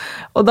spørsmål.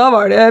 Og da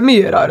var det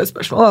mye rare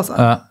spørsmål, altså.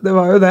 Ja. Det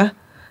var jo det.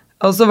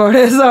 Og så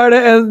det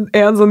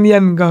en sånn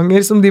gjenganger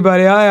som de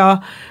bare,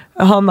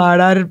 han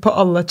der på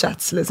alle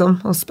chats,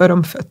 liksom, og spør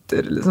om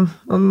føtter, liksom.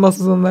 Og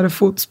masse sånne der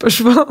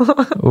fotspørsmål.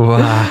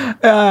 Wow.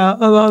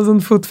 Han har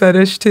sånn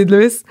fotfetish,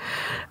 tydeligvis.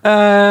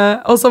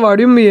 Og så var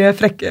det jo mye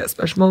frekke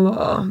spørsmål,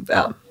 og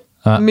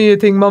mye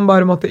ting man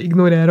bare måtte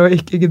ignorere og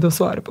ikke gidde å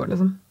svare på,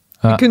 liksom.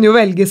 Vi kunne jo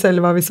velge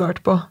selv hva vi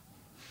svarte på.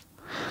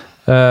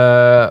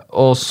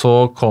 Og så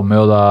kom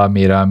jo da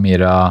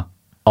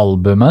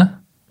Mira-albumet,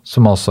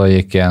 som også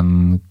gikk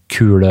en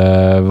kule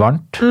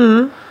varmt.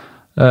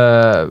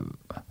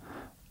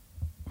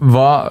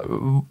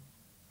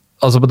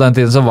 Altså på den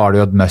tiden så var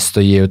det jo et must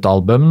å gi ut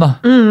album da.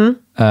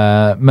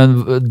 Men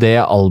det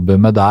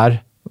albumet der,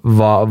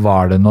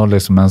 var det noe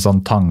liksom en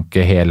sånn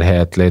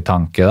helhetlig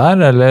tanke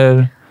der,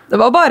 eller? Det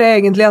var bare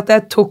egentlig at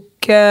jeg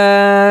tok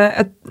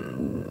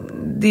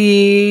de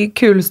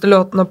kuleste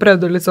låtene og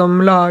prøvde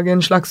liksom lage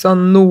en slags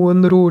sånn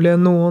noen rolige,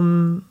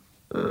 noen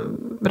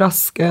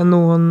raske,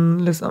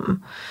 noen liksom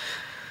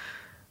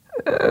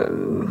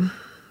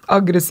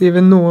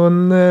aggressive,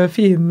 noen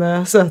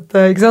fine,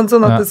 søte, ikke sant?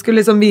 Sånn at det skulle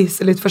liksom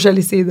vise litt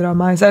forskjellige sider av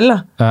meg selv,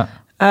 da.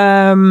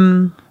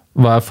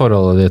 Hva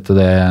forholdet ditt til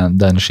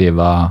den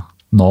skiva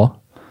nå?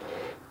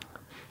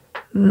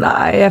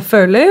 Nei, jeg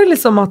føler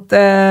liksom at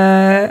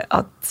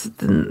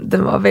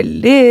den var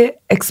veldig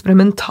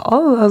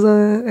eksperimental, altså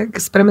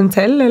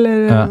eksperimentell,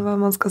 eller hva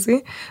man skal si.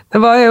 Det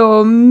var jo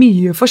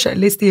mye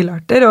forskjellige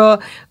stilarter, og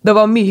det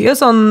var mye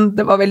sånn,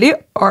 det var veldig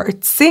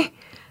artsy.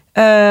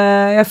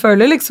 Jeg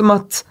føler liksom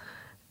at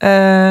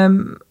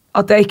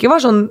jeg ikke var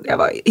sånn, jeg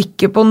var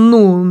ikke på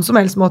noen som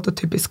helst måte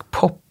typisk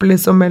pop,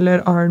 liksom,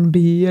 eller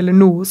R&B, eller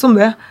noe som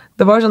det.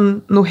 Det var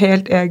sånn noe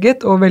helt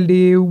eget, og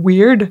veldig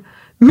weird.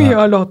 Mye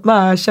av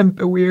låtene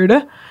kjempeweirde.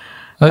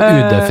 Det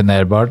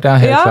udefinerbart,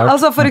 helt klart.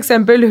 Altså for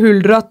eksempel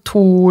Huldra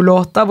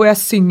 2-låta, hvor jeg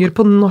synger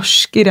på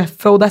norsk i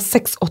reffet, og det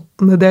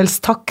 6/8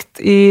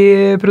 takt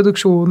i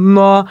produksjonen,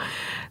 og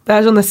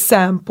det sånne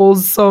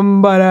samples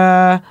som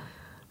bare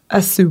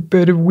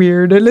super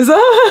weird, liksom.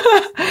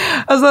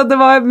 Altså,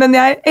 men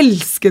jeg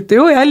elsket det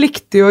jo, jeg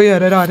likte jo å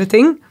gjøre rare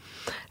ting.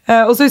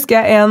 Og så husker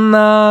jeg en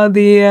av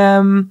de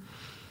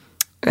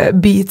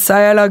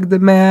beatsa jeg lagde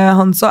med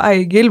Hans og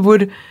Eigil,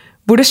 hvor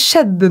det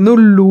skjedde noe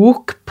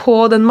lok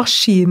på den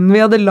maskinen vi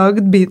hadde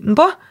lagd beaten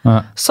på.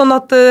 Sånn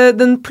at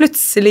den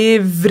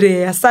plutselig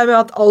vred seg med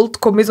at alt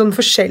kom i sånn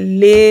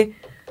forskjellig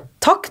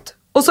takt.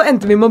 Og så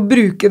endte vi med å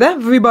bruke det,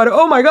 for vi bare,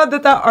 oh my god,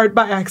 dette art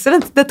by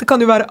accident. Dette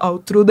kan jo være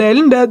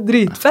outro-delen, det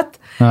dritfett.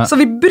 Så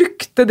vi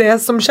brukte det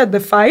som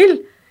skjedde feil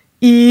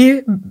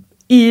i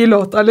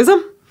låta, liksom.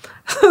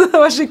 Det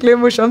var skikkelig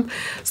morsomt.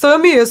 Så det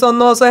var mye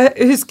sånn, og så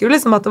jeg husker jo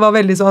liksom at det var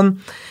veldig sånn,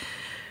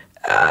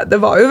 det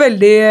var jo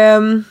veldig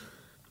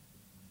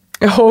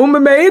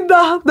homemade,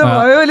 da. Det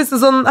var jo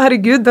liksom sånn,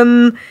 herregud,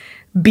 den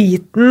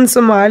beaten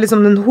som var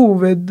liksom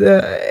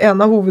en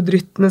av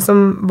hovedryttene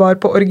som var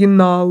på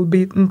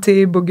originalbeaten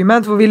til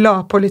Boogeyman, for vi la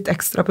på litt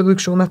ekstra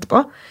produksjon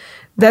etterpå.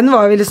 Den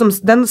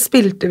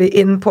spilte vi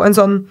inn på en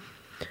sånn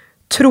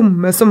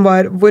tromme som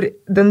var, hvor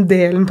den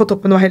delen på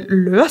toppen var helt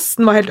løs,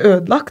 den var helt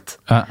ødelagt.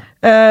 Ja.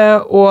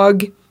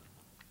 Og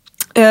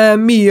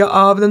mye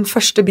av den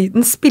første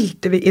biten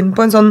spilte vi inn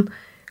på en sånn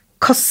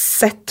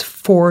kassett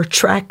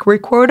 4-track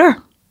recorder,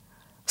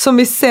 som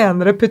vi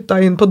senere putta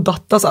inn på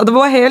data. Det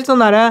var helt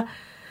sånn der,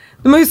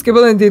 du må huske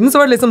på den tiden,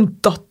 så var det liksom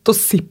dat- og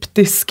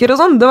zip-disker og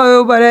sånn. Det var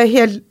jo bare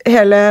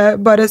hele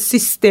bare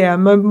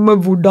systemet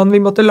med hvordan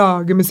vi måtte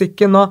lage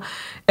musikken, og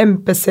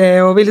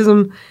MPC, og vi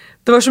liksom,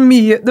 det var så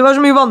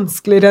mye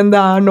vanskeligere enn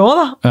det nå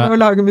da, å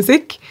lage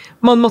musikk.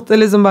 Man måtte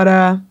liksom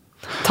bare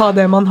ta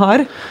det man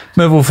har.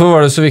 Men hvorfor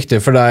var det så viktig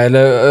for deg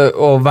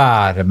å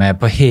være med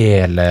på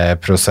hele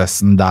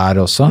prosessen der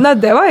også? Nei,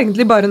 det var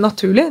egentlig bare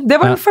naturlig. Det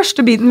var den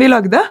første biten vi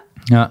lagde,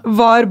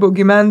 var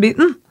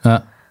Boogeyman-biten.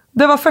 Ja.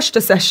 Det var første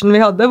session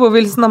vi hadde, hvor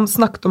vi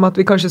snakket om at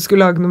vi kanskje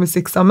skulle lage noe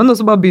musikk sammen, og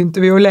så bare begynte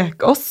vi å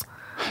leke oss.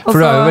 For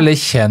du er jo veldig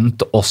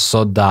kjent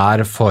også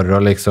der for å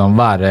liksom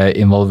være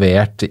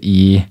involvert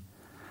i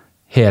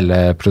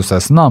hele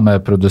prosessen da,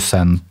 med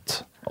produsent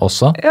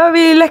også. Ja,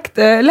 vi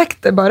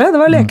lekte bare. Det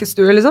var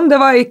lekestue, liksom. Det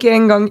var ikke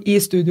engang i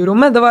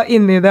studiorommet. Det var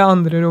inne i det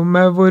andre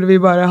rommet hvor vi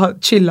bare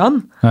chillet.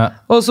 Ja.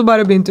 Og så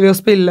bare begynte vi å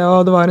spille,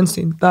 og det var en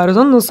synt der og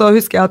sånn. Og så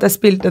husker jeg at jeg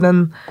spilte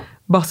den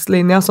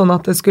basslinja sånn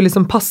at det skulle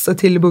liksom passe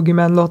til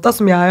Boogeyman-låta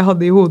som jeg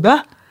hadde i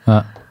hodet. Ja.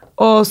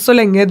 Og så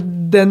lenge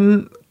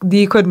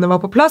de kordene var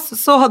på plass,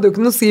 så hadde jo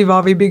ikke noe å si hva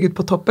vi bygget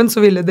på toppen,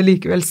 så ville det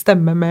likevel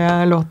stemme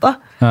med låta.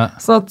 Ja.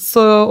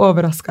 Så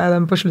overrasket jeg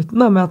dem på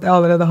slutten da, med at jeg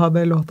allerede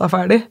hadde låta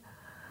ferdig.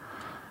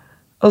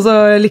 Og så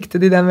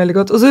likte de den veldig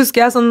godt. Og så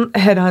husker jeg sånn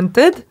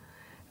Headhunted.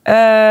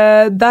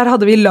 Der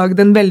hadde vi lagd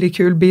en veldig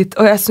kul beat,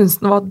 og jeg syntes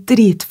den var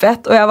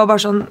dritfett. Og jeg var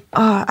bare sånn,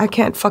 I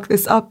can't fuck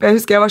this up. Jeg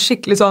husker jeg var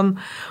skikkelig sånn.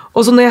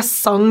 Og så når jeg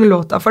sang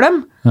låta for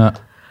dem,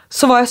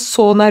 så var jeg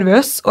så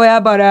nervøs, og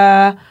jeg bare...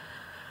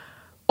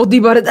 Og de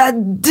bare, det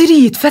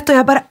dritfett, og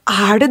jeg bare,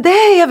 det det?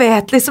 Jeg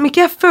vet liksom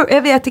ikke,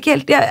 jeg vet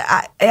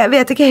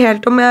ikke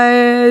helt om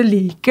jeg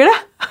liker det.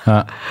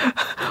 Ja.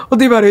 Og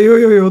de bare,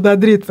 jo, det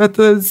dritfett,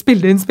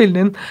 spill det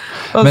inn.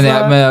 Men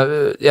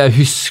jeg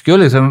husker jo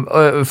liksom,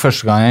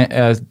 første gang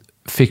jeg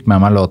fikk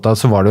med meg låta,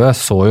 så var det jo, jeg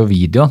så jo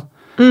videoen,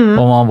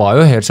 og man var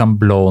jo helt sånn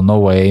blown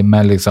away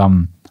med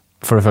liksom,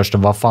 for det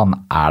første, hva faen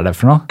det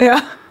for noe? Ja.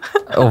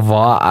 Og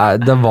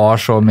det var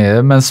så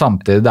mye, men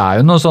samtidig det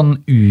jo noe sånn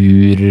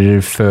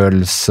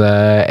urfølelse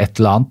et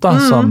eller annet da,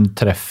 som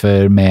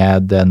treffer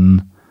med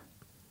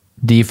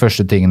de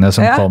første tingene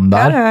som kom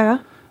der. Ja.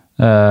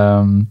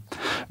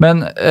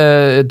 Men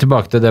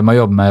tilbake til det med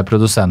å jobbe med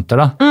produsenter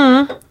da.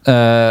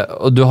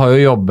 Og du har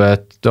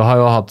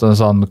jo hatt en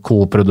sånn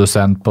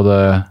co-produsent på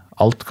det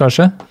alt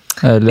kanskje?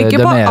 Eller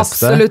ikke det på meste.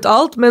 Absolutt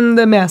alt, men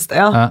det meste,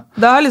 ja.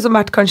 Det har liksom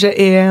vært kanskje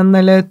 1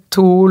 eller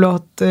 2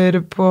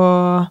 låter på...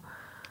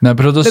 Det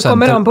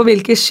kommer an på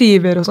hvilke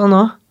skiver og sånn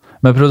også.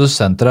 Men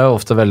produsenter jo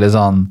ofte veldig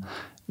sånn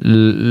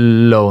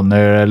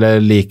loner,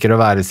 eller liker å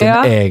være i sin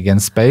egen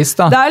space,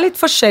 da. Det litt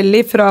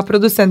forskjellig fra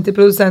produsent til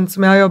produsent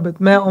som jeg har jobbet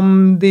med, om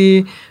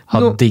de...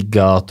 Har digget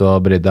at du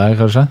har brydd deg,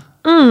 kanskje?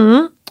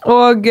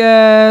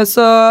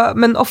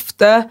 Men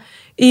ofte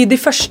i de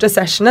første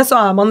sessionene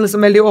så man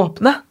liksom veldig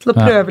åpne til å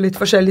prøve litt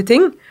forskjellige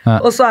ting.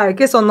 Og så det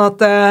ikke sånn at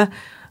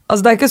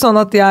det ikke sånn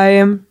at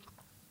jeg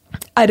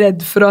redd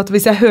for at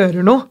hvis jeg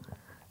hører noe,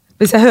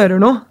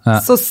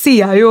 så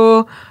sier jeg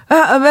jo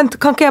vent,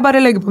 kan ikke jeg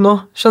bare legge på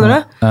noe, skjønner du?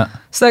 Ja.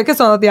 Så det ikke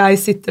sånn at jeg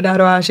sitter der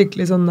og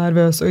skikkelig sånn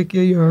nervøs og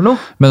ikke gjør noe.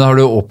 Men har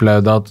du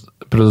opplevd at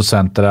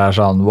produsenter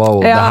sånn,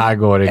 wow, det her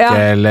går ikke,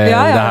 eller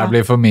det her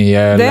blir for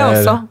mye? Eller, det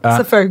også,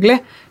 selvfølgelig.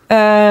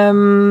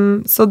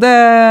 Så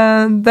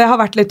det har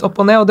vært litt opp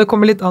og ned, og det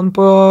kommer litt an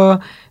på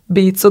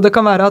beats, og det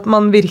kan være at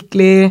man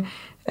virkelig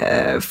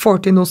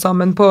får til noe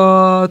sammen på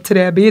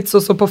 3 beats,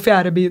 og så på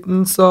 4.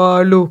 beaten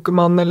så loker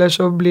man, eller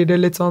så blir det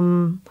litt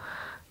sånn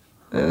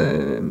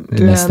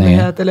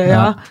uenighet,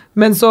 eller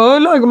men så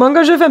lager man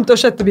kanskje 5. og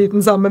 6.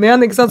 biten sammen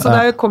igjen, ikke sant? Så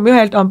det kommer jo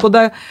helt an på,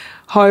 det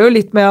har jo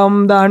litt med om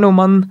det noe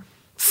man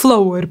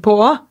flower på.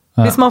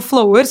 Hvis man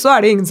flower, så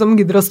det ingen som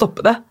gidder å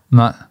stoppe det.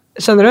 Nei.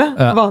 Skjønner du?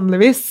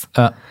 Vanligvis.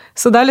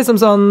 Så det liksom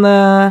sånn...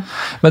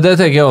 Men det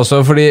tenker jeg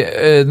også, fordi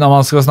når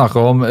man skal snakke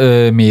om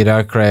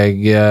Mira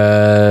Craig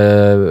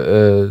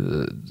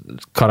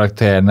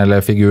karakteren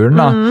eller figuren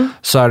da,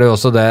 så det jo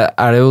også det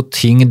jo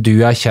ting du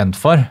kjent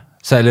for,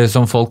 så eller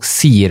som folk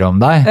sier om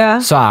deg,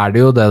 så det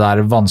jo det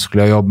der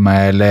vanskelig å jobbe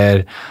med, eller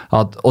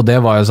og det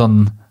var jo sånn,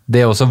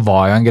 det også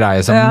var jo en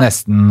greie som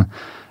nesten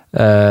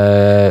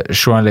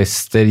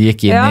journalister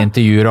gikk inn i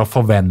intervjuer og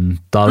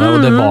forventet det, og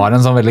det var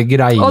en sånn veldig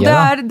greie. Og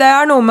det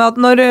noe med at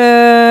når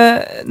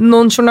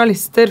noen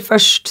journalister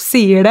først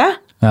sier det,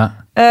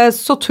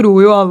 så tror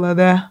jo alle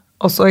det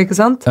også, ikke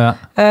sant?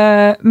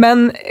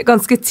 Men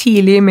ganske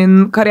tidlig i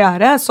min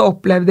karriere så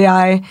opplevde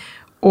jeg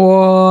å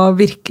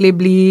virkelig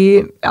bli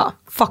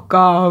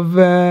fucka av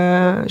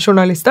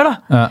journalister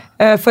da.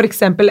 For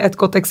eksempel, et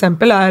godt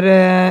eksempel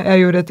jeg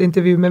gjorde et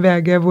intervju med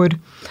VG hvor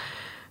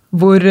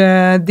hvor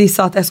de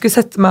sa at jeg skulle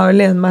sette meg og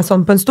lene meg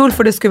sånn på en stol,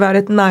 for det skulle være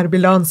et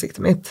nærbilde av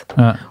ansiktet mitt.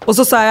 Og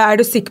så sa jeg,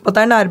 du sikker på at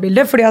det er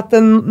nærbilde? Fordi at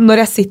når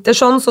jeg sitter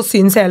sånn, så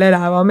syns hele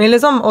ræva mi,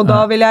 liksom, og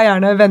da vil jeg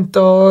gjerne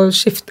vente og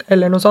skifte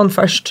eller noe sånt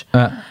først.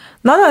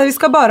 Nei, vi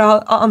skal bare ha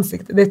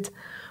ansiktet ditt.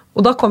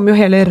 Og da kom jo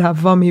hele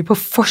ræva mi på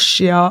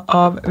forsida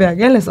av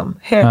VG, liksom.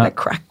 Hele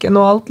cracken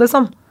og alt,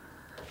 liksom.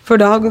 For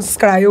da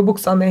sklei jo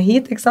buksa ned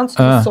hit, ikke sant?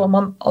 Så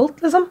man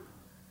alt, liksom.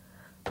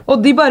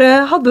 Og de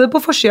bare hadde det på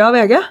forsida av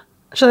VG.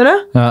 Skjønner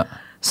du?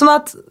 Sånn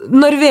at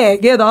når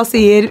VG da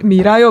sier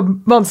Mira er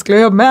vanskelig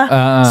å jobbe med,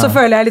 så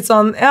føler jeg litt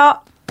sånn,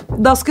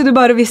 da skulle du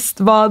bare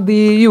visst hva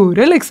de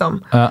gjorde,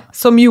 liksom.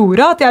 Som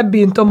gjorde at jeg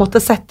begynte å måtte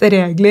sette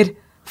regler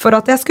for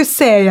at jeg skulle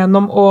se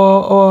gjennom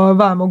og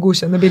være med å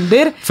godkjenne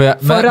bilder.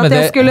 For at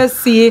jeg skulle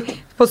si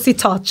på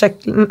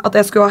sitatsjekken at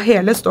jeg skulle ha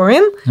hele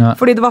storyen.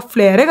 Fordi det var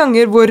flere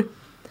ganger hvor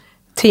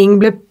ting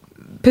ble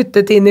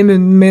puttet inn i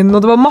munnen min,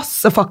 og det var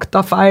masse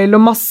faktafeil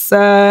og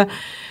masse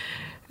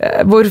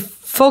hvor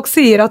folk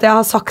sier at jeg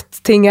har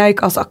sagt ting jeg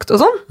ikke har sagt og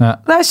sånn.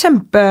 Det er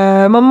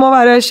man må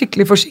være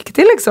skikkelig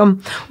forsiktig,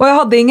 liksom. Og jeg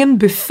hadde ingen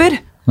buffer.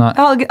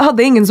 Jeg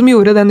hadde ingen som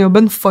gjorde den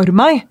jobben for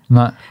meg.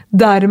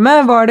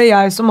 Dermed var det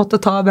jeg som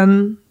måtte ta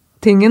den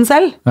tingen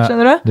selv,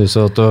 skjønner du? Du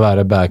så til å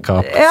være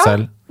backup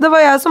selv. Det var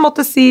jeg som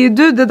måtte si,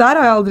 det der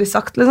har jeg aldri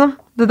sagt, liksom.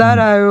 Det der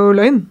er jo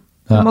løgn.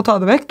 Du må ta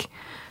det vekk.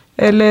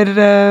 Eller,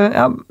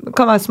 det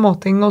kan være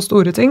småting og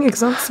store ting, ikke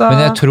sant? Så.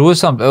 Men jeg tror,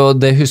 og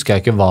det husker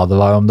jeg ikke hva det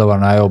var, om det var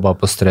når jeg jobbet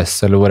på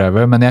Stress eller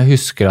whatever, men jeg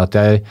husker at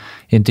jeg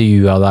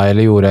intervjuet deg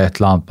eller gjorde et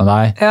eller annet med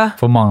deg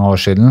for mange år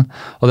siden,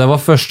 og det var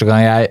første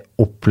gang jeg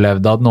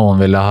opplevde at noen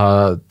ville ha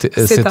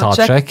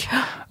sitatsjekk,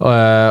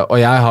 og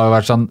jeg har jo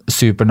vært sånn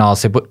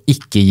supernazi på å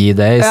ikke gi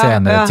det i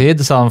senere tid,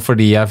 sånn,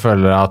 fordi jeg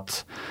føler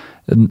at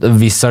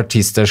hvis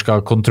artister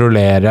skal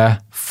kontrollere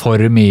for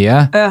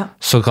mye,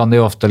 så kan de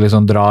ofte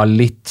liksom dra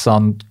litt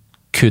sånn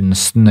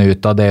kunsten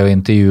ut av det å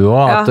intervjue,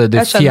 at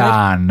de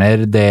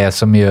fjerner det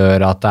som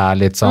gjør at det er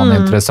litt sånn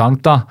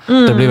interessant da.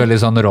 Det blir veldig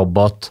sånn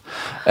robot,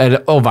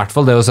 og i hvert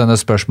fall det å sende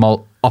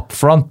spørsmål up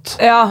front,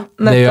 det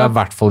gjør jeg i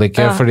hvert fall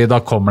ikke, fordi da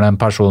kommer det en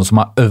person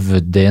som har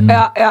øvd inn,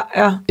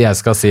 jeg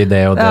skal si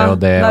det og det og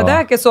det. Nei, det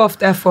er ikke så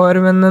ofte jeg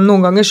får, men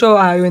noen ganger så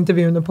er jo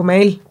intervjuene på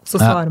mail, så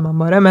svarer man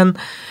bare, men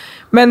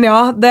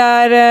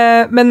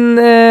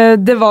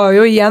det var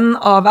jo igjen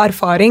av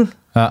erfaring.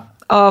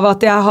 Av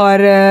at jeg har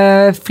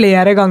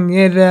flere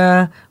ganger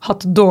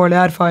hatt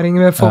dårlige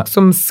erfaringer med folk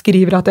som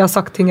skriver at jeg har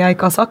sagt ting jeg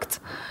ikke har sagt.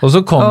 Og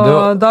så kom det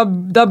jo...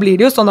 Da blir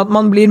det jo sånn at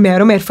man blir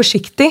mer og mer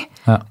forsiktig.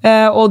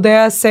 Og det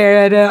er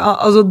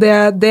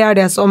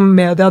det som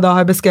media da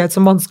har beskrevet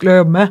som vanskelig å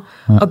jobbe med.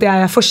 At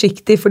jeg er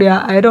forsiktig fordi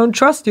I don't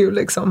trust you,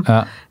 liksom.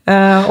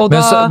 Og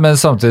men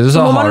samtidig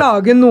så må man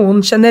lage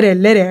noen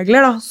generelle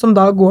regler da, som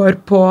da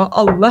går på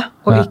alle,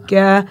 og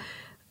ikke...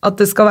 at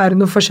det skal være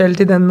noe forskjell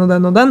til den og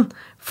den og den.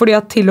 Fordi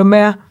at til og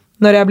med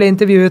når jeg ble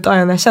intervjuet av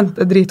en jeg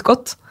kjente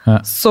dritgodt,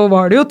 så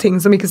var det jo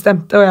ting som ikke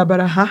stemte, og jeg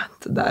bare,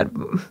 det der,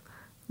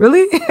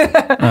 really?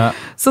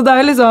 Så det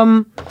er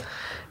liksom,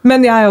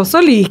 men jeg også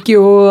liker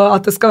jo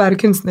at det skal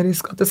være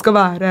kunstnerisk, at det skal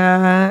være,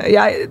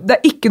 det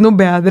er ikke noe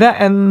bedre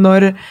enn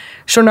når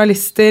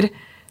journalister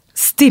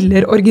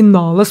stiller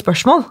originale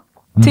spørsmål.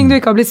 Ting du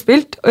ikke har blitt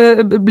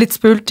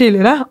spurt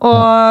tidligere,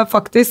 og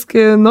faktisk,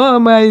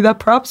 nå må jeg gi deg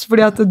props,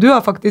 fordi at du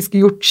har faktisk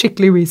gjort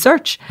skikkelig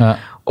research,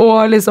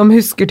 og liksom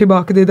husker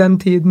tilbake til den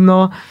tiden,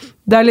 og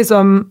det er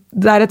liksom,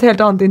 det er et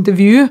helt annet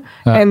intervju,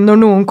 enn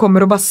når noen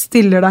kommer og bare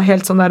stiller deg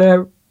helt sånn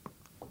der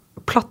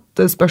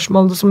platte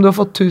spørsmål som du har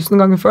fått 1000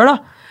 ganger før da,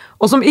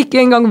 og som ikke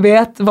engang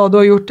vet hva du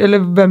har gjort, eller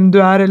hvem du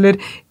er, eller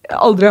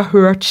aldri har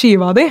hørt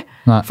skiva di.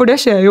 For det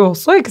skjer jo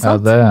også, ikke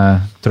sant? Ja, det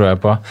tror jeg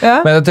på.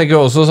 Men jeg tenker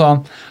jo også sånn,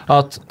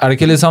 at er det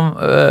ikke liksom,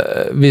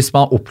 hvis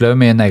man opplever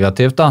mye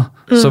negativt da,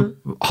 så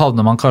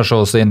havner man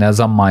kanskje også inn i et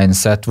sånn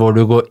mindset, hvor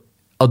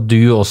at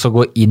du også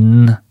går inn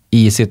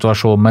i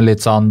situasjonen med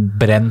litt sånn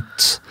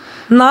brent?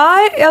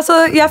 Nei,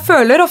 altså jeg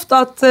føler ofte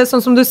at,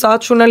 sånn som du sa,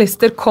 at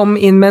journalister kom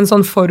inn med en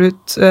sånn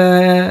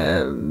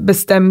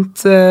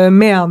forutbestemt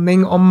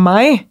mening om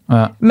meg.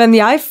 Men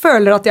jeg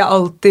føler at jeg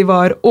alltid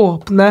var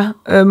åpne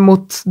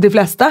mot de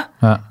fleste.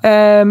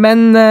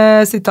 Men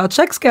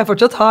sitatsjekk skal jeg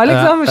fortsatt ha,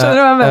 liksom. Skjønner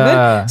du hva jeg mener?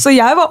 Så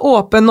jeg var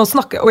åpen og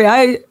snakke, og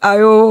jeg er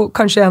jo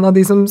kanskje en av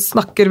de som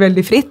snakker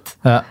veldig fritt.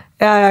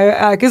 Jeg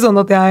er ikke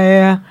sånn at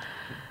jeg...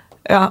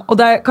 og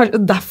det er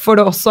kanskje derfor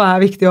det også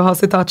er viktig å ha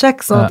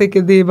sitatsjekk, sånn at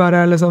ikke de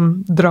bare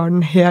liksom drar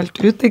den helt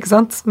ut, ikke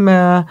sant?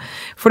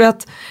 Fordi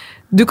at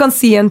du kan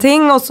si en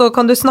ting, og så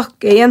kan du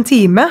snakke i en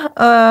time,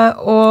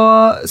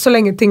 og så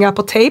lenge ting er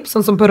på tape,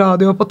 sånn som på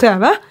radio og på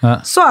TV,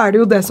 så er det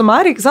jo det som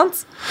er, ikke sant?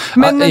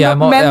 Men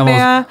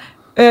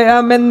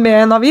med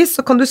en avis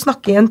så kan du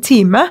snakke i en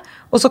time,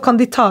 og så kan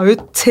de ta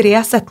ut 3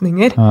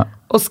 setninger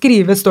og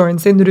skrive storyen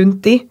sin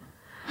rundt de.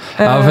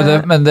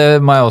 Men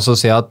det må jeg også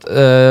si at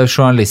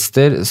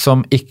journalister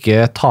som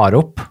ikke tar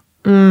opp,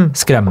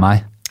 skremmer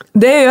meg.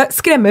 Det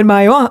skremmer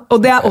meg også,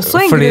 og det også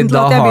en grunn til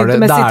at jeg begynte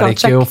med sitatcheck. Da er det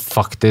ikke jo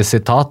faktisk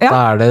sitat,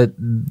 da er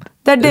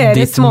det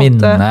ditt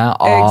minne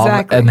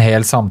av en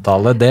hel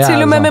samtale. Det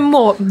til og med med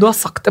måten du har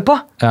sagt det på.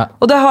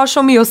 Og det har så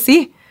mye å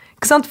si,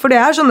 ikke sant? For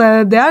det er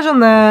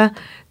sånne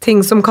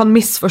ting som kan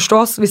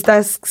misforstås hvis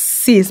det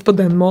sies på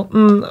den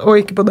måten og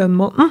ikke på den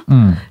måten.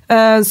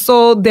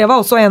 Så det var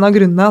også en av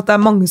grunnene at det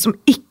er mange som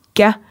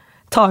ikke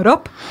tar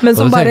opp, men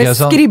som bare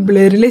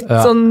skribler litt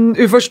sånn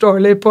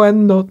uforståelig på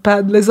en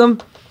notepad, liksom.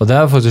 Og det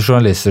er faktisk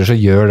journalister som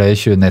gjør det i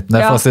 2019.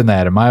 Det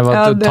fascinerer meg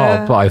at du tar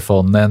opp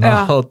iPhonen din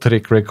og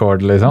trykker record,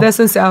 liksom. Det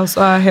synes jeg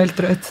også er helt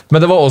drøyt. Men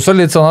det var også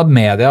litt sånn at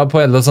media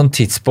på et eller annet sånn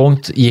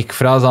tidspunkt gikk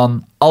fra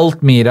sånn alt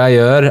Mira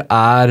gjør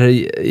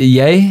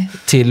jeg,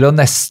 til å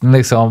nesten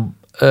liksom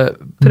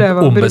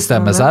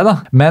ombestemme seg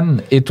da.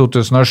 Men i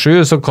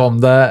 2007 så kom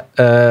det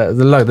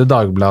lagde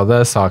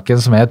Dagbladet saken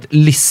som het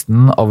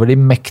Listen over de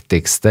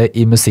mektigste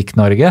i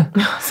Musikk-Norge.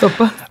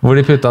 Hvor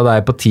de putta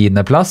deg på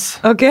 10.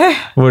 plass.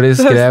 Hvor de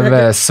skrev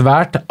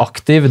svært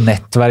aktiv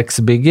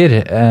nettverksbygger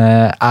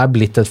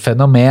blitt et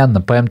fenomen.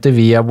 På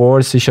MTV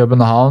Awards i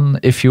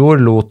København i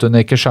fjor lot hun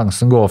ikke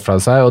sjansen gå fra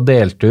seg og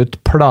delte ut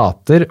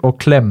plater og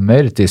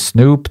klemmer til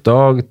Snoop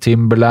Dogg,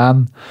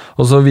 Timbaland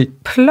og så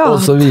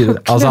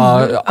videre. Altså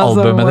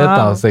albumet ditt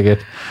da, sikkert.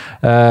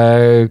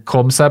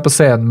 Kom seg på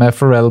scenen med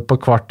Pharrell på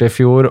Kvart i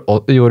fjor,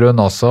 og gjorde hun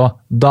også.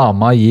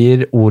 Dama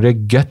gir ordet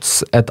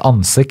guts et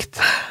ansikt.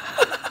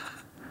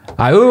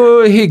 Det er jo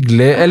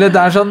hyggelig, eller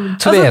det er sånn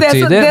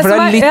tvetydig, for det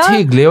er litt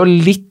hyggelig og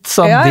litt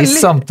sånn diss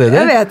samtidig.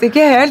 Jeg vet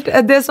ikke helt.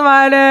 Det som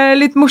er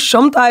litt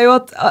morsomt er jo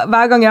at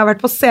hver gang jeg har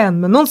vært på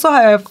scenen med noen, så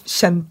har jeg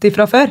kjent de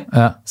fra før.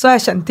 Så har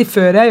jeg kjent de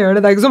før jeg gjør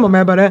det. Det er ikke som om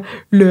jeg bare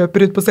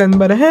løper ut på scenen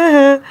og bare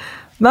hehe.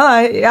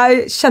 Nei,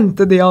 jeg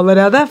kjente de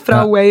allerede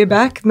fra way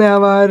back når jeg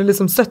var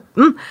liksom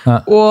 17,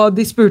 og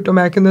de spurte om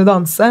jeg kunne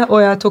danse,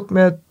 og jeg tok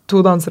med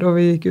 2 dansere og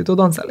vi gikk ut og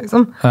danset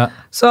liksom.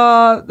 Så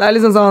det er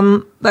liksom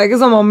sånn, det er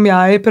ikke som om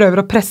jeg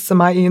prøver å presse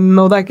meg inn,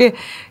 og det er ikke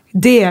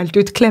delt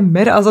ut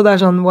klemmer, altså det er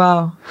sånn,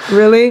 wow,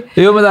 really?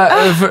 Jo, men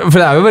for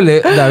det er jo veldig,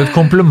 det er jo et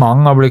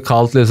kompliment å bli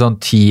kalt litt sånn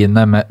 10.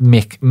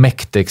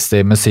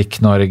 mektigste i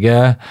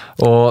Musikk-Norge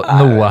og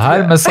noe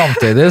her, men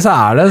samtidig så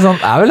er det sånn,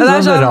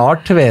 veldig sånn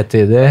rart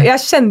tvetydig. Jeg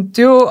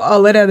kjente jo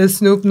allerede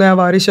Snoop når jeg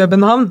var i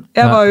København.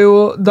 Jeg var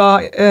jo da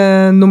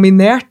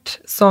nominert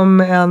som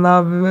en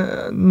av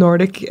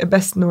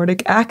Best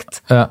Nordic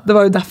Act. Det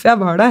var jo derfor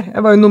jeg var der.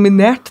 Jeg var jo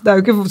nominert. Det er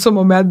jo ikke som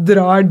om jeg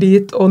drar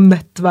dit og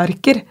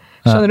nettverker.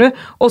 Skjønner du?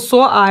 Og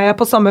så er jeg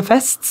på samme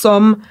fest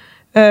som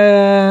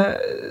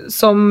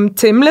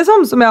Tim,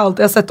 liksom, som jeg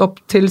alltid har sett opp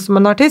til som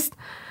en artist,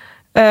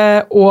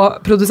 og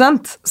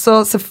produsent.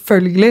 Så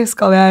selvfølgelig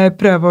skal jeg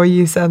prøve å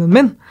gi CD-en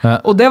min.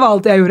 Og det var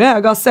alt jeg gjorde.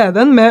 Jeg ga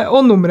CD-en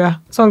og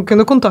nummeret, så han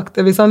kunne kontakte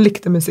hvis han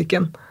likte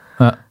musikken.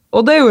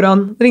 Og det gjorde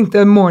han.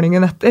 Ringte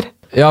morgenen etter.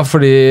 Ja,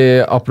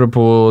 fordi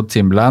apropos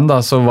Timbaland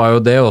da, så var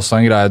jo det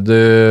også en greie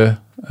du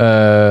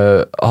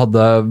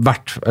hadde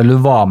vært, eller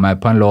var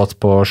med på en låt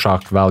på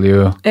Shock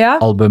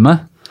Value-albumet.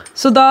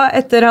 Så da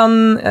etter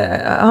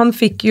han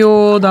fikk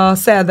jo da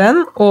CD-en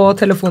og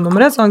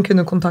telefonnummeret, så han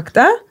kunne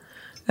kontakte,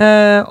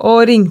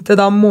 og ringte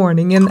da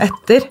morgenen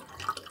etter,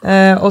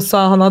 og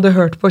sa han hadde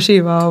hørt på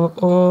skiva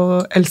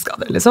og elsket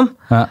det, liksom.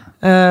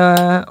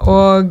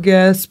 Og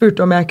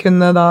spurte om jeg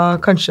kunne da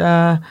kanskje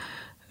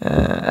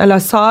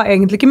eller sa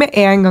egentlig ikke med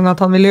en gang at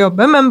han ville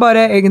jobbe, men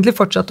bare egentlig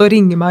fortsatte å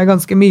ringe meg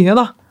ganske mye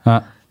da.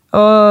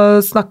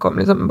 Og snakke om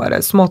liksom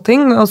bare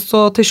småting, og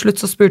så til slutt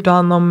så spurte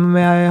han om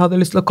jeg hadde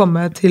lyst til å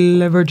komme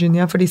til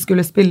Virginia, for de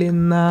skulle spille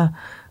inn,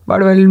 var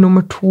det vel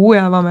nummer 2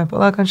 jeg var med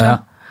på da, kanskje?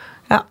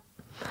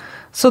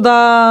 Så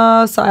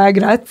da sa jeg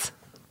greit,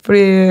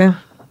 fordi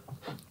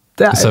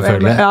det er jo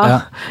veldig,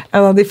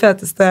 en av de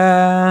feteste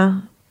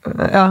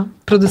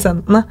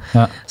produsentene.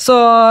 Så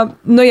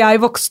når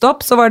jeg vokste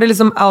opp, så var det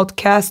liksom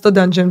Outkast og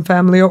Dungeon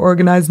Family og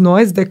Organized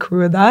Noise, det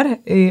crewet der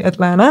i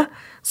Atlanta,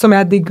 som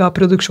jeg digget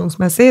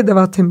produksjonsmessig. Det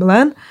var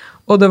Timbaland,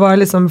 og det var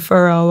liksom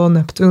Pharrell og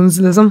Neptunes,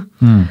 liksom.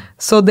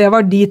 Så det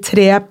var de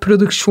 3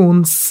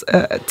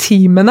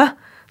 produksjonsteamene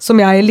som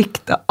jeg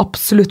likte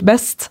absolutt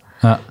best.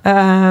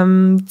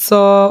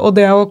 Og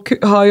det å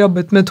ha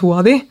jobbet med 2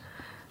 av de,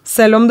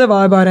 selv om det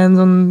var bare en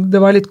sånn, det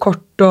var litt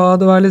kort, og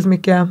det var liksom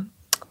ikke,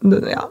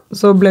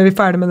 så ble vi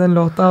ferdig med den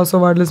låta, og så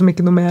var det liksom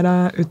ikke noe mer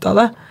ut av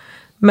det.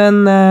 Men,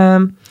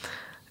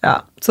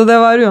 så det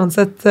var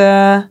uansett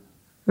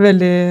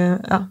veldig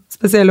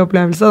spesiell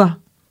opplevelse da.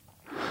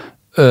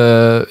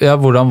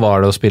 Hvordan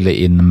var det å spille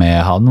inn med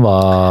han?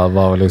 Hva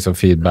var liksom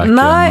feedbacken?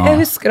 Nei, jeg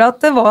husker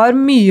at det var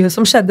mye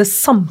som skjedde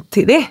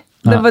samtidig.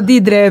 De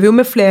drev jo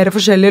med flere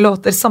forskjellige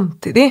låter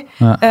samtidig,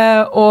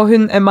 og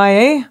hun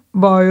MIA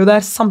var jo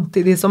der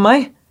samtidig som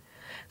meg.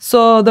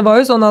 Så det var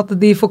jo sånn at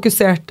de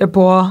fokuserte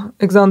på,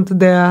 ikke sant,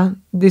 det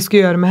de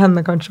skulle gjøre med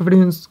henne kanskje, fordi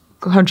hun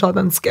kanskje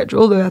hadde en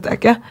schedule, det vet jeg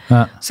ikke.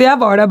 Så jeg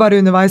var der bare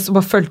underveis og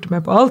bare følte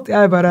med på alt.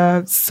 Jeg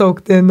bare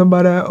soaked inn og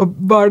bare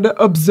var the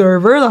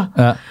observer da.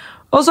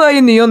 Og så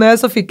i ny og ned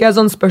så fikk jeg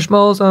sånn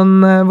spørsmål sånn,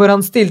 hvor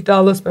han stilte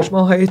alle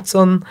spørsmål høyt,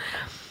 sånn,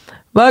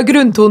 hva er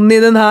grunntonen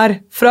i den her?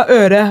 Fra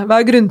øret, hva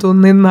er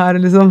grunntonen i den her,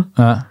 liksom?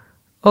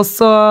 Og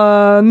så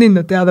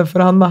nynnet jeg det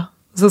for han da.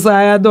 Så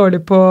jeg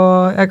dårlig på,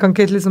 jeg kan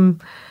ikke liksom,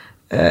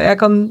 jeg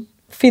kan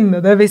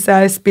finne det hvis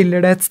jeg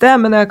spiller det et sted,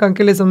 men jeg kan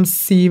ikke liksom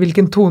si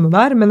hvilken tone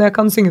det men jeg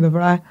kan synge det for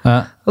deg. Ja.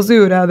 Og så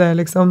gjorde jeg det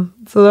liksom.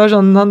 Så det var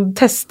sånn, han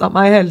testet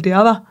meg hele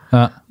tiden da.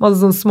 Ja.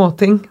 Masse sånne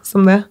småting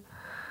som det.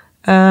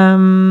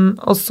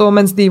 Og så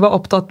mens de var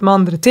opptatt med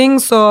andre ting,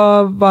 så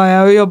var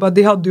jeg og jobbet,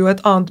 de hadde jo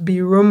et annet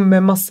B-room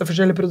med masse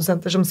forskjellige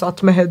produsenter som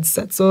satt med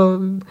headset, så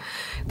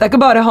det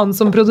ikke bare han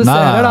som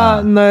produserer da,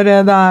 når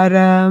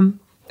det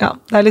ja,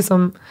 det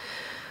liksom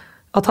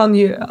at han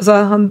gjør,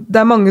 altså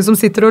det mange som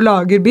sitter og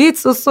lager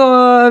beats, og så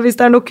hvis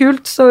det noe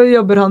kult, så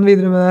jobber han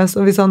videre med det,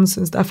 så hvis han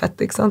synes det fett,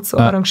 ikke sant,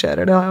 så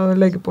arrangerer det og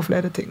legger på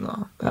flere ting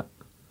og, ja.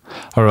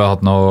 Har du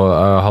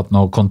hatt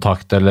noe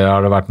kontakt, eller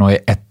har det vært noe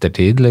i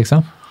ettertid,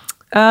 liksom?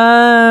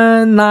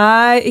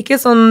 Nei, ikke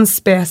sånn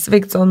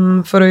spesifikt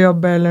sånn for å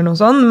jobbe eller noe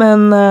sånn,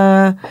 men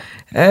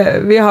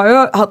vi har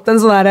jo hatt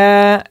en sånn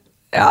der,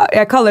 ja,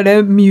 jeg kaller det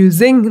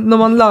musing,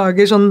 når man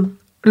lager sånn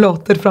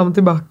låter frem og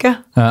tilbake.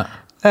 Ja.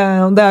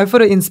 Det jo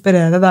for å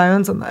inspirere, det jo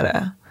en sånn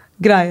der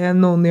greie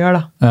noen gjør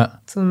da, ja.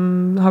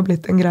 Som har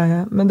blitt en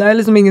greie. Men det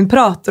liksom ingen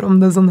prater om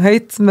det sånn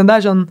høyt, men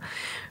det sånn,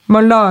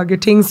 man lager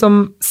ting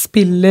som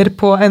spiller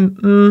på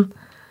enten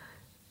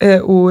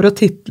ord og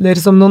titler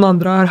som noen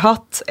andre har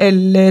hatt,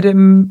 eller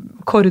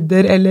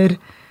korder, eller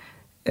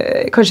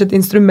kanskje et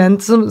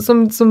instrument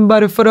som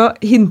bare for å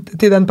hinte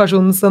til den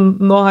personen som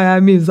nå har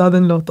jeg musa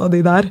den låta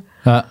de der.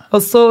 Ja.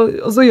 Og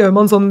så gjør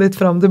man sånn litt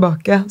frem og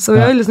tilbake. Så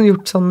vi har liksom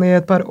gjort sånn i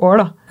et par år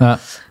da. Ja.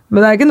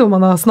 Men det ikke noe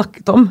man har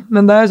snakket om,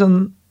 men det sånn,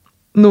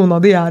 noen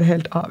av de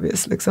helt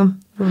obvious, liksom.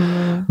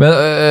 Men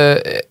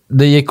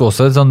det gikk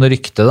også et sånn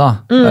rykte da,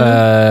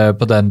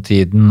 på den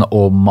tiden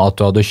om at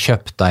du hadde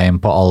kjøpt deg inn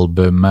på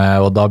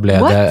albumet, og da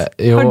ble What?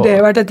 det... Jo, har det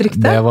vært et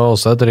rykte? Det var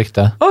også et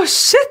rykte.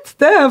 Shit!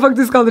 Det har jeg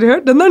faktisk aldri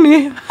hørt. Den ny.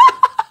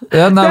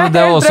 Ja, nei,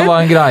 det også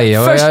var en greie,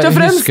 og jeg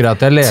husker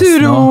at jeg leste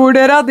noe. Tror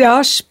dere at jeg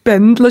har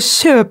spenn til å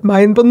kjøpe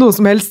meg inn på noe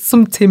som helst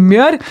som Tim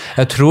gjør?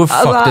 Jeg tror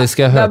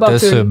faktisk jeg hørte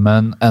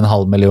summen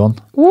 500 000.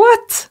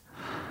 What?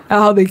 Jeg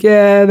hadde ikke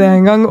det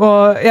engang,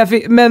 og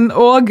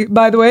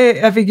by the way,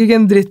 jeg fikk ikke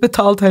en dritt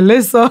betalt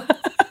heller, så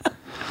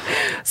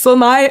så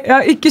nei, jeg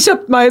har ikke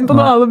kjøpt meg inn på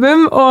noe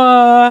album,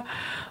 og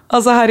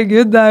altså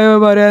herregud, det jo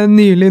bare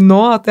nylig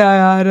nå at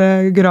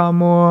jeg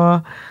Gramo,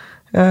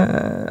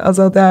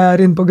 altså at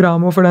jeg inne på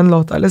Gramo for den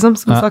låta, liksom,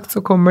 som sagt,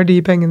 så kommer de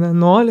pengene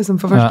nå, liksom,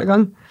 for første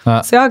gang,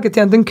 så jeg har ikke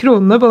tjent en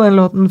krone på den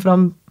låten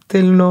frem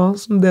til nå,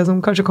 som det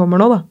som kanskje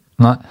kommer nå da.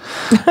 Nei,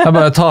 jeg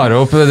bare tar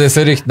opp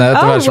disse ryktene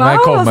etter hvert som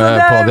jeg kommer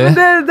altså på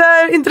de. Det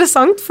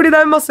interessant, fordi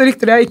det masse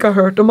rykter jeg ikke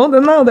har hørt om, og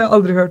den hadde jeg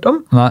aldri hørt om.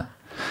 Nei,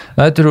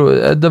 jeg tror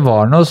det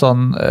var noe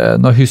sånn,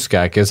 nå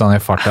husker jeg ikke sånn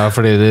i farta,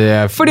 fordi du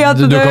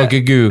kan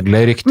ikke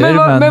google rykter.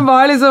 Men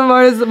var det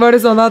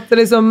sånn at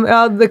liksom,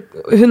 ja,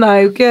 hun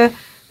jo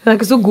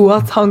ikke så god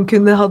at han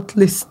kunne hatt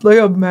lyst til å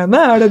jobbe med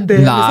henne, det det?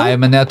 Nei, liksom?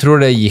 Men jeg tror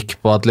det gikk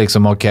på at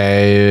liksom, ok,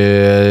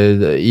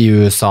 i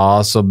USA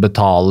så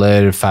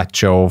betaler Fat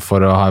Joe for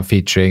å ha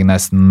featuring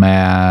nesten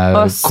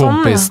med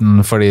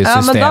kompisen, fordi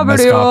systemet skal ha penger. Ja, men da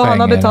burde jo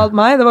han ha betalt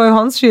meg, det var jo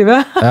hans skive.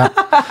 Ja.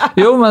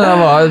 Jo,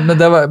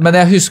 men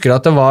jeg husker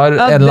at det var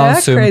en eller annen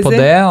sum på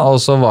det, og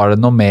så var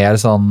det noe mer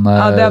sånn,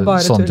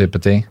 sånn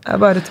type ting. Det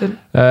bare tull.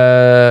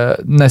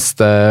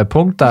 Neste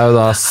punkt jo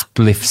da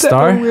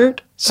Spliffstar.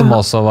 Som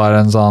også var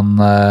en sånn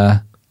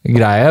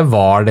greie.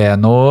 Var det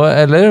noe,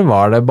 eller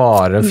var det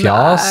bare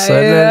fjas?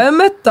 Nei, jeg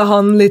møtte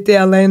han litt i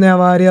LA når jeg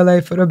var i LA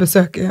for å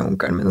besøke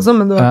onkelen min og sånn,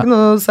 men det var ikke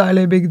noe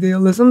særlig big deal,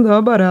 liksom. Det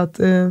var bare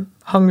at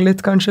hang litt,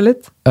 kanskje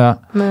litt. Ja,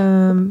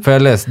 for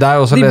jeg leste,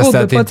 også de leste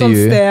jeg et intervju. De bodde på et sånt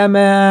sted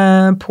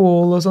med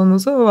pool og sånn,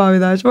 og så var vi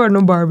der, så var det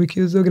noen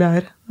barbecues og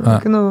greier. Det var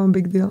ikke noe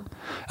big deal.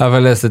 Ja, for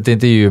jeg leste et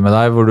intervju med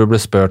deg hvor du ble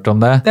spurt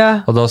om det,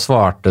 og da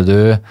svarte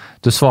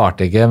du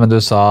svarte ikke, men du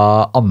sa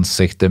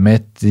ansiktet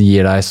mitt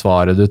gir deg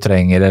svaret du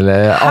trenger,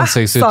 eller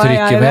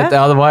ansiktsuttrykket mitt.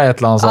 Ja, det var et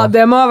eller annet sånt. Ja,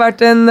 det må ha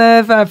vært en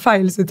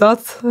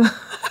feilsitat.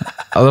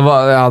 Ja, det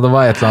var et eller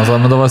annet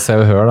sånt, men det var Se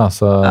og Hør da,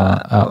 så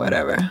ja.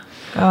 Whatever.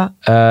 Ja.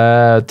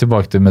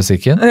 Tilbake til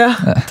musikken. Ja,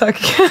 takk.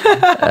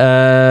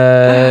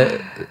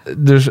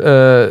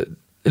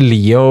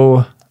 Leo,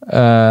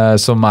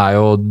 som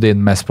jo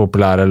din mest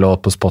populære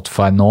låt på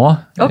Spotify nå.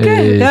 Ok,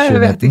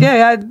 jeg vet ikke.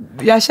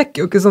 Jeg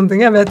sjekker jo ikke sånne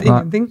ting. Jeg vet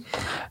ingenting.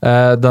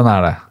 Den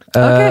det.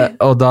 Okay.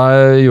 Og da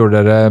gjorde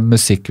dere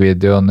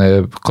musikkvideoen i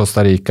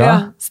Costa Rica. Ja,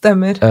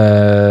 stemmer.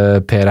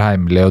 Per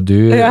Heimli og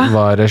du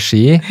var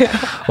regi. Ja.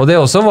 Og det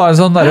også var en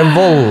sånn der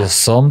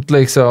voldsomt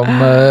liksom,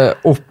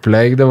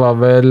 opplegg. Det var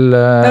vel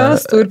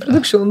stor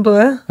produksjon på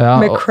det. Ja,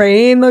 med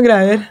crane og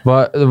greier.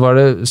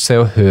 Var det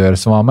Se og Hør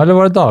som var med, eller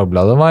var det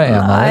Dagbladet? Nei,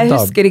 jeg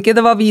husker ikke.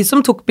 Det var vi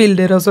som tok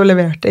bilder og så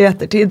leverte i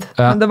ettertid.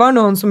 Ja. Men det var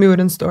noen som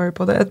gjorde en story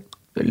på det.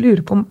 Jeg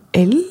lurer på om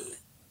L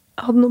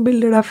hadde noen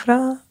bilder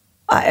derfra.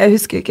 Nei, jeg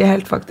husker ikke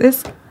helt,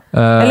 faktisk.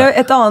 Eller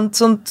et annet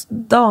sånt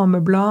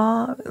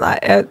dameblad. Nei,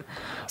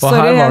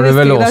 sorry, jeg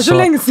husker ikke. Det så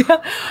lenge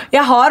siden.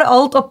 Jeg har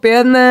alt oppi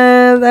en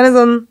en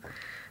sånn...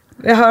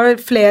 Jeg har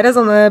flere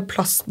sånne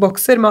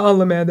plastbokser med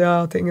alle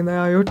media-tingene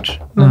jeg har gjort.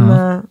 Men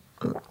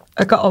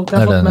Det ikke alt jeg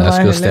har Det fått med den jeg meg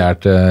skulle heller.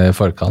 stjert I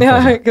forkant. Ja,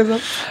 altså. ikke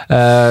sant?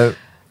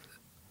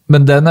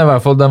 Men den I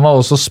hvert fall, den var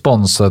også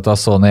sponset av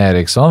Sony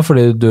Ericsson,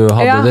 fordi du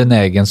hadde din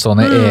egen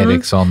Sony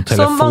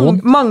Ericsson-telefon.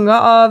 Så mange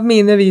av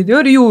mine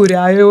videoer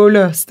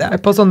løste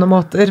jeg på sånne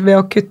måter, ved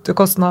å kutte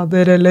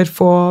kostnader eller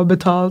få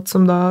betalt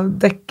som da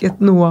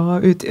dekket noe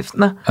av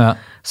utgiftene. Ja.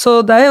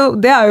 Så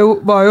var jo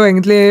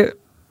egentlig,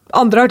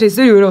 andre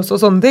artister gjorde også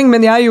sånne ting,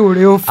 men jeg gjorde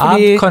det jo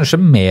fordi... Ja,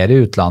 kanskje mer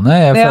I utlandet.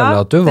 Jeg føler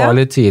at du var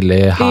litt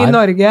tidlig her. I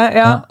Norge,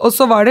 ja. Og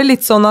så var det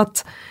litt sånn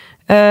at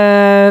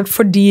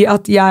fordi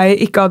at jeg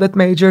ikke hadde et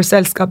major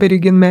selskap I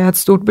ryggen med et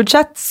stort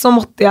budsjett, så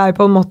måtte jeg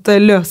på en måte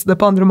løse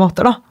det på andre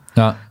måter da.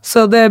 Ja.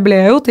 Så det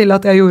ble jo til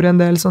at jeg gjorde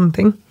en del sånne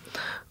ting.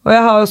 Og jeg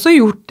har også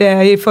gjort det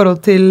I forhold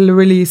til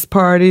release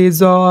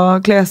parties og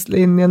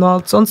kleslinjen og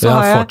alt sånt. Så ja,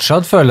 har jeg,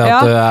 fortsatt føler jeg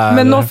at du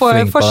men nå får jeg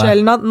flink på det.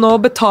 forskjellen at nå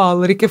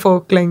betaler ikke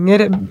folk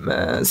lenger,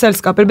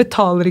 selskaper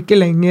betaler ikke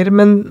lenger,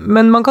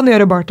 men man kan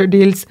gjøre barter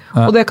deals,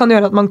 og det kan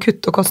gjøre at man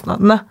kutter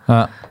kostnadene.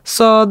 Ja.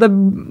 Så det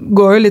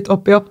går jo litt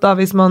opp I opp da,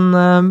 hvis man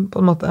på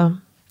en måte,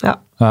 ja.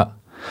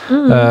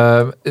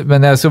 Men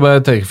jeg skulle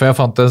bare tenke, for jeg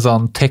fant en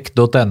sånn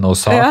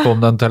tech.no-sak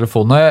om den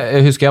telefonen.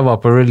 Jeg husker jeg var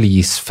på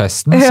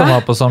releasefesten som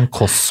var på sånn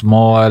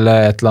Cosmo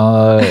eller et eller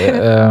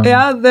annet.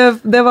 Ja,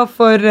 det var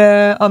for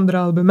andre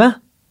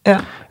albumet. Ja,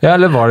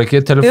 eller var det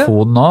ikke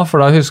telefonen nå? For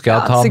da husker jeg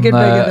at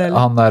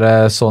han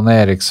der Sony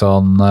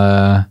Ericsson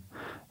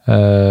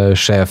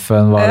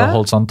sjefen var og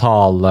holdt sånn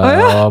tale, og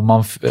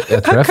jeg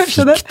tror jeg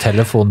fikk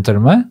telefonen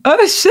til meg.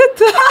 Shit!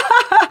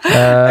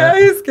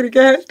 Jeg husker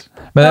ikke helt.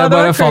 Men jeg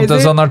bare fant en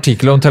sånn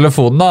artikkel om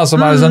telefonen da,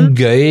 som litt sånn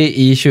gøy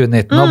I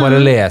 2019 å bare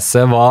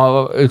lese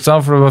hva, ikke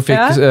sant? For du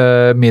fikk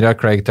Mira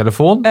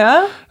Craig-telefon,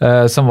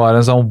 som var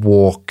en sånn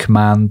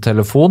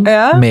Walkman-telefon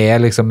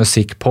med liksom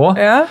musikk på,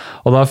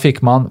 og da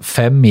fikk man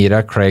 5 Mira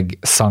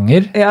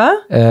Craig-sanger,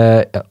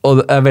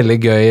 og det veldig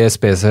gøy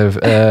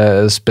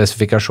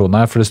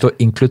spesifikasjoner, for det står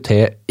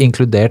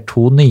inkludert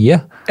 2 nye.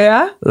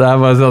 Det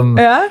bare sånn,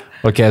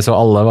 ok, så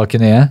alle var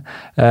ikke nye.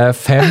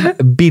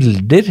 5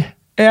 bilder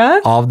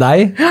av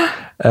deg.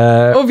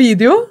 Og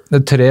video.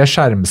 3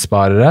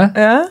 skjermsparere.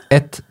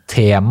 Et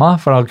tema,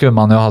 for da kunne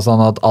man jo ha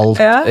sånn at alt,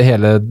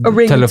 hele... Og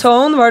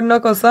ringtone var det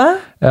nok også.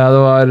 Ja,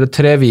 det var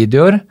 3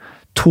 videoer,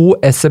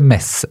 2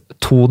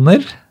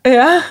 SMS-toner,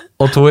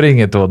 og 2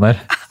 ringetoner.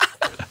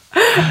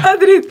 Det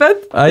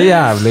dritfett. Det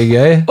jævlig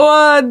gøy.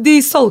 Og de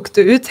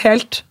solgte ut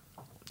helt.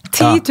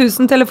 10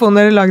 000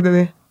 telefoner lagde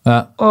de.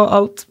 Og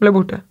alt ble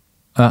borte.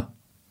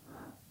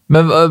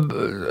 Men,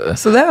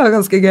 så det var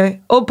ganske gøy.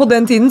 Og på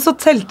den tiden så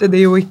telte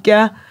de jo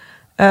ikke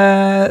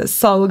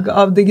salg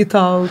av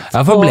digitalt.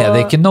 Ja, for ble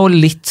det ikke noe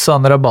litt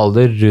sånn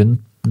rabalder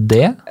rundt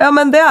det? Ja,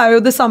 men det jo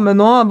det samme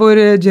nå, hvor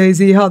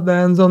Jay-Z hadde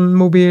en sånn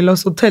mobil, og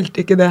så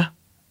telte ikke det.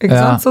 Ikke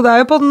sant? Så det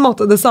jo på en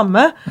måte det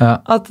samme,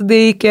 at de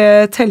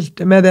ikke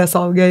telte med det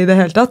salget I det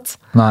hele tatt.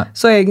 Nei.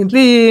 Så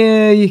egentlig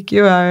gikk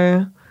jo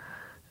jeg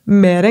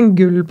mer enn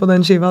gull på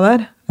den skiva der,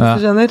 hvis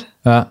du skjønner.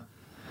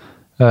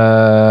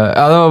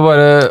 Ja, det var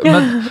bare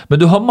men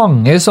du har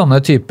mange sånne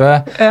type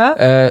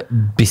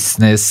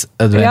business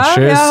adventures.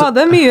 Ja, jeg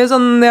hadde mye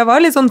sånn, jeg var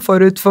litt sånn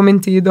forut for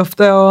min tid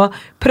ofte, og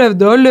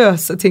prøvde å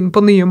løse ting på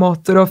nye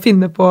måter, og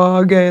finne på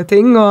gøye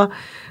ting, og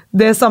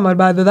det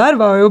samarbeidet der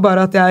var jo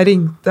bare at jeg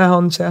ringte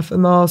han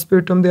sjefen og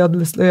spurte om de hadde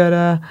lyst til å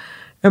gjøre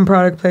en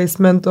product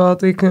placement, og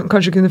at vi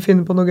kanskje kunne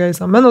finne på noe gøy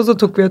sammen, og så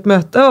tok vi et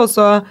møte, og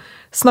så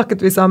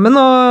snakket vi sammen,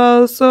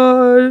 og så,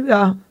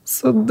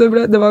 så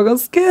det var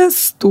ganske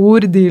stor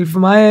deal for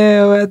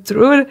meg, og jeg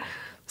tror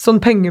sånn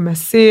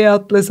pengemessig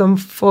at liksom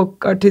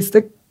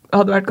artister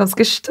hadde vært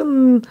ganske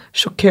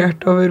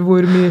sjokkert over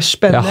hvor mye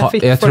spennende jeg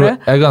fikk for det.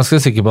 Jeg ganske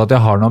sikker på at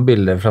jeg har noen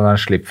bilder fra den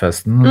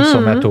slippfesten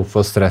som jeg tok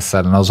for stress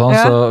eller noe sånt,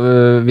 så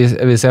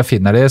hvis jeg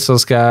finner de, så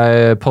skal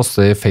jeg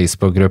poste I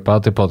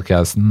Facebook-gruppa til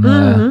podcasten.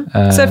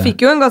 Så jeg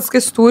fikk jo en ganske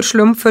stor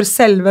slump for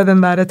selve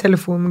den der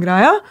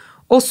telefongreia,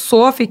 og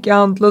så fikk jeg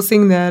han til å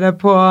signere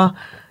på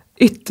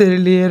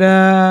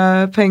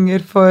ytterligere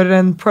penger for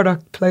en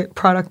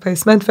product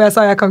placement, for jeg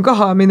sa jeg kan ikke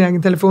ha min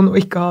egen telefon og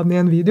ikke ha den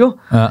I en video.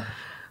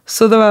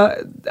 Så det var,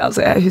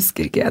 altså jeg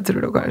husker ikke, jeg tror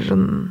det var kanskje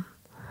sånn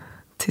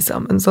til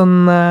sammen sånn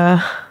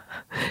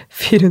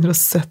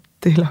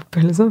 470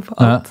 lapper liksom for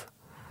alt.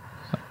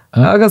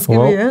 Ja, ganske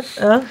mye.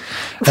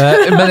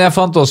 Men jeg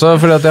fant også,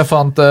 fordi at jeg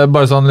fant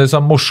bare sånn litt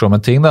sånn morsomme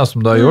ting da,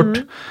 som du har gjort,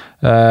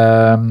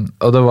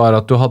 og det var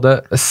at du hadde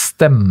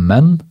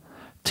stemmen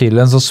til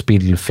en sånn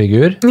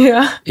spillfigur I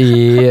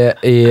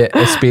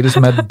et spill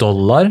som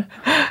Dollar.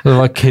 Det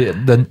var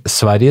den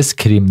Sveriges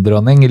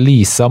krimdronning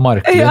Lisa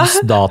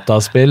Marklunds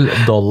dataspill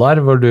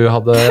Dollar, hvor du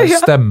hadde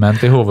stemmen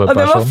til hovedpersonen.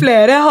 Og det var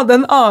flere. Jeg hadde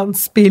en annen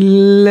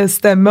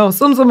spillstemme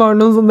også, som var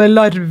noen sånne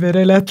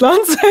larver eller et eller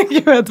annet, så jeg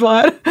ikke vet hva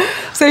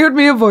Så jeg har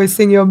gjort mye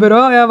voicing-jobber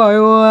også. Jeg var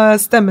jo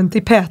stemmen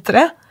til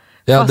P3.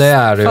 Ja, det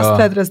det jo. Fast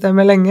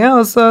P3-stemme lenge,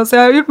 og så jeg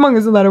har gjort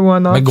mange sånne der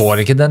one-offs. Men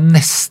går ikke det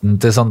nesten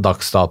til sånn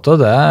dagsdato?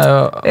 Det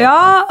jo...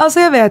 Ja,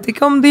 altså jeg vet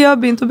ikke om de har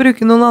begynt å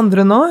bruke noen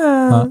andre nå.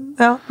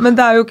 Men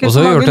det jo ikke og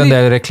så har du gjort en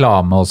del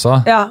reklame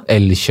også.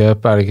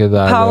 Elkjøp, det ikke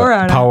der? Power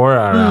det. Power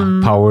det.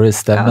 Power I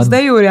stemmen. Ja, så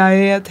det gjorde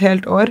jeg I et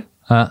helt år.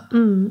 Ja.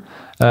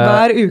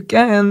 Hver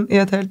uke i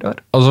et helt år.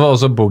 Og så var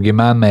også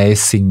Boogeyman med i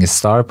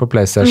SingStar på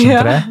PlayStation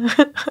 3.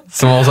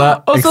 Som også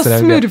Og så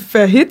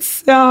smurfehits.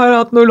 Jeg har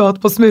hatt noe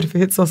låt på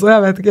smurfehits også.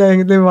 Jeg vet ikke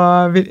egentlig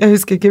jeg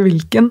husker ikke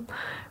hvilken.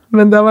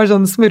 Men det var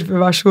sånn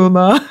smurfeversjon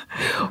av.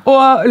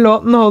 Og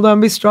låten Hold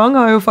On Be Strong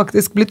har jo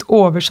faktisk blitt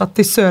oversatt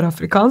til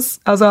sørafrikans.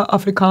 Altså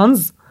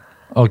afrikans.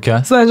 Okay.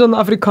 Så det er en sånn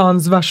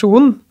afrikansk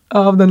versjon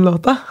av den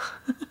låta.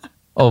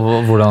 Og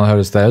hvordan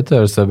høres det ut?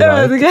 Høres det bra ut?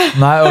 Jeg vet ikke.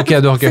 Nei, ok,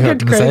 du har ikke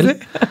hørt den selv?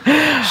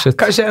 Shit.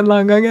 Kanskje en eller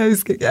annen gang, jeg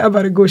husker ikke. Jeg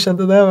bare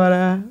godkjente det.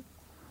 Bare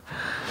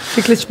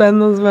fikk litt spenn,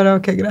 og så bare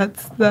ok,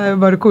 greit. Det er jo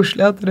bare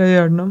koselig at dere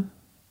gjør den om.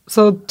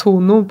 Så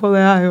tono på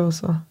det er jo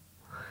også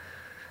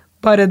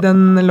bare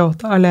den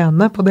låta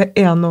alene på det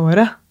ene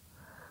året.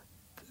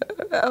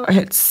 Det var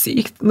helt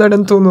sykt. Når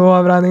den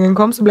tono-avregningen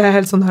kom, så ble jeg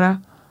helt sånn her,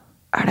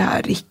 er det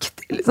her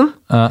riktig, liksom?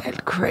 Ja.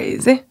 Helt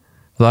crazy.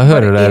 Da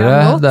hører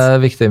dere, det er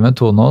viktig med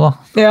tono da.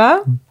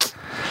 Ja.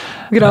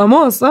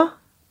 Gramo også.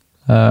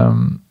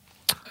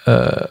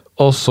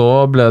 Og så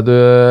ble du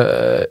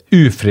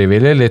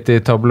ufrivillig litt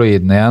i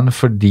tabloidene igjen,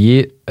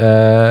 fordi,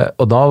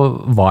 og da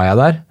var jeg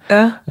der,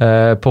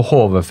 på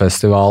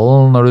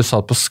HV-festivalen, når du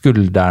satt på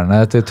skuldrene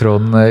til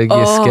Trond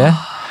Giske.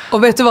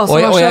 Og vet du hva som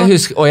var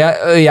så? Og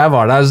jeg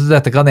var der, så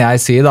dette kan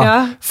jeg si da,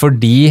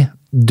 fordi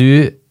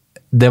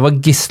det var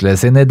Gisle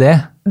sin idé.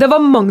 Det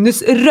var Magnus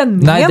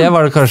Rønningen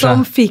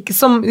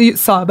som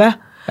sa det.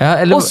 Ja,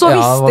 og så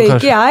visste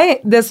ikke jeg,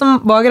 det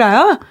som var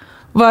greia,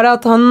 var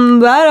at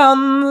han det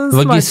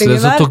var Gisle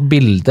som tok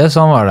bilde,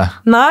 sånn var det.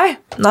 Nei.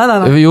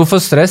 Jo,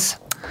 for stress.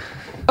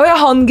 Ja,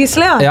 han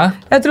Gisle, ja.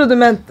 Jeg trodde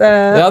du mente...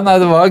 Ja, nei,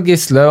 det var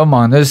Gisle og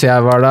Magnus,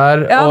 jeg var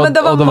der, men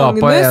det var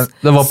Magnus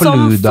det var på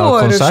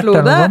Luda-konsert,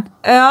 eller noe sånt.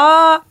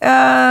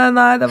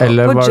 Nei, det var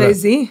på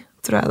Jay-Z,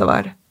 tror jeg det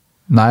var.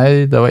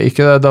 Nei, det var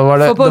ikke det.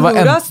 For på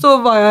Luda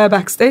så var jeg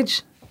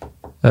backstage.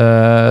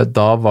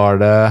 Da var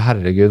det,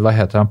 herregud, hva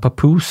heter han?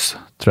 Papoose,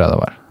 tror jeg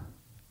det var.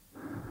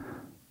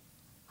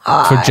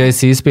 For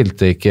Jay-Z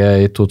spilte ikke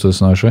i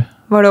 2007.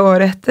 Var det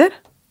året etter?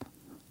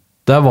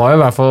 Det var i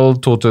hvert fall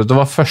 2000. Det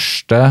var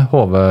første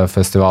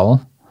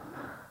HV-festivalen,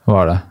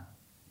 var det.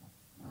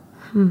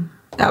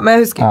 Ja, men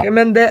jeg husker ikke.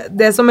 Men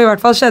det som i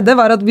hvert fall skjedde,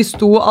 var at vi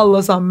sto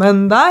alle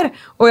sammen der,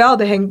 og jeg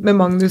hadde hengt med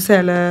Magnus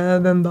hele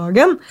den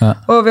dagen,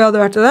 og vi hadde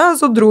vært i det,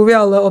 så dro vi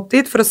alle opp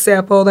dit for å se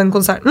på den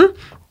konserten.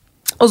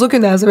 Og så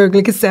kunne jeg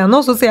selvfølgelig ikke se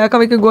noe, så sier jeg,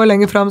 kan vi ikke gå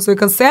lenger frem så vi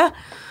kan se?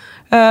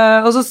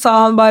 Og så sa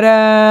han bare,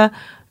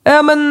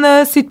 ja, men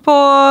sitt på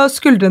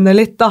skuldrene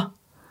litt da.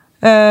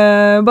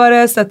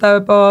 Bare sett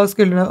deg på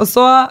skuldrene. Og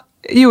så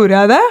gjorde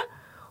jeg det,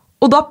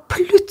 og da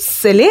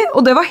plutselig,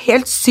 og det var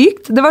helt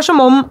sykt, det var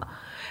som om,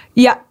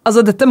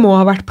 altså dette må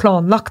ha vært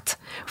planlagt,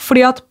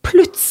 fordi at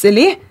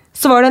plutselig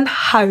så var det en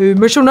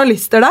haug med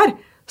journalister der,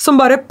 som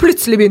bare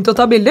plutselig begynte å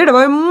ta bilder. Det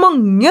var jo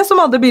mange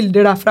som hadde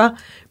bilder derfra,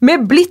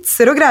 med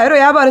blitzer og greier, og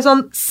jeg bare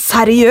sånn,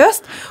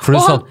 seriøst? For du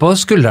satt på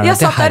skuldrene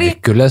til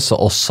Hercules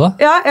også?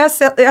 Ja, jeg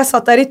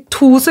satt der i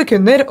 2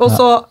 sekunder, og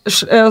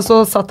så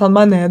satt han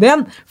meg ned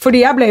igjen,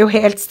 fordi jeg ble jo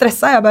helt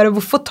stresset. Jeg bare,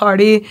 hvorfor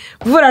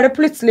er det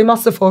plutselig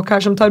masse folk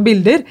her som tar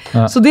bilder?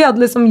 Så de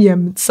hadde liksom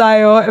gjemt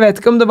seg, og jeg vet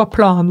ikke om det var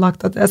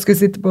planlagt at jeg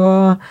skulle sitte på...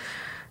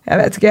 Jeg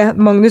vet ikke,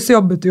 Magnus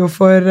jobbet jo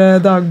for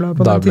Dagbladet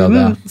på den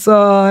tiden, så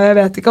jeg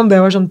vet ikke om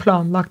det var sånn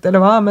planlagt eller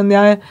hva, men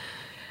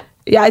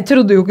jeg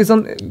trodde jo ikke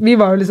sånn, vi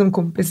var jo liksom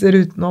kompiser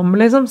utenom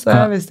liksom, så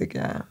jeg visste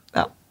ikke,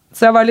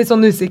 så jeg var litt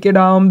sånn usikker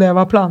da om det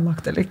var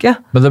planlagt eller ikke.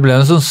 Men det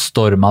ble en sånn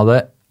storm av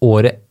det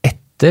året etter,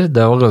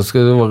 det var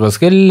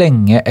ganske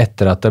lenge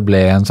etter at det ble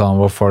en sånn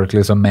hvor folk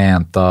liksom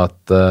mente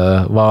at,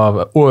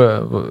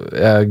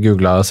 jeg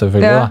googlet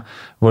selvfølgelig da,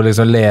 hvor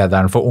liksom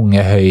lederen for Unge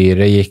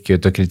Høyre gikk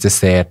ut og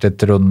kritiserte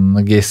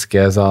Trond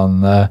Giske sånn,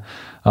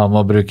 han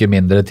må bruke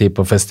mindre tid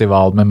på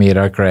festival med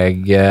Mira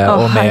Craig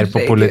og mer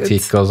på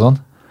politikk og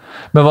sånn.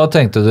 Men hva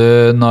tenkte du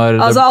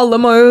når... Altså alle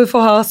må jo få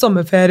ha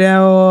sommerferie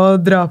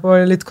og dra på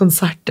litt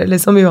konserter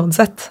liksom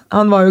uansett.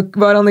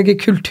 Var han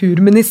ikke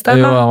kulturminister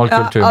da? Jo, han var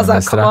kulturminister.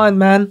 Altså, come on,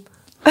 man.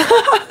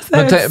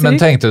 Men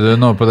tenkte du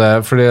noe på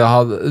det? Fordi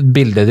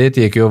bildet ditt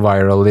gikk jo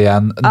viral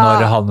igjen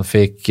når han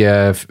fikk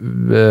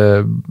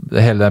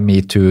hele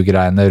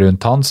MeToo-greiene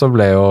rundt han, så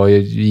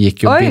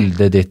gikk jo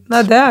bildet ditt.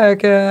 Nei, det har jeg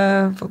ikke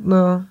fått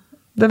noe.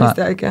 Det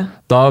visste jeg ikke.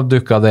 Da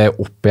dukket det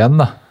opp igjen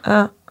da.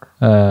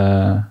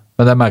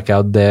 Men det merker jeg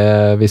at det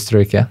visste du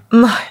ikke.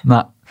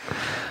 Nei.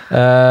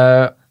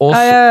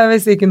 Jeg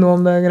visste ikke noe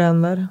om det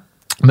greiene der.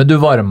 Men du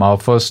varma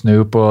for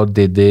Snoop og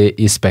Diddy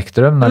i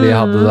Spektrum når de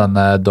hadde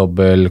denne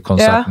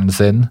dobbeltkonserten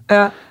sin.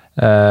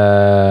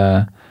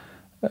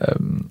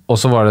 Og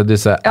så var det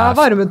disse... Jeg har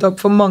varmet opp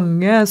for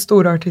mange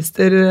store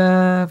artister,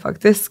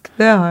 faktisk.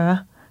 Det har jeg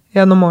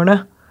gjennom årene.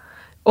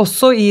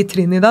 Også i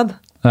Trinidad.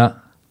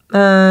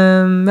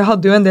 Jeg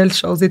hadde jo en del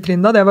shows i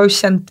Trinidad. Jeg var jo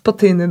kjent på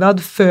Trinidad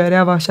før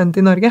jeg var kjent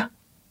i Norge.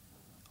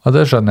 Ja,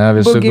 det skjønner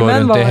jeg, hvis du går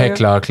rundt i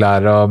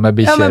hekla-klær og med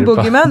bikkjer på. Ja, men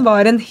Boogeyman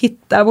var en hit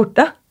der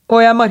borte. Og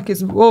jeg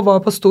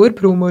var på stor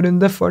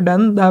promorunde for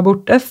den der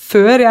borte,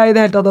 før jeg i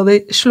det hele tatt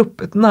hadde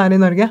sluppet den her i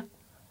Norge.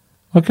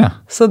 Ok.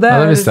 Så det,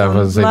 det visste jeg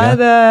faktisk ikke.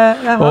 Nei,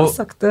 jeg har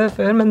sagt det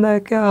før, men det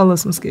er ikke alle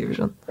som skriver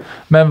sånn.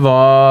 Men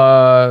hva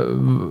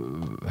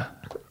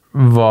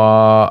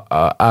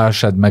er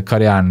skjedd med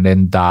karrieren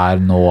din der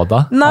nå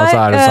da? Nei, altså,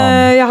 er det sånn...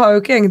 jeg har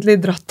jo ikke egentlig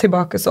dratt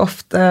tilbake så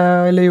ofte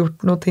eller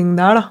gjort noe ting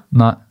der da.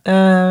 Nei.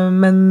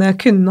 Men jeg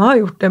kunne ha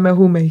gjort det med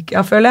Homemaker,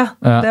 jeg føler jeg.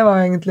 Ja. Det var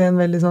egentlig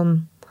en veldig sånn,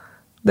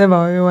 det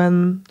var jo en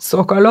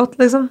såkalt-låt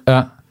liksom.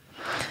 Ja.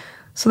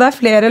 Så det er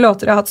flere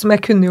låter jeg har hatt som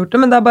jeg kunne gjort det,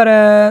 men det er bare,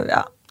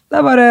 ja,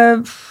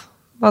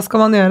 hva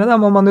skal man gjøre? Da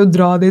må man jo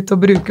dra dit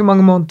og bruke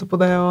mange måneder på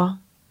det og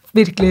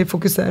virkelig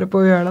fokusere på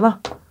å gjøre det da.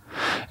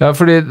 Ja,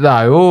 fordi det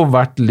har jo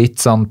vært litt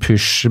sånn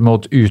push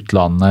mot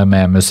utlandet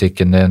med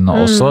musikken din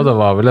også. Det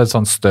var vel et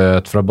sånn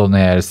støt fra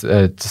Bonniers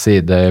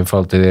side i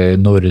forhold til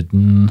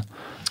Norden.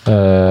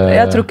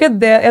 Jeg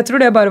tror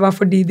det bare var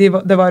fordi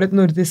det var et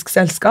nordisk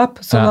selskap.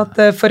 Sånn at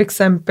for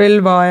eksempel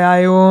var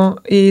jeg jo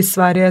i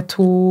Sverige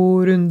 2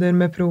 runder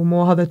med promo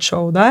og hadde et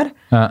show der.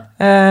 Ja.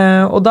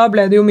 Og da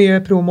ble det jo mye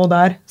promo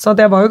der. Så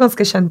at jeg var jo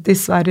ganske kjent i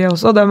Sverige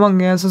også. Det er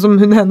mange, sånn som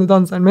hun ene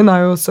danseren min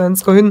er jo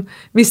svensk, og hun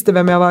visste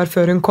hvem jeg var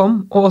før hun kom.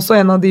 Og også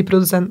en av de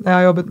produsentene jeg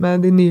har jobbet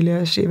med de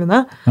nylige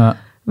skivene. Ja.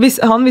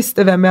 Han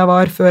visste hvem jeg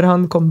var før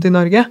han kom til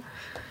Norge.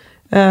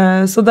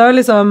 Så det var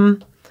liksom...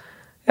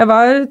 Jeg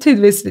var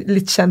tydeligvis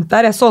litt kjent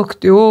der. Jeg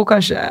solgte jo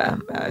kanskje,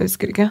 jeg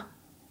husker ikke,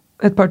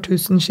 et par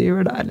tusen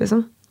skiver der,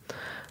 liksom.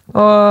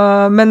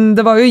 Men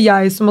det var jo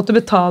jeg som måtte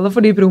betale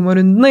for de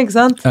promorundene, ikke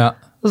sant? Ja.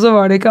 Og så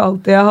var det ikke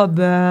alltid jeg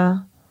hadde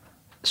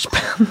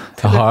spenn.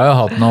 Jeg har jo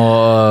hatt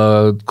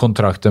noen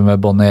kontrakter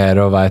med Bonnier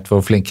og vet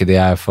hvor flinke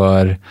de er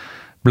for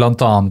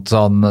blant annet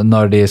sånn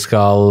når de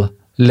skal...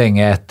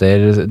 lenge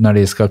etter, når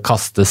de skal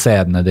kaste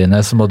scenene dine,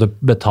 så må du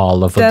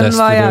betale for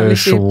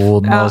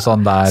distribusjon og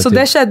sånn der. Så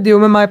det skjedde jo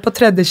med meg på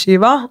 3.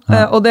 skiva,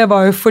 og det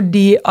var jo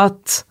fordi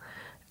at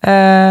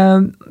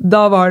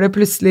da var det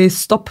plutselig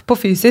stopp på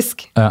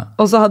fysisk,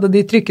 og så hadde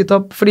de trykket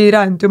opp, for de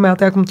regnet jo med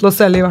at jeg kom til å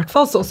selge i hvert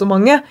fall så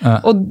mange,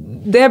 og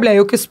det ble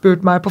jo ikke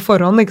spurt meg på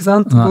forhånd, ikke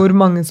sant, hvor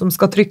mange som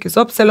skal trykkes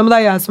opp, selv om det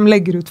er jeg som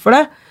legger ut for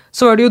det,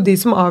 så var det jo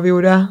de som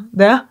avgjorde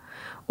det.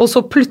 Og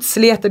så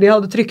plutselig etter de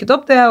hadde trykket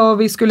opp det, og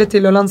vi skulle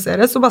til å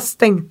lansere, så bare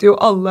stengte jo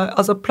alle,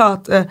 altså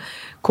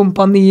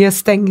platekompaniet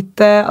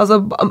stengte, altså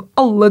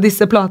alle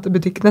disse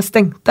platebutikkene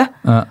stengte.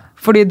 Ja.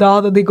 Fordi da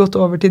hadde de gått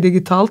over til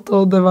digitalt,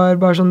 og det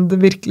var bare sånn, det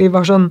virkelig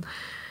var sånn,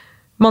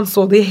 man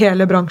så det i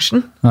hele bransjen.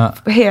 Ja.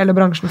 Hele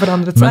bransjen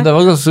forandret seg.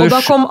 Og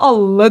da kom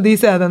alle de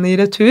CD-ene i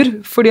retur,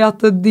 fordi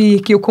at de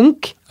gikk jo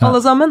konk, alle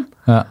sammen.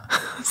 Ja.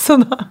 Så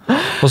da...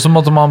 Og så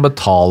måtte man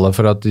betale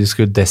for at de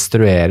skulle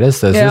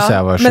destrueres, det synes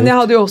jeg var sjukt. Men jeg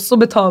hadde jo også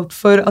betalt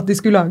for at de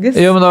skulle lages.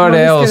 Jo, men det var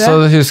det jeg også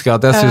husker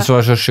at jeg synes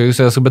var så sjukt,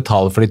 så jeg skulle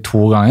betale for de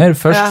 2 ganger.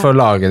 Først for å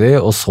lage de,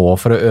 og så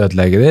for å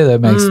ødelegge de.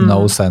 Det makes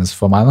no sense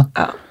for meg da.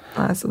 Ja.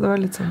 Nei, så det var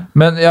litt sånn.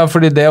 Men ja,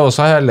 fordi det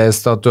også har jeg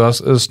lest at du har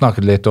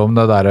snakket litt om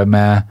det der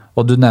med,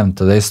 og du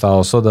nevnte det i sted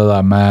også, det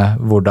der med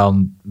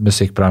hvordan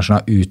musikkbransjen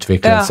har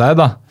utviklet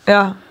seg da.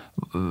 Ja.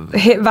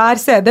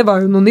 Hver CD var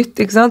jo noe nytt,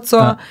 ikke sant?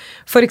 Så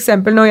for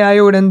eksempel når jeg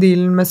gjorde den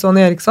dealen med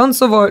Sony Eriksson,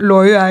 så lå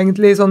jo jeg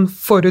egentlig sånn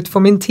forut for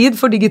min tid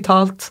for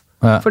digitalt.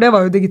 For det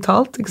var jo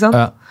digitalt, ikke sant?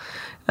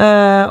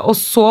 Og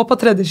så på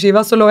 3.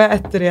 skiva så lå jeg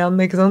etter igjen,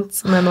 ikke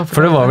sant?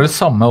 For det var vel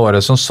samme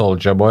året som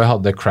Soulja Boy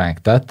hadde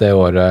Crank That, det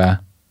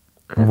året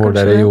hvor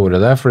dere gjorde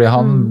det, fordi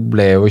han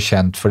ble jo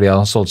kjent fordi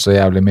han solgte så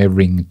jævlig mye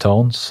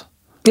ringtones.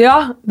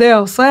 Ja, det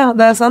også, ja,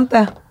 det er sant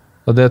det.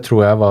 Og det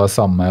tror jeg var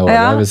samme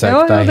året, hvis jeg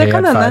ikke er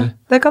helt feil.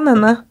 Det kan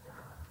hende.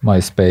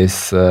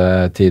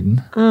 MySpace-tiden.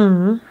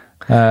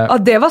 Ja,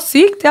 det var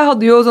sykt. Jeg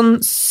hadde jo sånn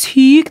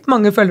sykt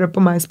mange følgere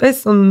på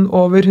MySpace, sånn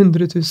over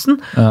 100 000.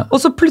 Ja.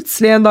 Og så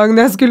plutselig en dag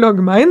når jeg skulle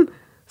logge meg inn,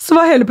 så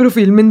var hele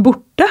profilen min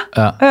borte.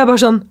 Ja. Og jeg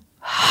bare sånn,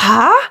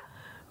 hæ?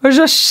 Hva er det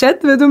som har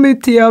skjedd? Vet du hvor mye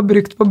tid jeg har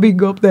brukt på å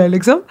bygge opp det,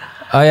 liksom?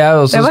 Ja,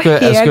 jeg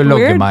skulle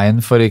logge meg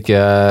inn for ikke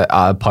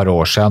et par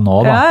år siden nå,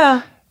 da. Ja.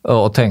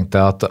 Og tenkte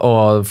at,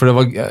 for det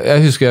var,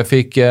 jeg husker jeg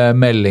fikk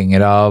meldinger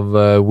av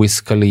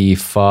Wiz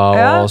Khalifa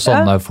og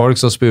sånne folk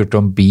som spurte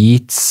om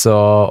beats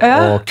og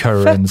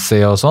currency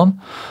og sånn,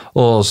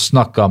 og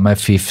snakket med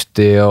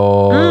 50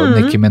 og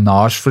Nicki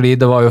Minaj, fordi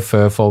det var jo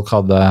før folk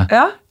hadde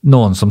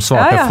noen som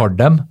svarte for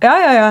dem.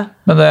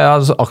 Men det,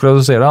 altså, akkurat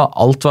du sier det,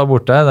 alt var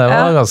borte, det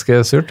var ganske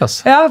surt,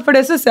 altså. Ja, for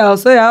det synes jeg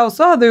også. Jeg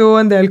også hadde jo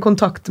en del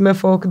kontakt med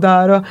folk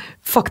der, og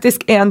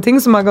faktisk en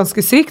ting som er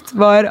ganske sykt,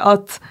 var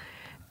at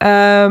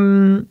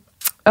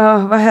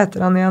hva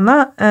heter han igjen da?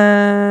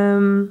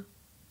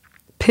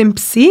 Pimp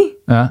C.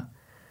 Ja.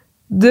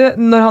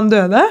 Når han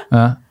døde.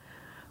 Ja.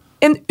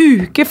 En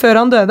uke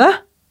før han døde,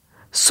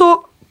 så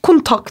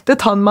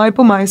kontaktet han meg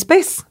på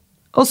MySpace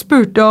og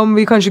spurte om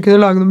vi kanskje kunne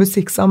lage noe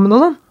musikk sammen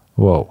og sånn.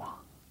 Wow.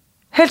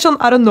 Helt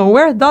sånn out of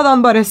nowhere. Da hadde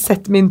han bare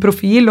sett min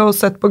profil og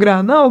sett på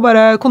greiene og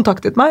bare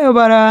kontaktet meg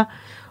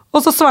og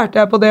så svarte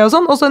jeg på det og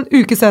sånn, og så en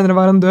uke senere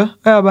var han død.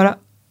 Og jeg bare,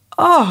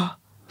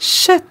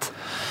 shit.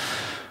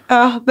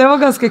 Ja, det var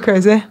ganske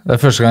crazy. Det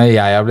første gang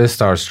jeg har blitt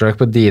starstruck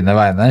på dine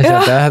vegne,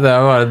 kjente jeg.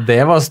 Det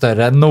var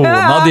større enn noen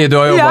av de du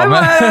har jobbet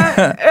med.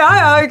 Ja,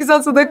 ikke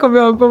sant? Så det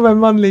kommer jo an på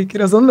hvem man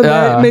liker og sånn,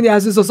 men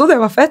jeg synes også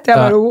det var fett. Jeg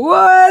bare,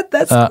 what?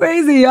 That's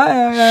crazy! Ja,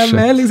 jeg er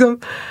med, liksom.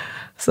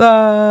 Så,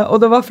 og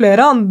det var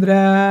flere andre,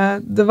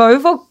 det var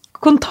jo folk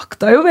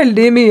kontaktet jo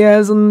veldig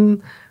mye sånn.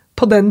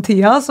 På den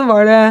tida så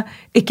var det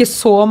ikke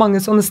så mange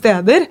sånne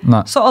steder.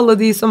 Nei. Så alle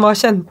de som var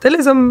kjente,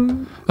 liksom...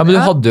 Ja, men du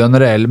hadde jo en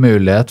reell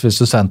mulighet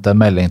hvis du sendte en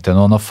melding til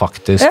noen og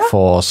faktisk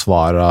få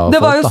svar av folk, da.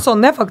 Det var jo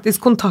sånn jeg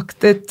faktisk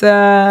kontaktet...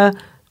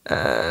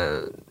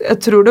 jeg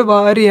tror det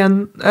var igjen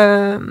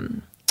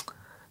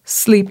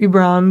Sleepy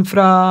Brown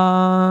fra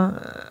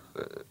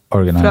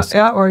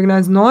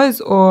Organized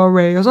Noise og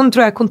Ray og sånn,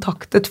 tror jeg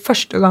kontaktet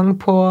første gang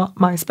på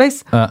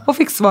MySpace, og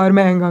fikk svar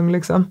med en gang,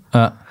 liksom.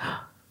 Ja.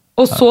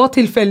 Og så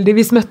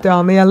tilfeldigvis møtte jeg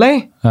han i LA.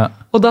 Ja.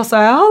 Og da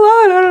sa jeg,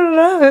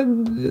 halla,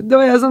 det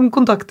var jeg som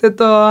kontaktet,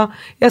 og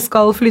jeg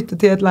skal flytte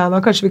til Atlanta,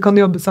 kanskje vi kan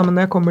jobbe sammen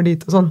når jeg kommer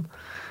dit og sånn.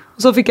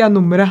 Og så fikk jeg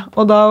nummeret,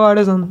 og da var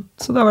det sånn,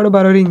 så da var det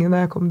bare å ringe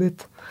når jeg kom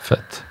dit.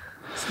 Fett.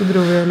 Så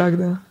dro vi og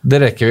lagde.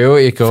 Det rekker vi jo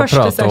ikke å prate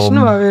om. Første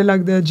session var vi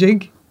lagde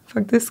Jig,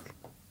 faktisk.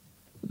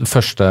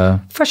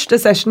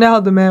 Første session jeg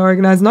hadde med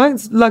Organized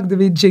Noise,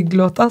 lagde vi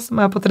Jig-låta,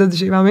 som på 3.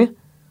 skiva mi.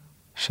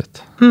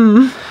 Shit.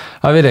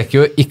 Ja, vi rekker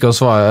jo ikke å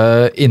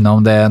svare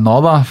innom det nå,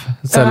 da.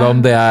 Selv om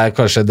det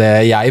kanskje det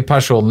jeg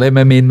personlig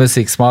med min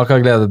musikksmak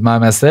har gledet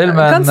meg mest til.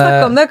 Men, kan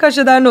snakke om det,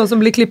 kanskje det noe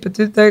som blir klippet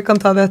ut, jeg kan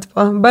ta det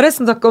etterpå. Bare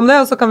snakke om det,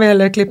 og så kan vi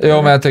heller klippe det.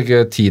 Jo, men jeg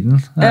tenker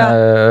tiden. Ja.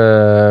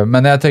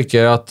 Men jeg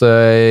tenker at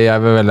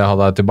jeg vil veldig ha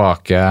deg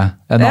tilbake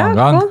en annen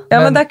gang. Cool.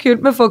 Ja, men det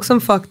kult med folk som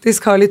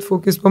faktisk har litt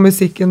fokus på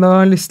musikken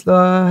og har lyst til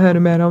å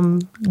høre mer om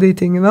de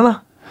tingene, da.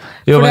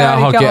 Jo, men jeg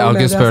har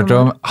ikke spurt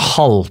om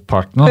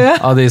halvparten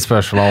av de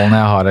spørsmålene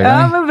jeg har i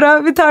gang. Ja, men bra.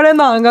 Vi tar det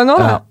en annen gang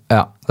også.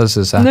 Ja, det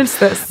synes jeg. Null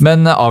stress.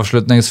 Men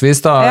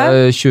avslutningsvis da,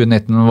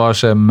 2019, hva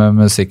skjer med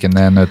musikken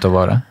din utover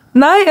året?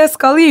 Nei, jeg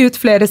skal gi ut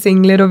flere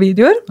singler og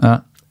videoer. Ja.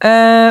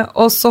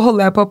 Og så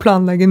holder jeg på å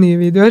planlegge nye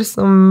videoer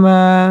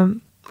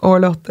og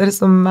låter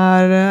som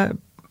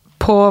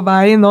på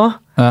vei nå.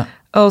 Ja.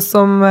 Og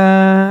som,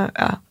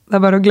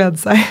 det bare å glede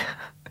seg.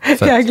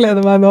 Jeg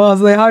gleder meg nå.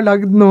 Altså, jeg har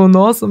lagd noe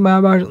nå som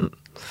bare sånn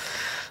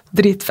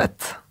dritfett.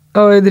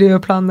 Og vi driver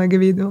og planlegger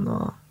videoen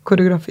og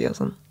koreografi og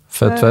sånn.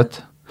 Fett.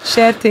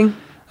 Skjer ting.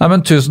 Nei,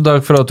 men tusen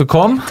takk for at du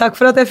kom. Takk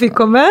for at jeg fikk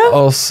komme.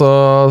 Og så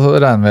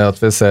regner vi at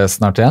vi ses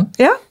snart igjen.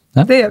 Ja,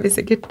 det gjør vi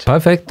sikkert.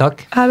 Perfekt,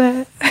 takk. Ha det.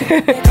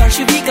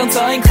 Kanskje vi kan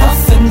ta en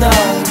kaffen da?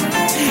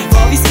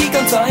 Hva hvis vi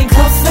kan ta en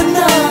kaffen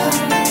da?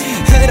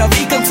 Hør at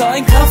vi kan ta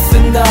en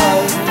kaffen da?